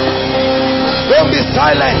 Don't be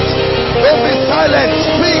silent. Don't be silent.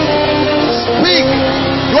 Speak. Speak.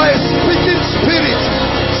 You are a speaking spirit.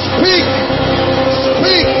 Speak.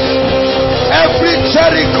 Speak. Every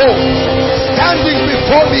Jericho standing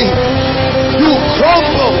before me, you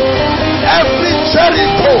crumble. Every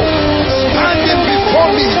Jericho standing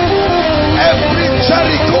before me. Every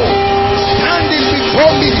Jericho standing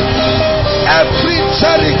before me. Every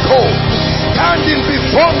Jericho standing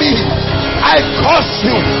before me. I curse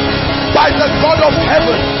you by the God of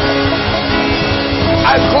heaven.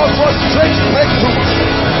 I call for strange breakthroughs.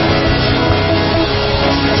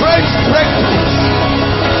 Strange breakthroughs.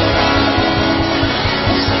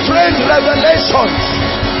 Strange revelations.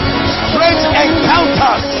 Strange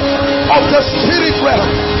encounters of the spirit realm.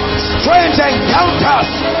 Strange encounters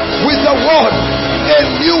with the word. A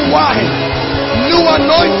new wine, new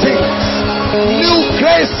anointing, new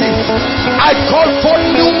graces. I call for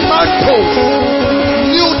new mantles,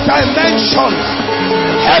 new dimensions,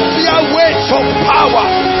 heavier weights of power,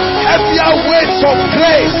 heavier weights of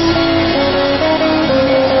grace.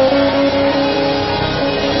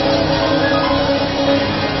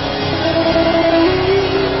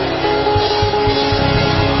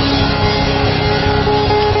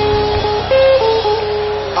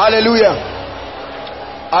 Hallelujah.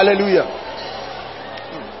 Hallelujah.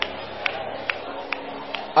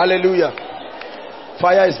 Hallelujah.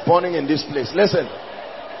 Fire is burning in this place. Listen,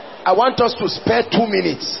 I want us to spare 2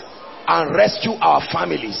 minutes and rescue our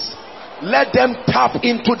families. Let them tap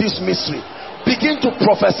into this mystery. Begin to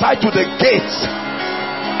prophesy to the gates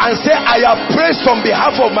and say, I have praised on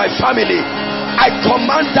behalf of my family. I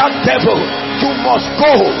command that devil, you must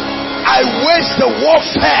go. I wage the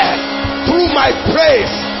warfare through my praise.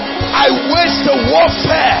 I wage the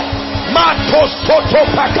warfare. Mato soto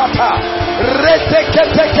pakata.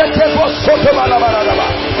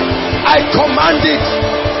 I command it.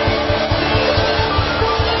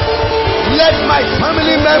 Let my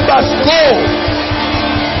family members go.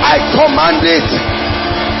 I command it.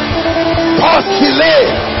 Cause delay.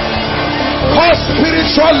 Cause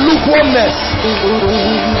spiritual lukewarmness.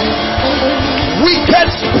 Wicked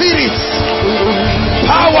spirits.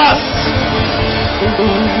 Powers.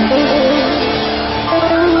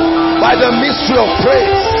 By the mystery of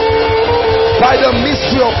praise. By the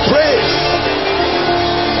mystery of praise.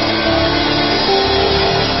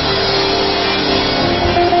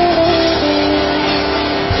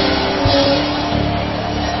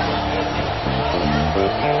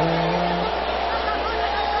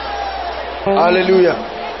 Hallelujah.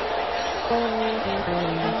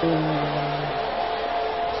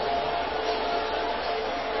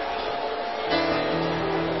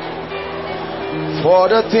 For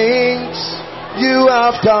the things you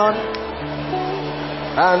have done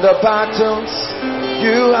and the battles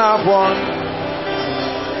you have won.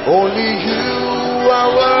 Only you are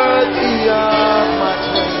worthy of my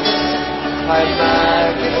praise. I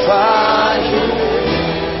magnify you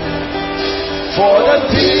for the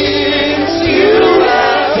things you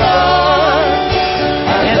have done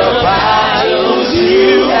and the battles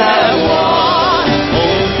you have won.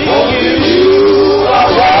 Only you are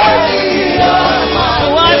worthy of my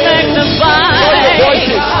praise.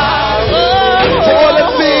 For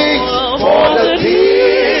the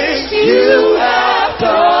things you have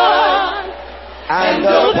done and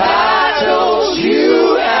the battles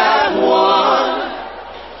you have won.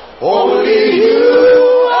 Only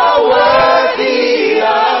you are worthy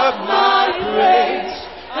of my praise.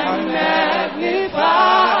 I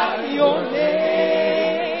magnify your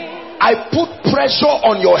name. I put pressure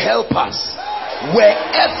on your helpers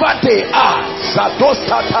wherever they are.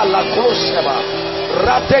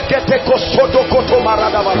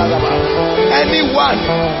 Anyone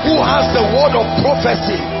who has the word of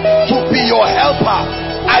prophecy to be your helper,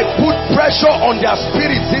 I put pressure on their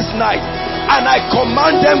spirits this night, and I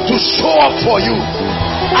command them to show up for you.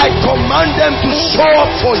 I command them to show up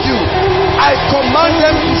for you. I command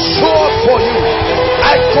them to show up for you.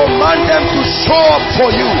 I command them to show up for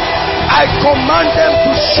you. I command them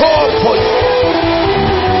to show up for you.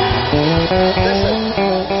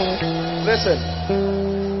 Listen.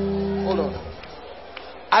 Hold on.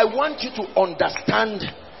 I want you to understand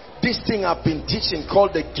this thing I've been teaching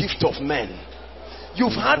called the gift of men.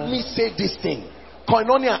 You've heard me say this thing.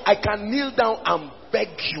 Koinonia, I can kneel down and beg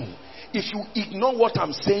you. If you ignore what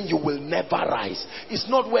I'm saying, you will never rise. It's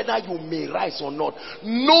not whether you may rise or not.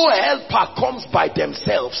 No helper comes by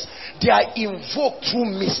themselves. They are invoked through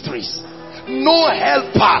mysteries. No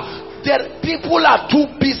helper. People are too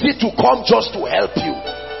busy to come just to help you.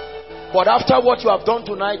 But after what you have done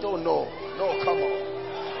tonight, oh no. No, come on.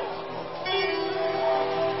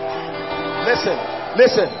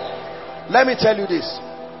 Listen. Let me tell you this.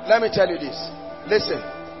 Listen.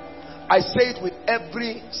 I say it with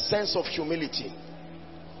every sense of humility.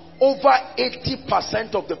 Over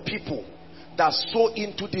 80% of the people that sow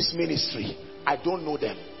into this ministry, I don't know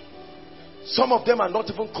them. Some of them are not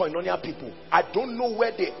even Koinonia people. I don't know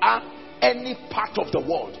where they are, any part of the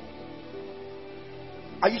world.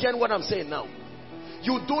 Are you hearing what I'm saying now?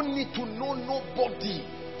 You don't need to know nobody.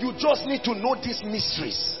 You just need to know these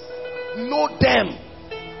mysteries. Know them.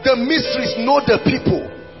 The mysteries know the people.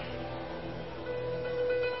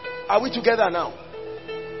 Are we together now?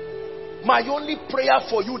 My only prayer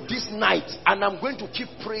for you this night, and I'm going to keep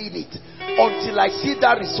praying it until I see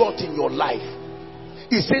that result in your life.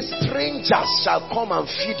 It says strangers shall come and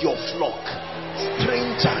feed your flock.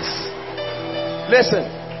 Strangers. Listen.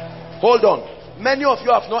 Hold on. Many of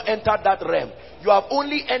you have not entered that realm. You have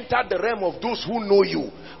only entered the realm of those who know you,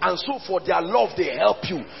 and so for their love they help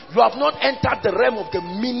you. You have not entered the realm of the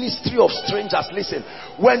ministry of strangers. Listen,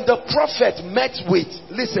 when the prophet met with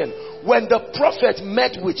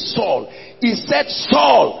Saul, he said,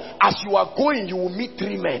 Saul, as you are going, you will meet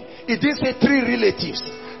 3 men. He didn't say 3 relatives.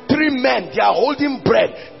 3 men, they are holding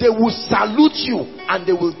bread. They will salute you and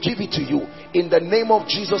they will give it to you. In the name of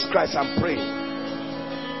Jesus Christ, I'm praying.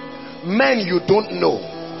 Men you don't know,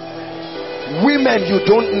 women you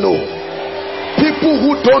don't know, people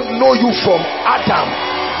who don't know you from Adam,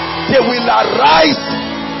 they will arise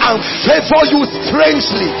and favor you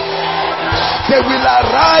strangely. They will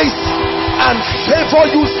arise and favor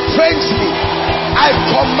you strangely. I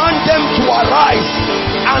command them to arise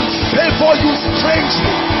and favor you strangely.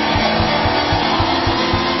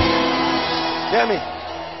 Hear me?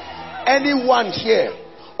 Anyone here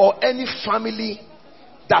or any family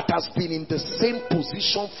that has been in the same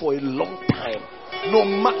position for a long time, no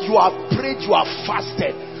matter you have prayed, you have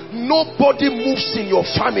fasted, nobody moves in your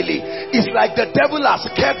family. It's like the devil has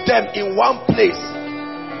kept them in one place.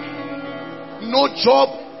 No job,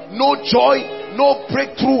 no joy, no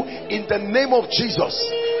breakthrough. In the name of Jesus,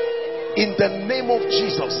 in the name of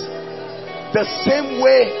Jesus, the same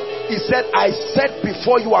way he said, I set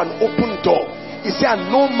before you an open door. He said,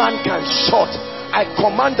 no man can shut. I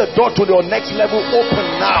command the door to your next level open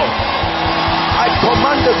now. I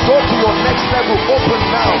command the door to your next level open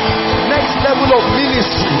now. Next level of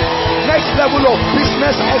ministry, next level of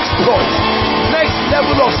business exploits, next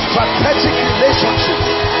level of strategic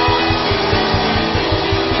relationships.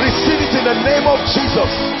 Receive it in the name of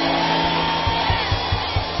Jesus.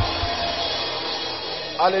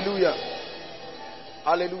 Hallelujah.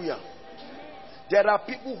 Hallelujah. There are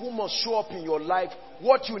people who must show up in your life.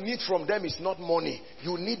 What you need from them is not money.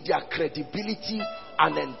 You need their credibility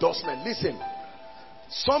and endorsement. Listen,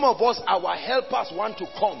 Some of us, our helpers want to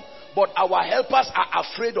come, but our helpers are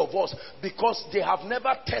afraid of us because they have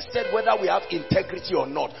never tested whether we have integrity or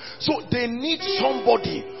not. So they need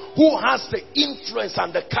somebody who has the influence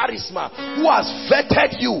and the charisma, who has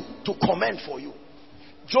vetted you to comment for you.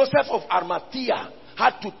 Joseph of Arimathea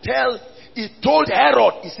had to he told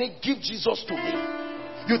Herod, he said, give Jesus to me.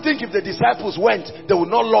 You think if the disciples went, they would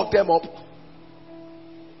not lock them up?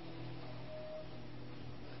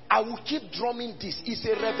 I will keep drumming this. It's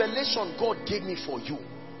a revelation God gave me for you.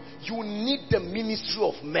 You need the ministry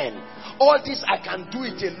of men. All this, I can do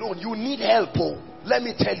it alone. You need help. Oh. Let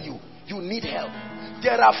me tell you, you need help.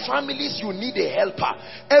 There are families you need a helper.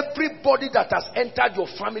 Everybody that has entered your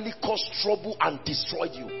family caused trouble and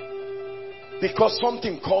destroyed you. Because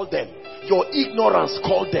something called them. Your ignorance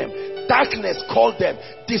called them. Darkness called them.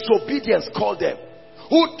 Disobedience called them.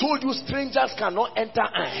 Who told you strangers cannot enter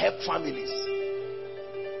and help families?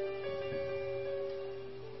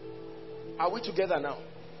 Are we together now?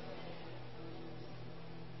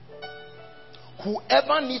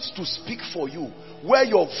 Whoever needs to speak for you, where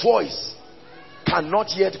your voice cannot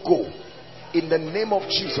yet go, in the name of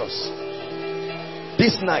Jesus,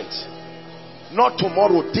 this night, not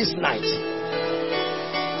tomorrow, this night,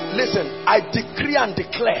 listen, I decree and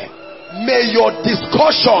declare, may your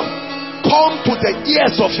discussion come to the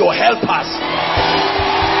ears of your helpers.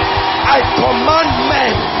 I command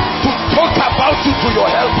men to talk about you to your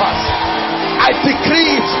helpers. I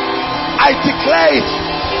decree it. I declare it.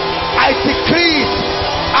 I decree it.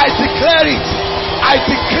 I declare it. I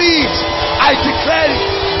decree it. I declare it.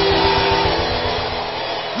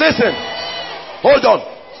 Listen. Hold on.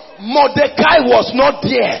 Mordecai was not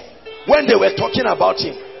there when they were talking about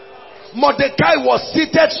him. Mordecai was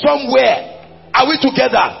seated somewhere. Are we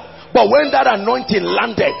together? But when that anointing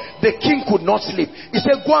landed, the king could not sleep. He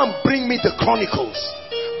said, go and bring me the chronicles.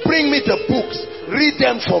 Bring me the books. Read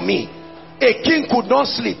them for me. A king could not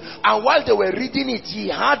sleep. And while they were reading it, he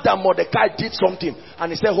heard that Mordecai did something. And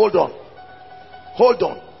he said, hold on. Hold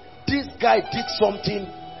on. This guy did something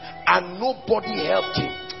and nobody helped him.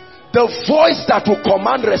 The voice that will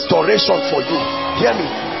command restoration for you. Hear me.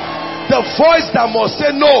 The voice that must say,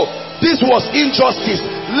 no, this was injustice.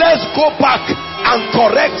 Let's go back and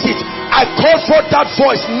correct it. I call for that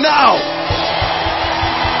voice now.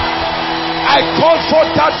 I call for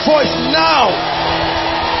that voice now.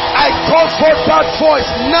 I call for that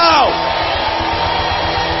voice now.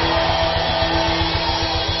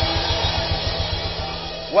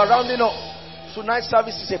 We're rounding up. Tonight's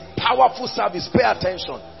service is a powerful service. Pay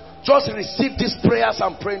attention. Just receive these prayers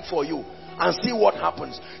I'm praying for you and see what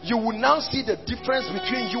happens. You will now see the difference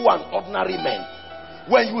between you and ordinary men.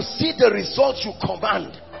 When you see the results you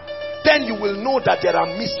command, then you will know that there are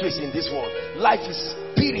mysteries in this world. Life is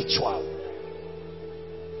spiritual.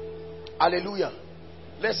 Hallelujah.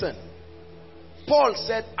 Listen, Paul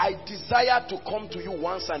said, I desire to come to you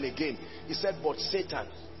once and again. He said, but Satan,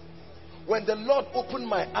 when the Lord opened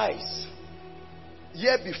my eyes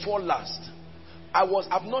year before last,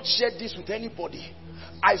 I've not shared this with anybody.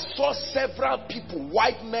 I saw several people,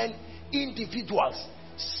 white men, individuals,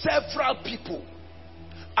 several people.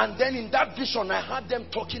 And then in that vision, I heard them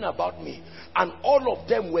talking about me. And all of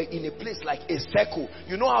them were in a place like a circle.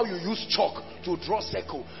 You know how you use chalk to draw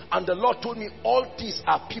circle? And the Lord told me, all these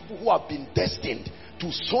are people who have been destined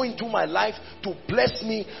to sow into my life, to bless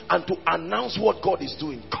me, and to announce what God is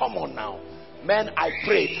doing. Come on now. Man, I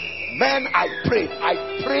prayed. Man, I prayed. I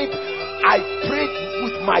prayed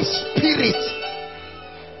with my spirit.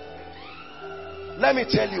 Let me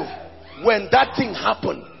tell you, when that thing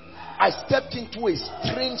happened, I stepped into a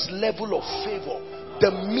strange level of favor. The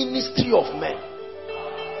ministry of men.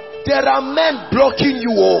 There are men blocking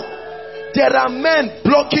you. Oh. There are men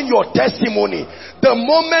blocking your testimony. The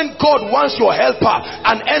moment God wants your helper,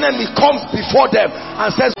 an enemy comes before them and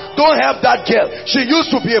says, don't help that girl. She used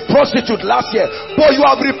to be a prostitute last year, but you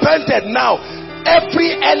have repented now.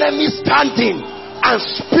 Every enemy standing and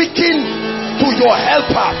speaking to your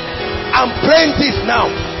helper. I'm praying this now.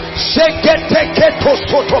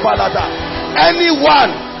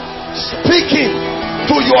 Anyone speaking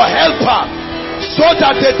to your helper so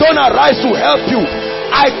that they don't arise to help you,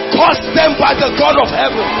 I curse them by the God of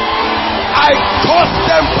heaven. I curse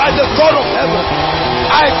them by the God of heaven.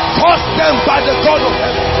 I curse them by the God of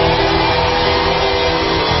heaven.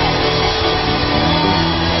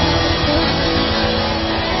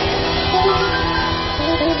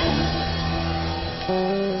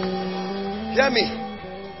 Hear me.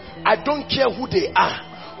 I don't care who they are,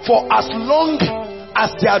 for as long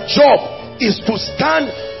as their job is to stand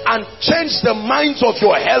and change the minds of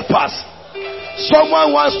your helpers.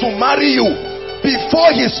 Someone wants to marry you.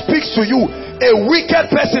 Before he speaks to you, A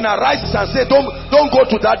wicked person arises and says, don't go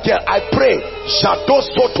to that girl. I pray. Shadow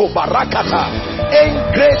soto barakata.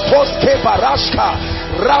 Engresos ke barashka.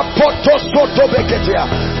 Rapoto soto beketea.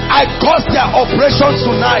 I cause their operations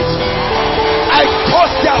tonight. I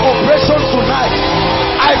cause their operations tonight.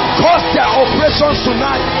 I cause their operations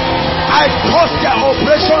tonight. I cause their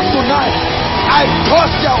operations tonight. I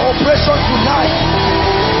cause their operations tonight.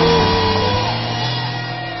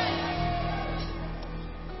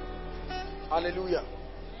 Hallelujah.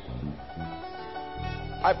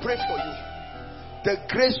 I pray for you. The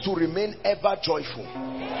grace to remain ever joyful.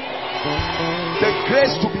 The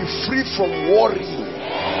grace to be free from worrying.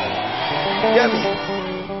 Hear me.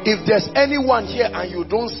 If there's anyone here and you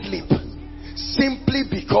don't sleep, simply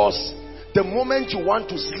because the moment you want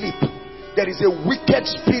to sleep, there is a wicked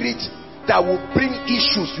spirit that will bring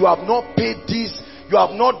issues. You have not paid this, you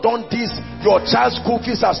have not done this, your child's school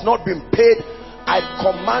fees has not been paid. I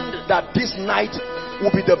command that this night will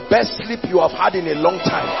be the best sleep you have had in a long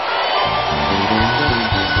time.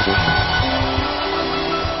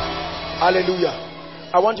 Hallelujah.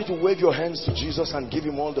 I want you to wave your hands to Jesus and give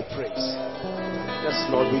him all the praise. Yes,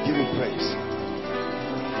 Lord, we give you praise.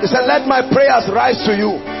 He said, let my prayers rise to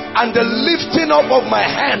you, and the lifting up of my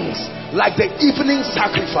hands like the evening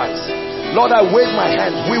sacrifice. Lord, I wave my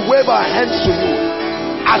hands. We wave our hands to you,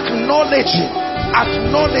 acknowledging,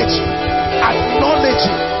 acknowledging,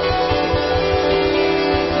 acknowledging.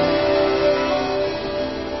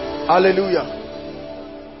 Hallelujah.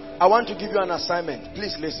 I want to give you an assignment.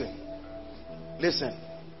 Please listen. Listen.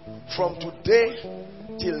 From today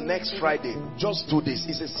till next Friday, just do this.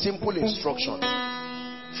 It's a simple instruction.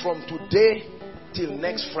 From today till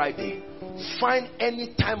next Friday, find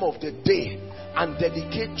any time of the day and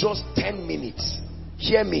dedicate just 10 minutes.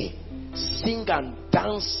 Hear me. Sing and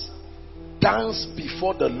dance. Dance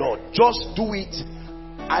before the Lord. Just do it.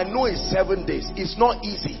 I know it's 7 days. It's not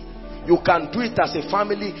easy. You can do it as a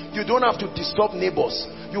family. You don't have to disturb neighbors.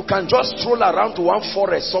 You can just stroll around to one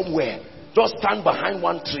forest somewhere. Just stand behind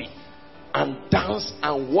one tree and dance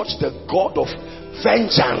and watch the God of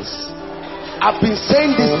vengeance. I've been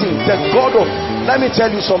saying this thing. The God of... Let me tell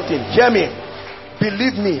you something. Hear me.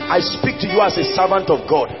 Believe me, I speak to you as a servant of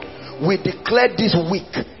God. We declare this week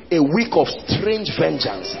a week of strange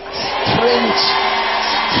vengeance. Strange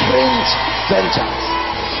vengeance.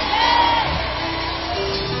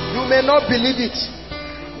 You may not believe it.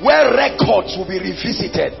 Where records will be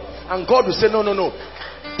revisited. And God will say, no.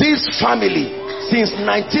 This family, since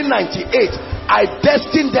 1998, I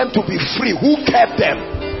destined them to be free. Who kept them?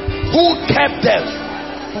 Who kept them?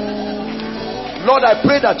 Lord, I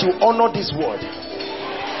pray that you honor this word.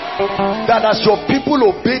 That as your people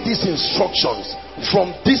obey these instructions,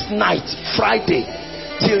 from this night, Friday,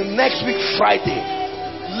 till next week, Friday,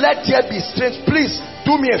 let there be strength. Please,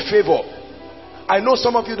 do me a favor. I know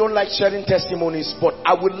some of you don't like sharing testimonies, but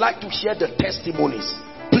I would like to hear the testimonies.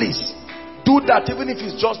 Please, do that even if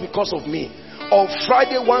it's just because of me. On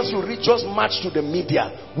Friday, once you reach, just march to the media.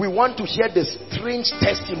 We want to hear the strange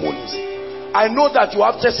testimonies. I know that you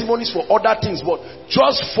have testimonies for other things, but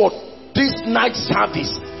just for this night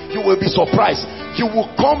service, you will be surprised. You will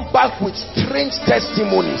come back with strange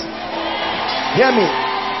testimonies. Hear me.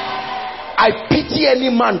 I pity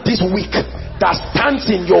any man this week that stands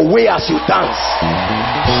in your way as you dance.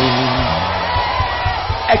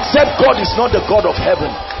 Except God is not the God of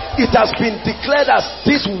heaven. It has been declared as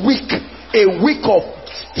this week a week of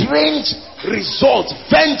strange results,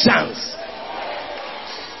 vengeance.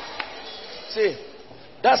 See,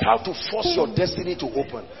 that's how to force your destiny to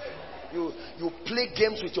open. You play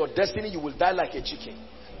games with your destiny, you will die like a chicken.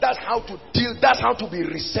 That's how to deal. That's how to be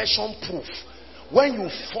recession proof. When you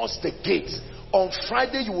force the gates, on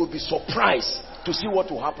Friday you will be surprised to see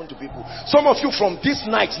what will happen to people. Some of you from this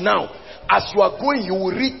night now, as you are going, you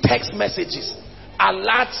will read text messages,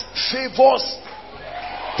 alerts, favors,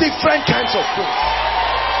 different kinds of things.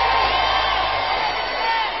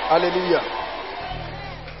 Hallelujah.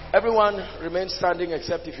 Everyone remain standing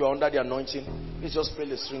except if you are under the anointing. Please just play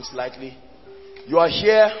the string slightly. You are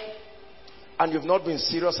here and you've not been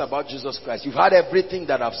serious about Jesus Christ. You've heard everything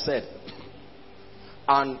that I've said.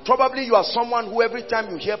 And probably you are someone who every time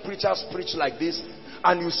you hear preachers preach like this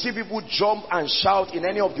and you see people jump and shout in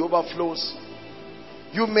any of the overflows,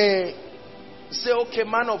 you may say, okay,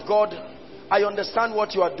 man of God, I understand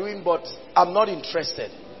what you are doing, but I'm not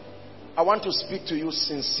interested. I want to speak to you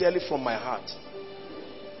sincerely from my heart.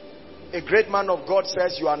 A great man of God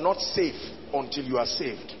says you are not safe until you are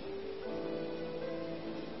saved.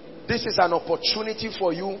 This is an opportunity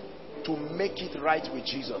for you to make it right with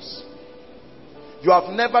Jesus. You have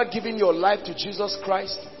never given your life to Jesus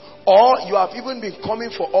Christ, or you have even been coming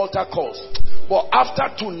for altar calls. But after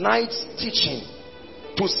tonight's teaching,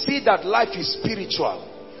 to see that life is spiritual,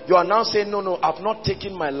 you are now saying, no, I've not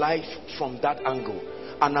taken my life from that angle.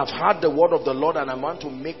 And I've heard the word of the Lord and I want to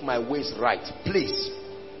make my ways right. Please.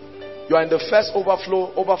 You are in the first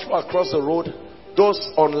overflow across the road. Those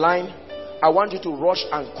online, I want you to rush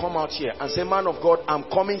and come out here and say, man of God, I'm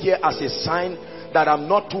coming here as a sign that I'm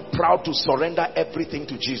not too proud to surrender everything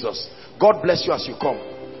to Jesus. God bless you as you come.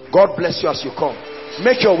 God bless you as you come.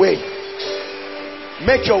 Make your way.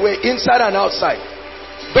 Make your way inside and outside.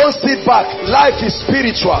 Don't sit back. Life is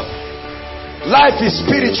spiritual. Life is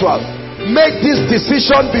spiritual. Make this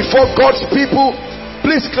decision before God's people.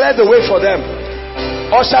 Please clear the way for them.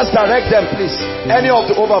 Ushers, direct them, please. Any of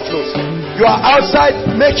the overflows. You are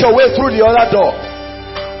outside, make your way through the other door.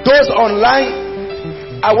 Those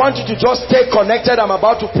online, I want you to just stay connected. I'm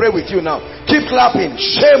about to pray with you now. Keep clapping.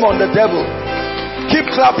 Shame on the devil. Keep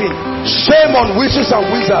clapping. Shame on witches and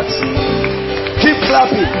wizards. Keep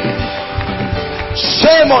clapping.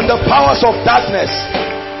 Shame on the powers of darkness.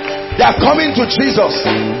 They are coming to Jesus.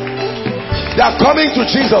 They are coming to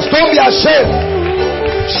Jesus. Don't be ashamed.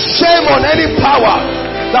 Shame on any power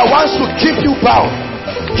that wants to keep you bound.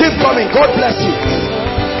 Keep coming. God bless you.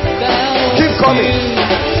 Keep coming.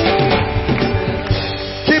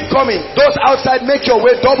 Keep coming. Those outside, make your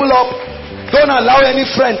way. Double up. Don't allow any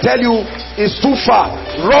friend tell you it's too far.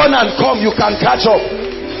 Run and come. You can catch up.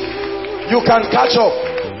 You can catch up.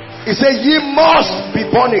 He said, ye must be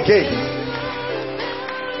born again.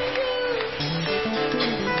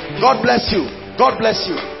 God bless you. God bless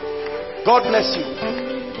you. God bless you.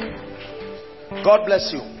 God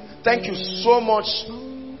bless you. Thank you so much.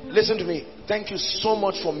 Listen to me. Thank you so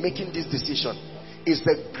much for making this decision. It's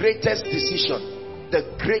the greatest decision.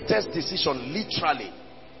 The greatest decision, literally,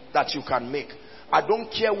 that you can make. I don't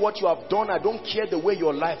care what you have done. I don't care the way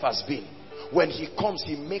your life has been. When he comes,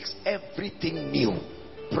 he makes everything new.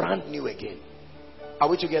 Brand new again. Are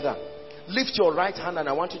we together? Lift your right hand and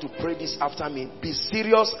I want you to pray this after me. Be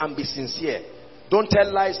serious and be sincere. Don't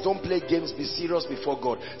tell lies. Don't play games. Be serious before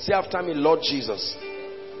God. Say after me, Lord Jesus.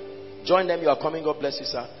 Join them. You are coming. God bless you,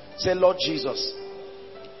 sir. Say, Lord Jesus,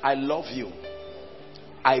 I love you.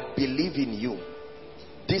 I believe in you.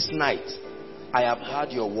 This night, I have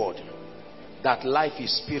heard your word that life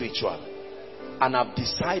is spiritual. And I've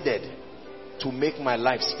decided to make my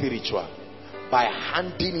life spiritual by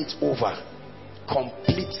handing it over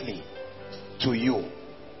completely to you.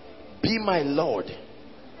 Be my Lord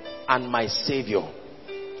and my Savior.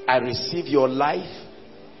 I receive your life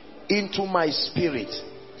into my spirit.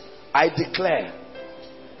 I declare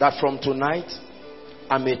that from tonight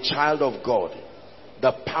I'm a child of God.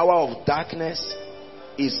 The power of darkness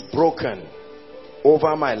is broken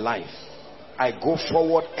over my life. I go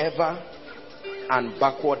forward ever and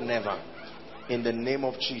backward never. In the name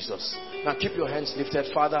of Jesus. Now keep your hands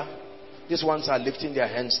lifted. Father, these ones are lifting their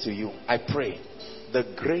hands to you. I pray the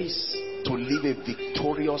grace to live a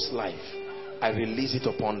victorious life, I release it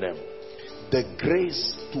upon them. The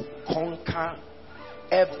grace to conquer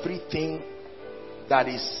everything that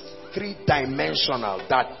is three-dimensional,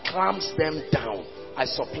 that clamps them down, I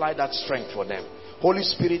supply that strength for them. Holy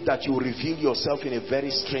Spirit, that you reveal yourself in a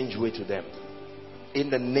very strange way to them. In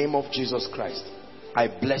the name of Jesus Christ, I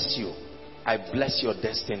bless you. I bless your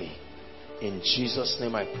destiny. In Jesus'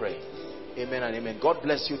 name I pray. Amen and amen. God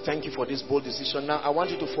bless you. Thank you for this bold decision. Now I want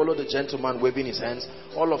you to follow the gentleman waving his hands.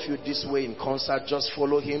 All of you this way in concert, just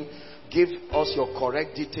follow him. Give us your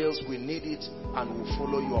correct details. We need it and we'll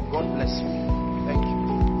follow you up. God bless you.